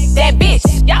Rennie, that bitch.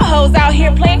 Y'all hoes out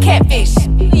here playing catfish.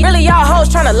 Really, y'all hoes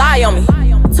tryna lie on me.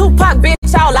 Tupac, bitch,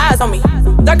 all eyes on me.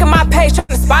 Lurking my page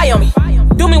tryna spy on me.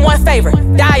 Do me one favor,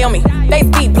 die on me. Face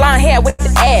beat, blonde hair with the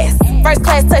ass. First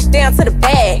class touchdown to the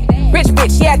bag. Rich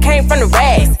bitch, yeah, I came from the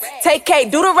rags. Take K,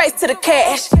 do the race to the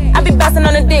cash. I be bouncing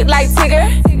on the dick like Tigger.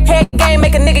 Head game,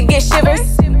 make a nigga get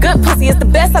shivers. Good pussy is the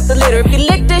best off the litter. If you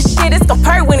lick this shit, it's gon'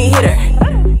 purr when he hit her.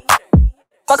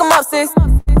 Fuck him up, sis.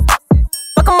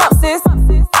 Fuck him up, sis.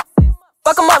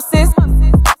 Fuck him up, sis.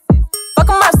 Fuck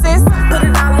him up, sis. Put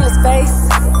it all in his face.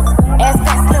 Ass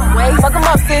fat, slim waist. Fuck him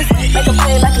up, sis. Make him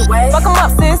play like he waves. Fuck him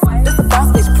up, sis. This a boss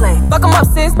bitch play. Fuck him up,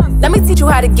 sis. Let me teach you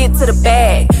how to get to the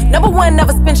bag. Number one,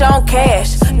 never spend your own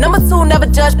cash. Number two, never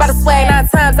judge by the swag. 9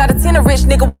 times out of 10, a rich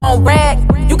nigga won't brag.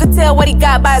 You can tell what he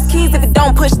got by his keys. If it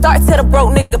don't push start, tell the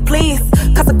broke nigga please.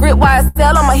 Cause a grip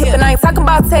YSL on my hip. And I ain't talking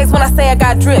about text when I say I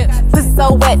got drip. Pussy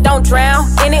so wet, don't drown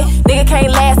in it. Nigga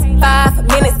can't last 5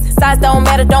 minutes. Size don't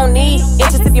matter, don't need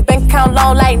inches. If your bank account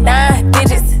long like 9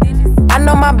 digits. I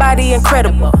know my body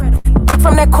incredible.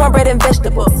 From that cornbread and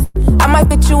vegetables. I might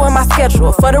fit you in my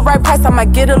schedule. For the right price, I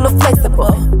might get a little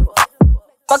flexible.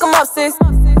 Fuck him up, sis.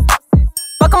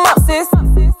 Fuck him up, sis.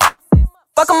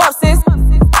 Fuck him up, sis.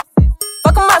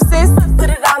 Fuck him up, sis. Put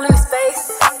it all in his face.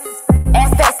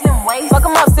 Ass fat, slim waist. Fuck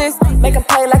him up, sis. Make him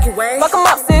play like he waves. Fuck him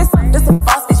up, sis. This a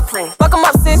boss bitch play. Fuck him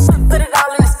up, sis. Put it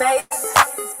all in his face.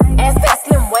 Ass fat,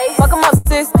 slim waist. Fuck him up,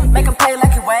 sis. Make him play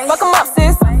like he waves. Fuck him up,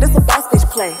 sis. This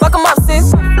play. Fuck 'em up,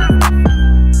 sis.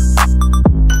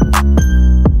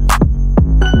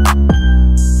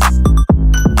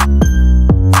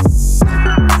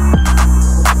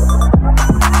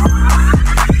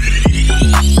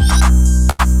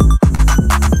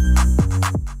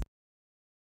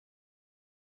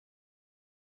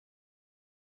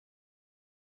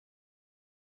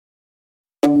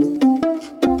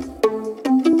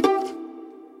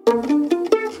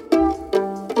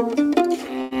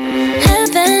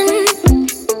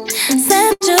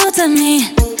 To me,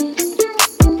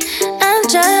 I'm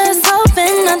just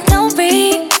hoping I don't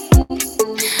beat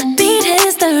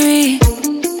history.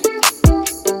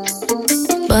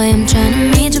 Boy, I'm trying to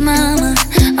meet your mama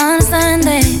on a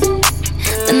Sunday.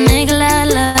 The nigga I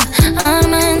love on a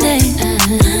Monday.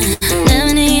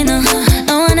 Never need no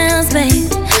one else,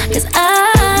 babe. 'Cause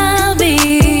I'll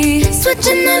be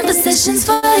switching in positions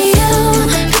for you.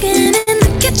 Cooking in the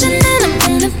kitchen and I'm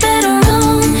in the bedroom.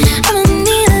 I'ma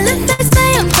need a lift that say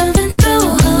I'm pumping through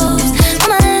holes. All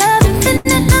my love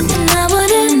infinite, nothing I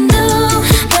wouldn't do,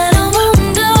 but I won't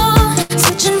do.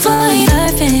 Switching for you,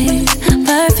 perfect,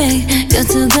 perfect. You're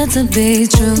too good to be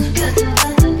true.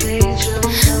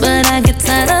 But I get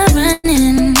tired of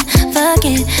running. Fuck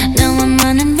it, now I'm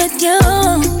running with you,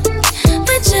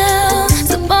 with you.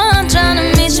 So boy, I'm trying to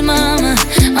meet your mama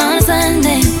on a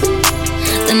Sunday.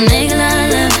 The nigga I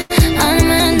love on a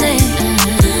Monday.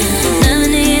 Never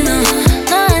need no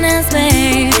one else,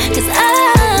 babe. 'Cause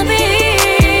I'll be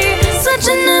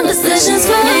switching the positions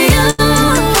for you.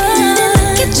 In the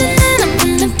kitchen and I'm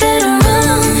in the bedroom.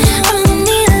 I don't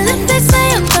need a lift, they say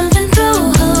I'm pumping through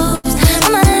holes.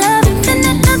 All my love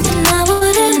infinite, nothing I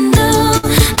wouldn't do,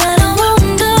 but I won't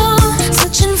do.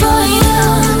 Switching for you.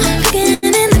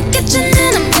 Cooking in the kitchen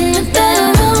and I'm in the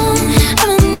bedroom. I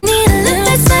don't need a lift,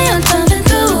 they say I'm pumping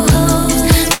through holes.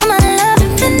 All my love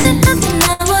infinite, nothing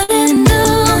I wouldn't do,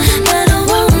 but I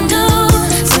won't do.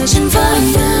 Switching for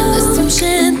you. There's some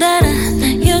shit that I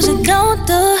usually don't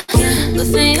do, but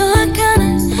for you I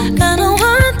kinda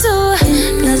want to.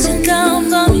 'Cause you're down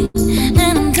for me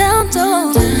and I'm down to.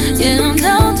 Yeah, I'm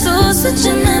down to.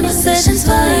 Switching my positions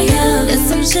for you. There's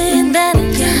some shit that I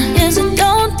usually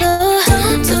don't do,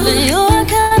 so for you I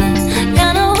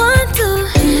kinda want to.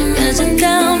 'Cause you're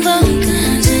down for me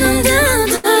and I'm down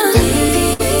to.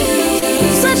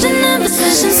 Switching my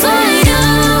positions for you.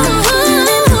 In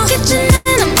the kitchen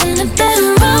and I'm in the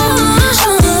bedroom. I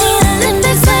don't need a lift,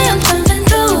 they say I'm pumping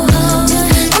through holes.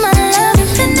 All my love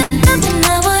infinite, nothing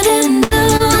I wouldn't do,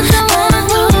 but I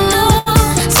won't do.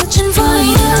 Switching for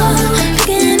you.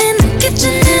 Cooking in the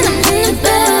kitchen and I'm in the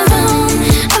bedroom.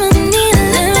 I don't need a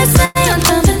lift, they say I'm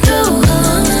pumping through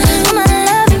holes. All my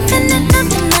love infinite,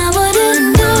 nothing I wouldn't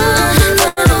do,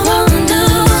 but I won't do.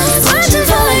 Switching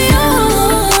for you.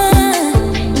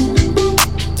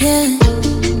 Yeah.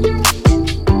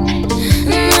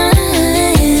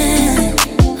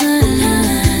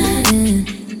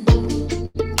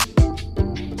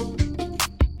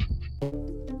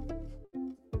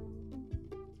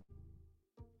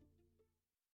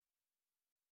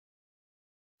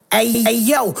 Hey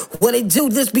yo, what it do?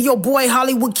 This be your boy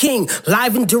Hollywood King,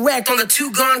 live and direct on the Too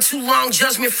Gone Too Long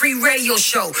Judgment Free Radio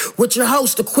Show with your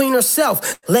host, the queen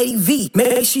herself, Lady V.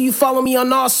 Make sure you follow me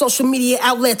on all social media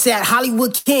outlets at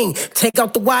Hollywood King. Take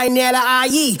out the Y and add a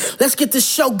IE. Let's get this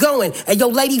show going. Hey yo,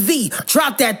 Lady V,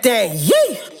 drop that thing.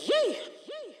 Yee!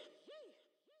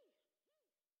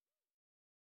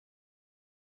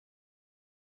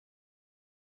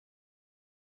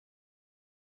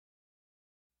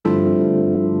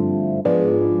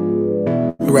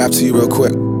 Rap to you real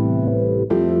quick.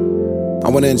 I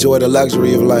want to enjoy the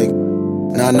luxury of like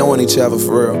not knowing each other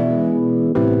for real.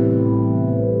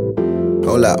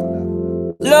 Hold up.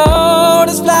 Lord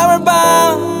is flower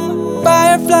bound,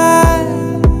 firefly.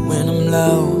 When I'm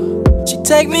low, she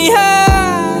take me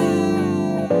high.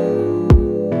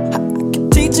 I can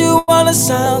teach you all the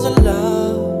sounds of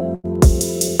love.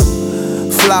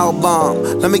 Flower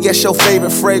bomb, let me guess your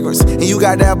favorite fragrance, and you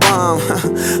got that bomb.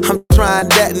 I'm trying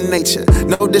that in nature,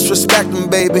 no disrespecting,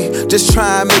 baby. Just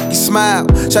try and make you smile.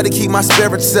 Try to keep my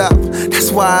spirits up,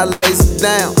 that's why I lays it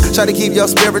down. Try to keep your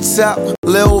spirits up,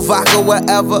 Lil Vodka,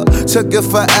 whatever. Took it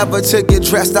forever to get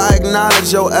dressed, I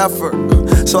acknowledge your effort,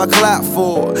 so I clap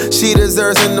for her. She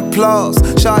deserves an applause.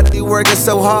 Shawty working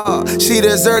so hard, she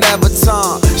deserve that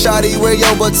baton. Shawty, wear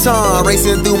your baton,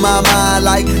 racing through my mind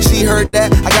like she heard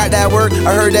that. I got that work,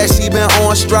 I heard that she been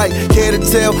on strike. Care to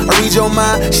tell, I read your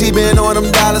mind, she been on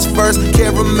them dollars first.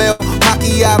 Caramel, my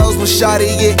macchiatos when shawty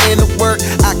get into work.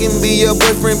 I can be your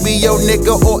boyfriend, be your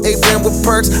nigga, or a friend with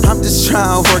perks. I'm just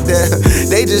trying to work that.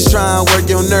 They just trying to work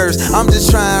your nerves. I'm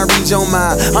just trying to read your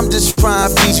mind. I'm just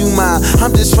trying to feed you mine.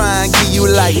 I'm just trying to give you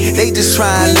light. They just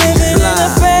trying to leave you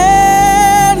blind.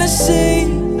 Fantasy.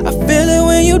 I feel it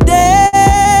when you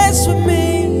dance with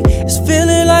me. It's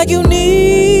feeling like you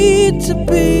need to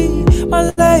be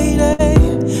my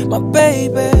lady, my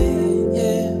baby,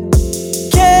 yeah.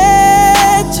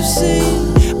 Can't you see?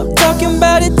 I'm talking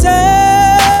about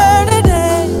eternity.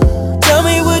 Tell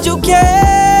me, would you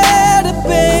care to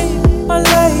be my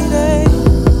lady,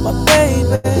 my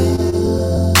baby?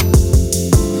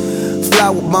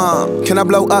 Flower bomb, can I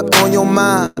blow up on your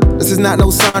mind? This is not no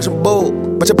Sandra Bull,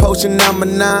 but your potion number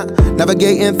 9.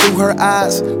 Navigating through her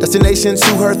eyes, destination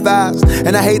to her thighs.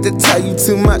 And I hate to tell you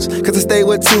too much, cause I stay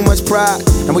with too much pride.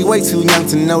 And we way too young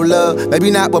to know love.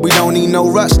 Maybe not, but we don't need no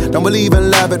rush. Don't believe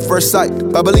in love at first sight,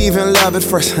 but believe in love at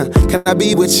first. Can I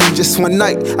be with you just one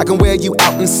night? I can wear you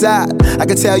out inside. I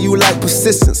can tell you like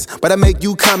persistence, but I make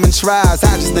you come and try. I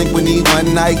just think we need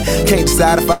one night. Can't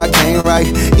decide if I can't right.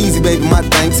 Easy baby, my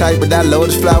thing tight, but that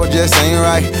lotus flower just ain't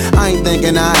right. I ain't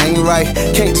thinking I ain't right.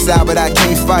 Can't decide, but I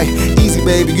can't fight. Easy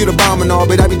baby, you the bomb and all,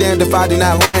 but I be damned if I do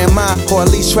not land mine. Or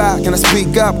at least try. Can I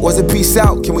speak up? Was it peace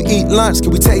out? Can we eat lunch?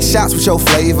 Can we take shots with your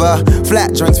flavor?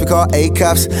 Flat drinks we call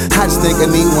A-cups. I just think I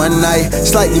need one night.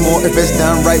 Slightly more if it's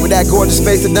done right. With that gorgeous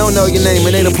face that don't know your name,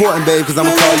 it ain't important, babe, cause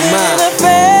I'ma call you mine.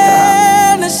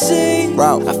 Fantasy.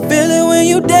 I feel it when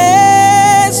you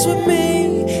dance with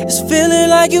me. It's feeling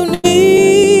like you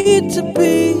need to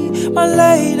be my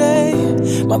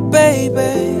lady, my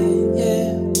baby,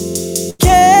 yeah.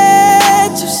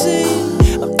 Can't you see?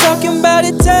 I'm talking about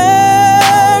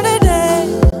eternity.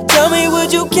 Tell me,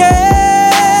 would you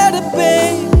care to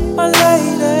be my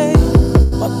lady,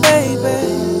 my baby?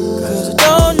 Cause you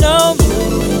don't know me,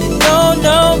 you don't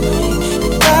know me.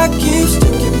 If I keep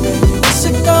sticking, baby, what's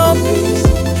it gonna be?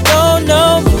 You don't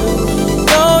know me, you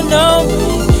don't know me.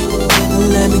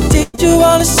 Let me teach you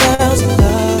all the sounds of love.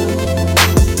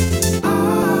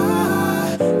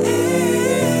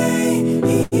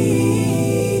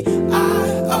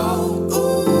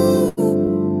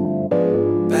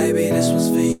 Baby, this was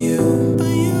for you,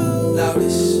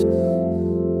 Loudest.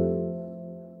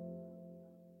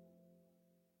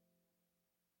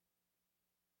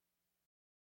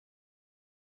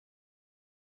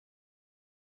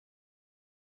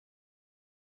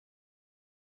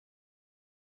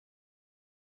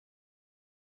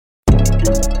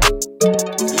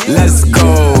 Let's go.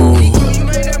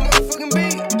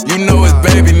 You know it's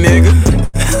baby, nigga.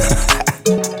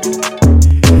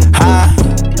 Hi.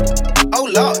 Oh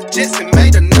Lord, Jesse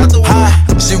made another one.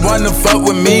 Hi. She wanna fuck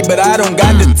with me, but I don't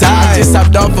got the time. Just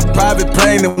hopped off a private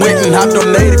plane and went and hopped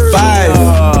on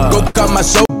 85. Go cut my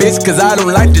show, bitch, cause I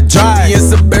don't like to drive. Me and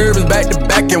Suburbans back to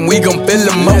back, and we gon' fill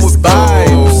them up with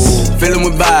vibes. Fill them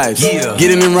with vibes, get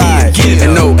in and ride.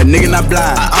 And no, a nigga not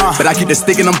blind, but I keep the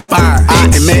stick and I'm fire.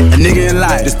 And met a nigga in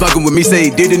line, just fucking with me, say he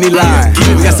did and he lied.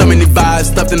 We got so many vibes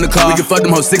stuffed in the car, we can fuck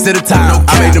them hoes 6 at a time.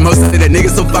 I made them hoes say that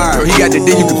nigga so fine. Bro, he got the D,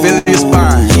 you can feel it in your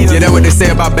spine. Yeah, that's what they say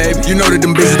about baby. You know that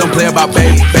them bitches don't play about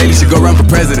baby. Baby should go run for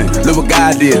president. Look what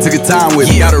God did, took her time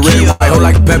with me. Got a red white hoe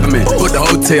like a peppermint. Put the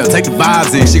hotel, take the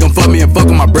vibes in. She gon' fuck me and fuck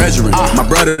with my brethren. My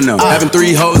brother and them, having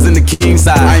 3 hoes in the king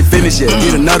side. I ain't finished yet,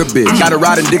 get another bitch. Got a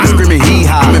riding dick and screaming hee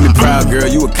haw. You made me proud, girl,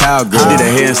 you a cowgirl. She did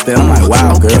a handstand, I'm like,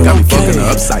 wow, girl. Got me fucking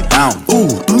her upside down. Ooh,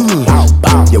 bow,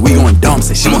 bow. Yeah, we going dumb,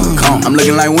 say she wanna come. I'm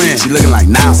looking like when, she looking like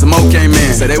now. Some more came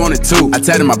in, say they wanted 2. I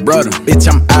tell my brother,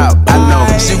 bitch, I'm out. I know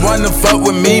she wanna fuck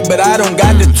with me, but I don't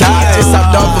got the time. Just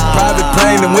hopped off a private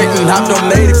plane and went and hopped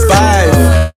on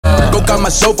 85. Go cut my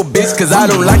chauffeur, bitch, cause I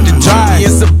don't like to drive. Me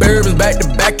and Suburbans back to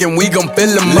back, and we gon'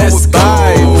 fill them up with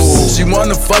vibes. She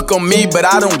wanna fuck on me, but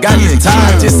I don't got the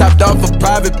time. Just hopped off a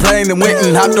private plane and went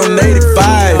and hopped on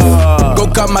 85. Go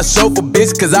cut my chauffeur,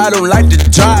 bitch, cause I don't like to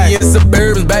drive. Me and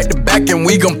Suburbans back to back, and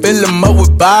we gon' fill them up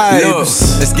with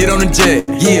vibes. Let's get on the jet,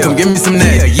 come give me some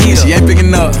neck. She ain't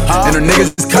picking up, and her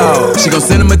niggas is cold. She gon'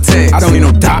 send him a text. I don't need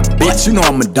no top, bitch, you know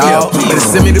I'm a dog. Better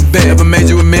send me the bet. Ever made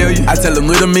you $1 million? I tell them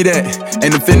riddle me that.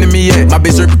 Ain't offending me yet. My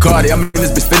bitch Bacardi, I'm in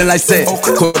this bitch feeling like sex.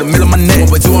 Quarter middle of my neck,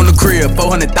 but 2 on the crib,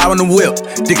 400,000 on the whip.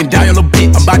 Dicking down your little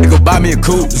bitch. I'm about to go buy me a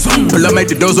coupe. Pull up, make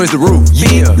the doors raise the roof.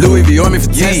 Louis V on me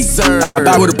for T. I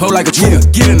buy with a pole like a tree.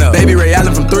 Baby Ray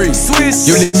Allen from 3. Swiss.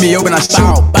 You leave me open, I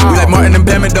shoot. We like Martin and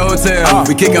Bam at the hotel.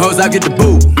 We kicking hoes out, get the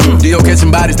boot. D.O.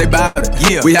 catching bodies, they bout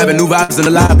it. We having new vibes in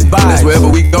the lobby. That's wherever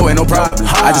we go, ain't no problem.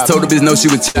 I just told the bitch no, she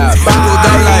was child.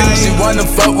 Like, she wanna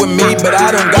fuck with me, but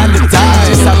I don't got the time.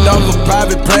 Just hopped off a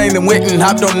private plane and went and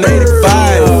hopped on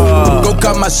 85. Go call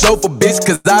off my chauffeur, bitch,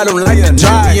 cause I don't like to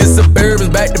drive. Me and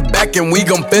Suburbans back to back, and we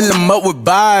gon' fill them up with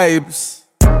vibes.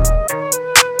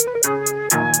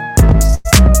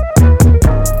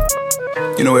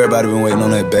 You know everybody been waiting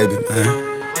on that baby, man.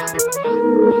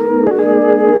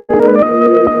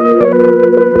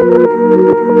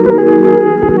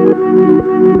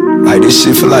 Like this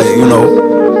shit for like, you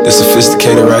know, the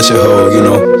sophisticated ratchet hoe, you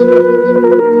know.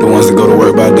 The ones that go to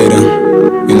work by day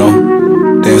then, you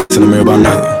know, dance in the mirror by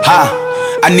night. Ha!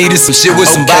 I needed some shit with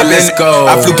some bop in it. Go.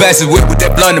 I flew past the whip with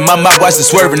that blunt in my mouth, watched it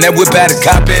swerving. That whip had a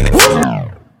cop in it.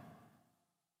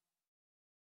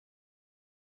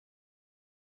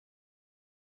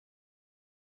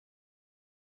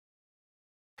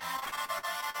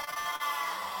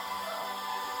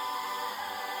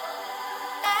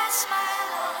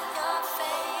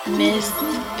 Miss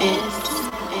it.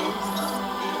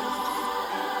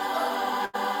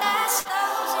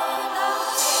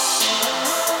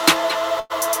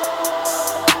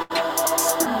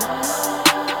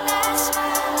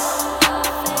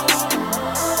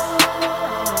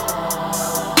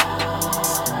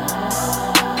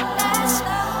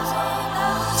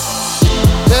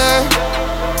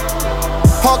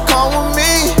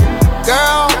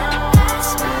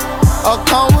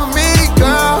 Come with me,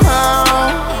 girl.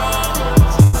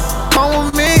 Come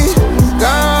with me,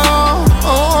 girl.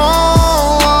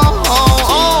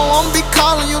 I'ma be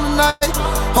calling you tonight.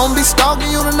 I'ma be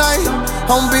stalking you tonight.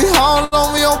 I'ma be all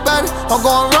over your body. I'm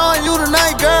gonna run you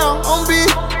tonight, girl. I'ma be,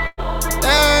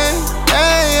 hey,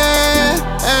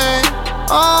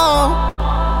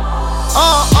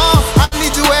 I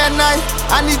need you at night.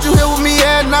 I need you here with me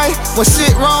at night. When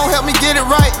shit wrong, help me get it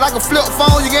right. Like a flip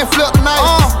phone, you get flipped tonight.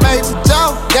 Major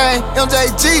Joe, gang,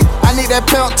 MJG. I need that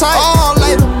pimp tight.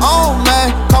 Later,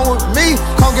 man, come with me.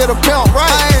 Come get a pimp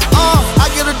right. I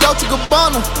get a Dolce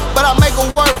Gabbana, but I make her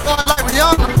work like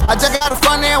Rihanna. I just got a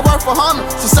front end work for Honda.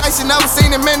 She say she never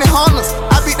seen it many Hondas.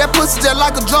 I beat that pussy just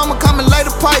like a drummer. Coming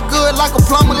later, pipe good like a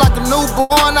plumber. Like a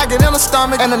newborn, I get in the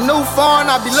stomach. And a new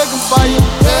foreign, I be looking for you.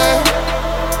 Yeah.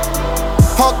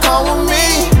 Come with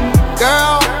me,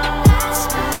 girl.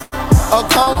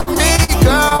 Come with me,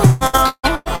 girl.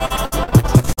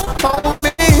 Come with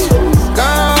me,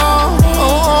 girl.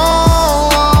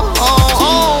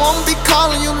 I'ma be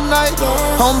calling you tonight.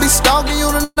 I'ma be stalking you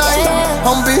tonight.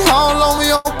 I'ma be all over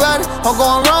your body. I'm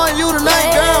gonna run you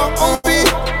tonight, girl. I'ma be,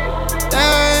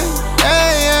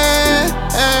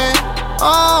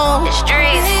 The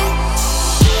streets.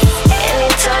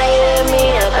 Anytime you hit me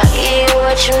up, I give you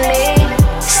what you need.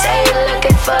 Say you're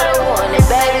looking for the one, and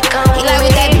baby, come with me. Like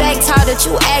with that back talk that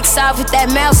you ask off, with that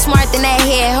mouth smart, then that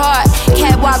head hard.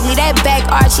 Catwalk me, that back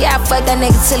arch, yeah, I fuck that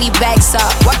nigga till he backs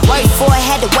off. Work for it,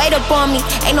 had to wait up on me.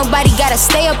 Ain't nobody gotta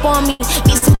stay up on me.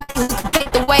 Need somebody who can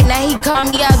take the weight, now he call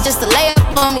me out just to lay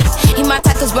up on me. He my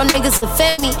type, cause bro niggas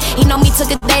offend me. He know me,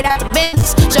 took a date out of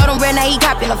business. Showed him red, now he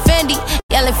copping a Fendi.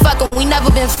 Yelling fuck him, we never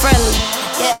been friendly.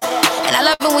 Yeah. And I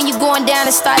love it when you going down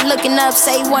and start looking up.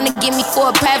 Say you wanna get me for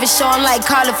a private show. I'm like,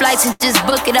 call the flights and just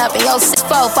book it up. And yo,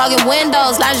 6'4", fogging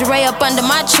windows, lingerie up under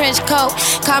my trench coat.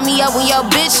 Call me up when your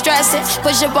bitch stressing.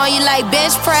 Push up on you like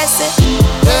bench pressing.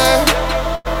 Yeah.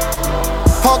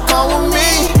 Come with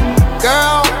me,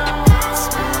 girl.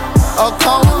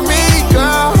 Come with me,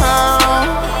 girl.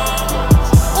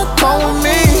 Come with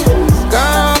me,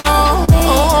 girl.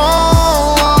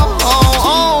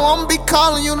 I'ma be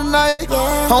calling you tonight.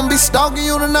 I'ma be stalking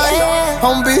you tonight.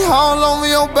 I'ma be all over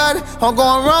your body. I'm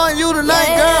gonna run you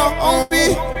tonight, girl. I'ma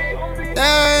be,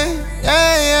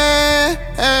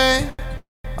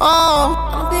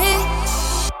 I'ma be.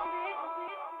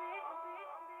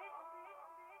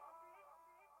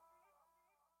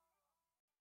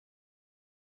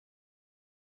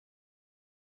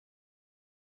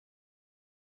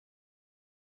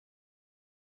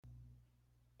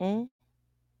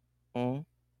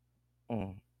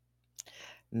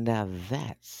 Now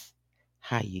that's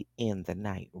how you end the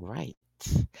night right.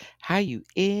 How you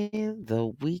end the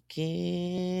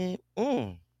weekend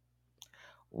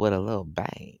with a little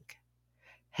bang.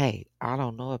 Hey, I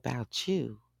don't know about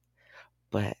you,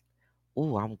 but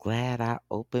I'm glad I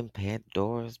opened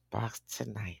Pandora's box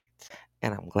tonight.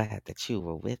 And I'm glad that you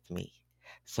were with me.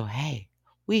 So hey,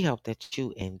 we hope that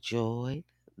you enjoyed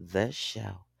the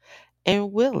show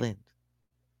and willing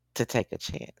to take a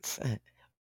chance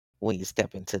when you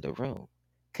step into the room,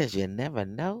 because you never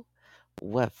know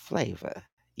what flavor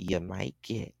you might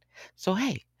get. So,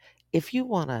 hey, if you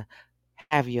want to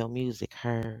have your music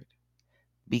heard,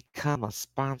 become a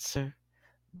sponsor,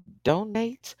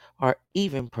 donate, or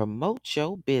even promote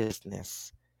your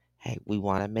business, hey, we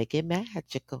want to make it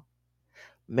magical.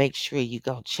 Make sure you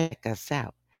go check us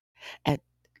out at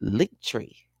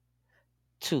Linktree,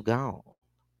 Too Gone,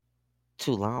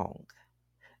 Too Long,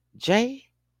 JFR.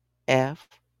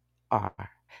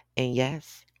 And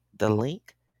yes, the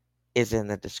link is in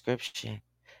the description.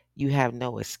 You have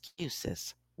no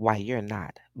excuses why you're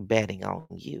not betting on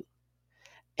you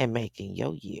and making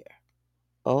your year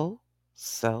oh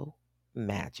so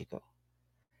magical.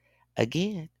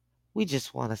 Again, we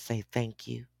just want to say thank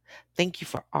you. Thank you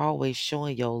for always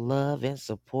showing your love and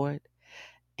support,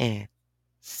 and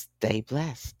stay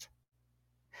blessed.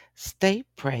 Stay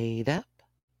prayed up.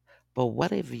 But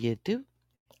whatever you do,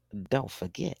 don't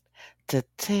forget to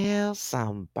tell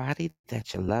somebody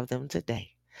that you love them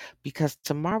today, because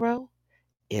tomorrow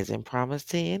isn't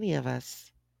promised to any of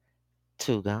us.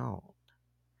 Too gone,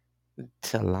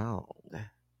 too long.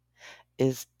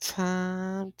 It's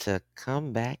time to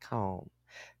come back home,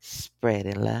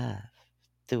 spreading love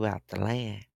throughout the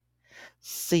land.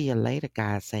 See you later,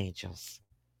 God's angels.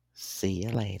 See you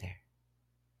later.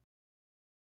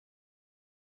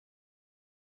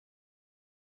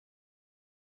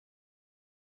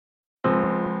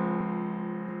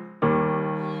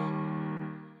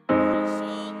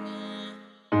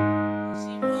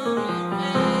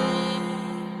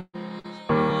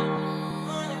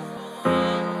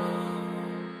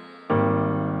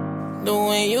 The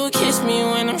way you kiss me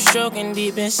when I'm stroking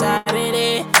deep inside of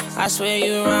it, I swear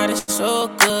you ride it so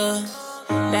good.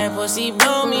 That pussy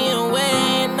blow me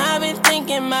away, and I've been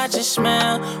thinking about your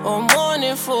smile all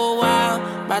morning for a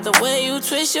while. About the way you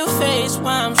twist your face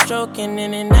while I'm stroking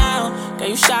in and out. Girl,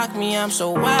 you shock me, I'm so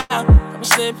wild. I'm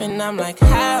slipping, I'm like,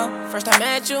 how? First I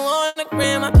met you on the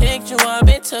gram, I picked you up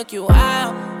and took you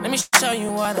out. Let me show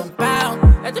you what I'm about.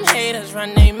 Let them haters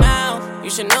run their mouth. You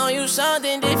should know you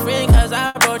something different, cause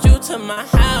I brought you to my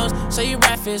house. So you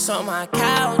breakfast on my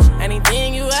couch.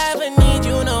 Anything you ever need,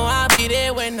 you know I'll be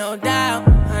there with no doubt.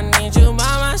 I need you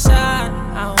by my side,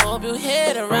 I hope you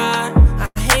hit a ride.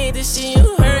 I hate to see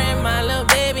you hurting, my little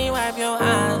baby, wipe your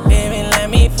eyes. Baby, let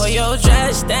me pull your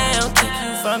dress down, kick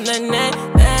you from the neck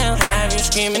down. Have you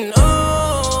screaming,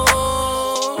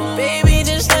 ooh. Baby,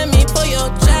 just let me pull your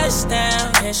dress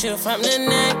down, kiss you from the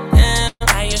neck down.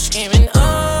 Now you're screaming,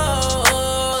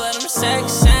 oh, let them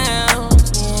sex sound.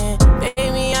 Yeah,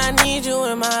 baby, I need you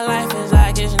in my life, it's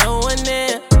like it's no one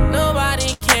there.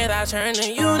 Nobody cared, I turn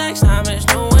to you next time, there's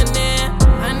no one there.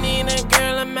 I need a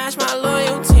girl to match my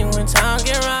loyalty when times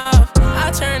get rough.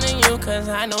 I turn to you cause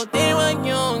I know they want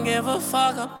you, don't give a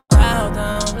fuck about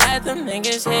them. Let them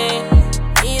niggas hate.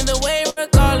 Either way,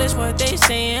 regardless what they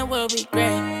saying will be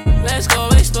great. Let's go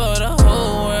explore the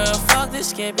whole world, fuck the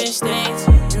skipping states.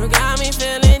 You got me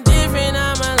feeling different,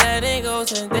 I'ma let it go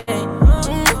today.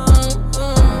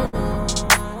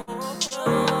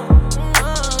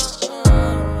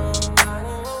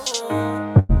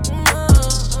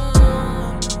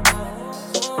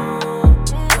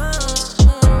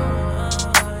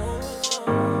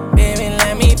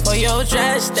 Your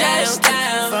dress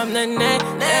down, from the neck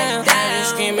down. You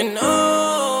screaming,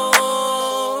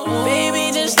 oh.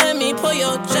 Baby, just let me pull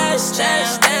your dress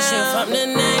down. That shit from the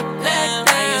neck down.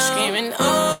 Now you screaming,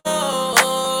 oh.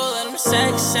 Let them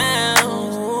sex sound.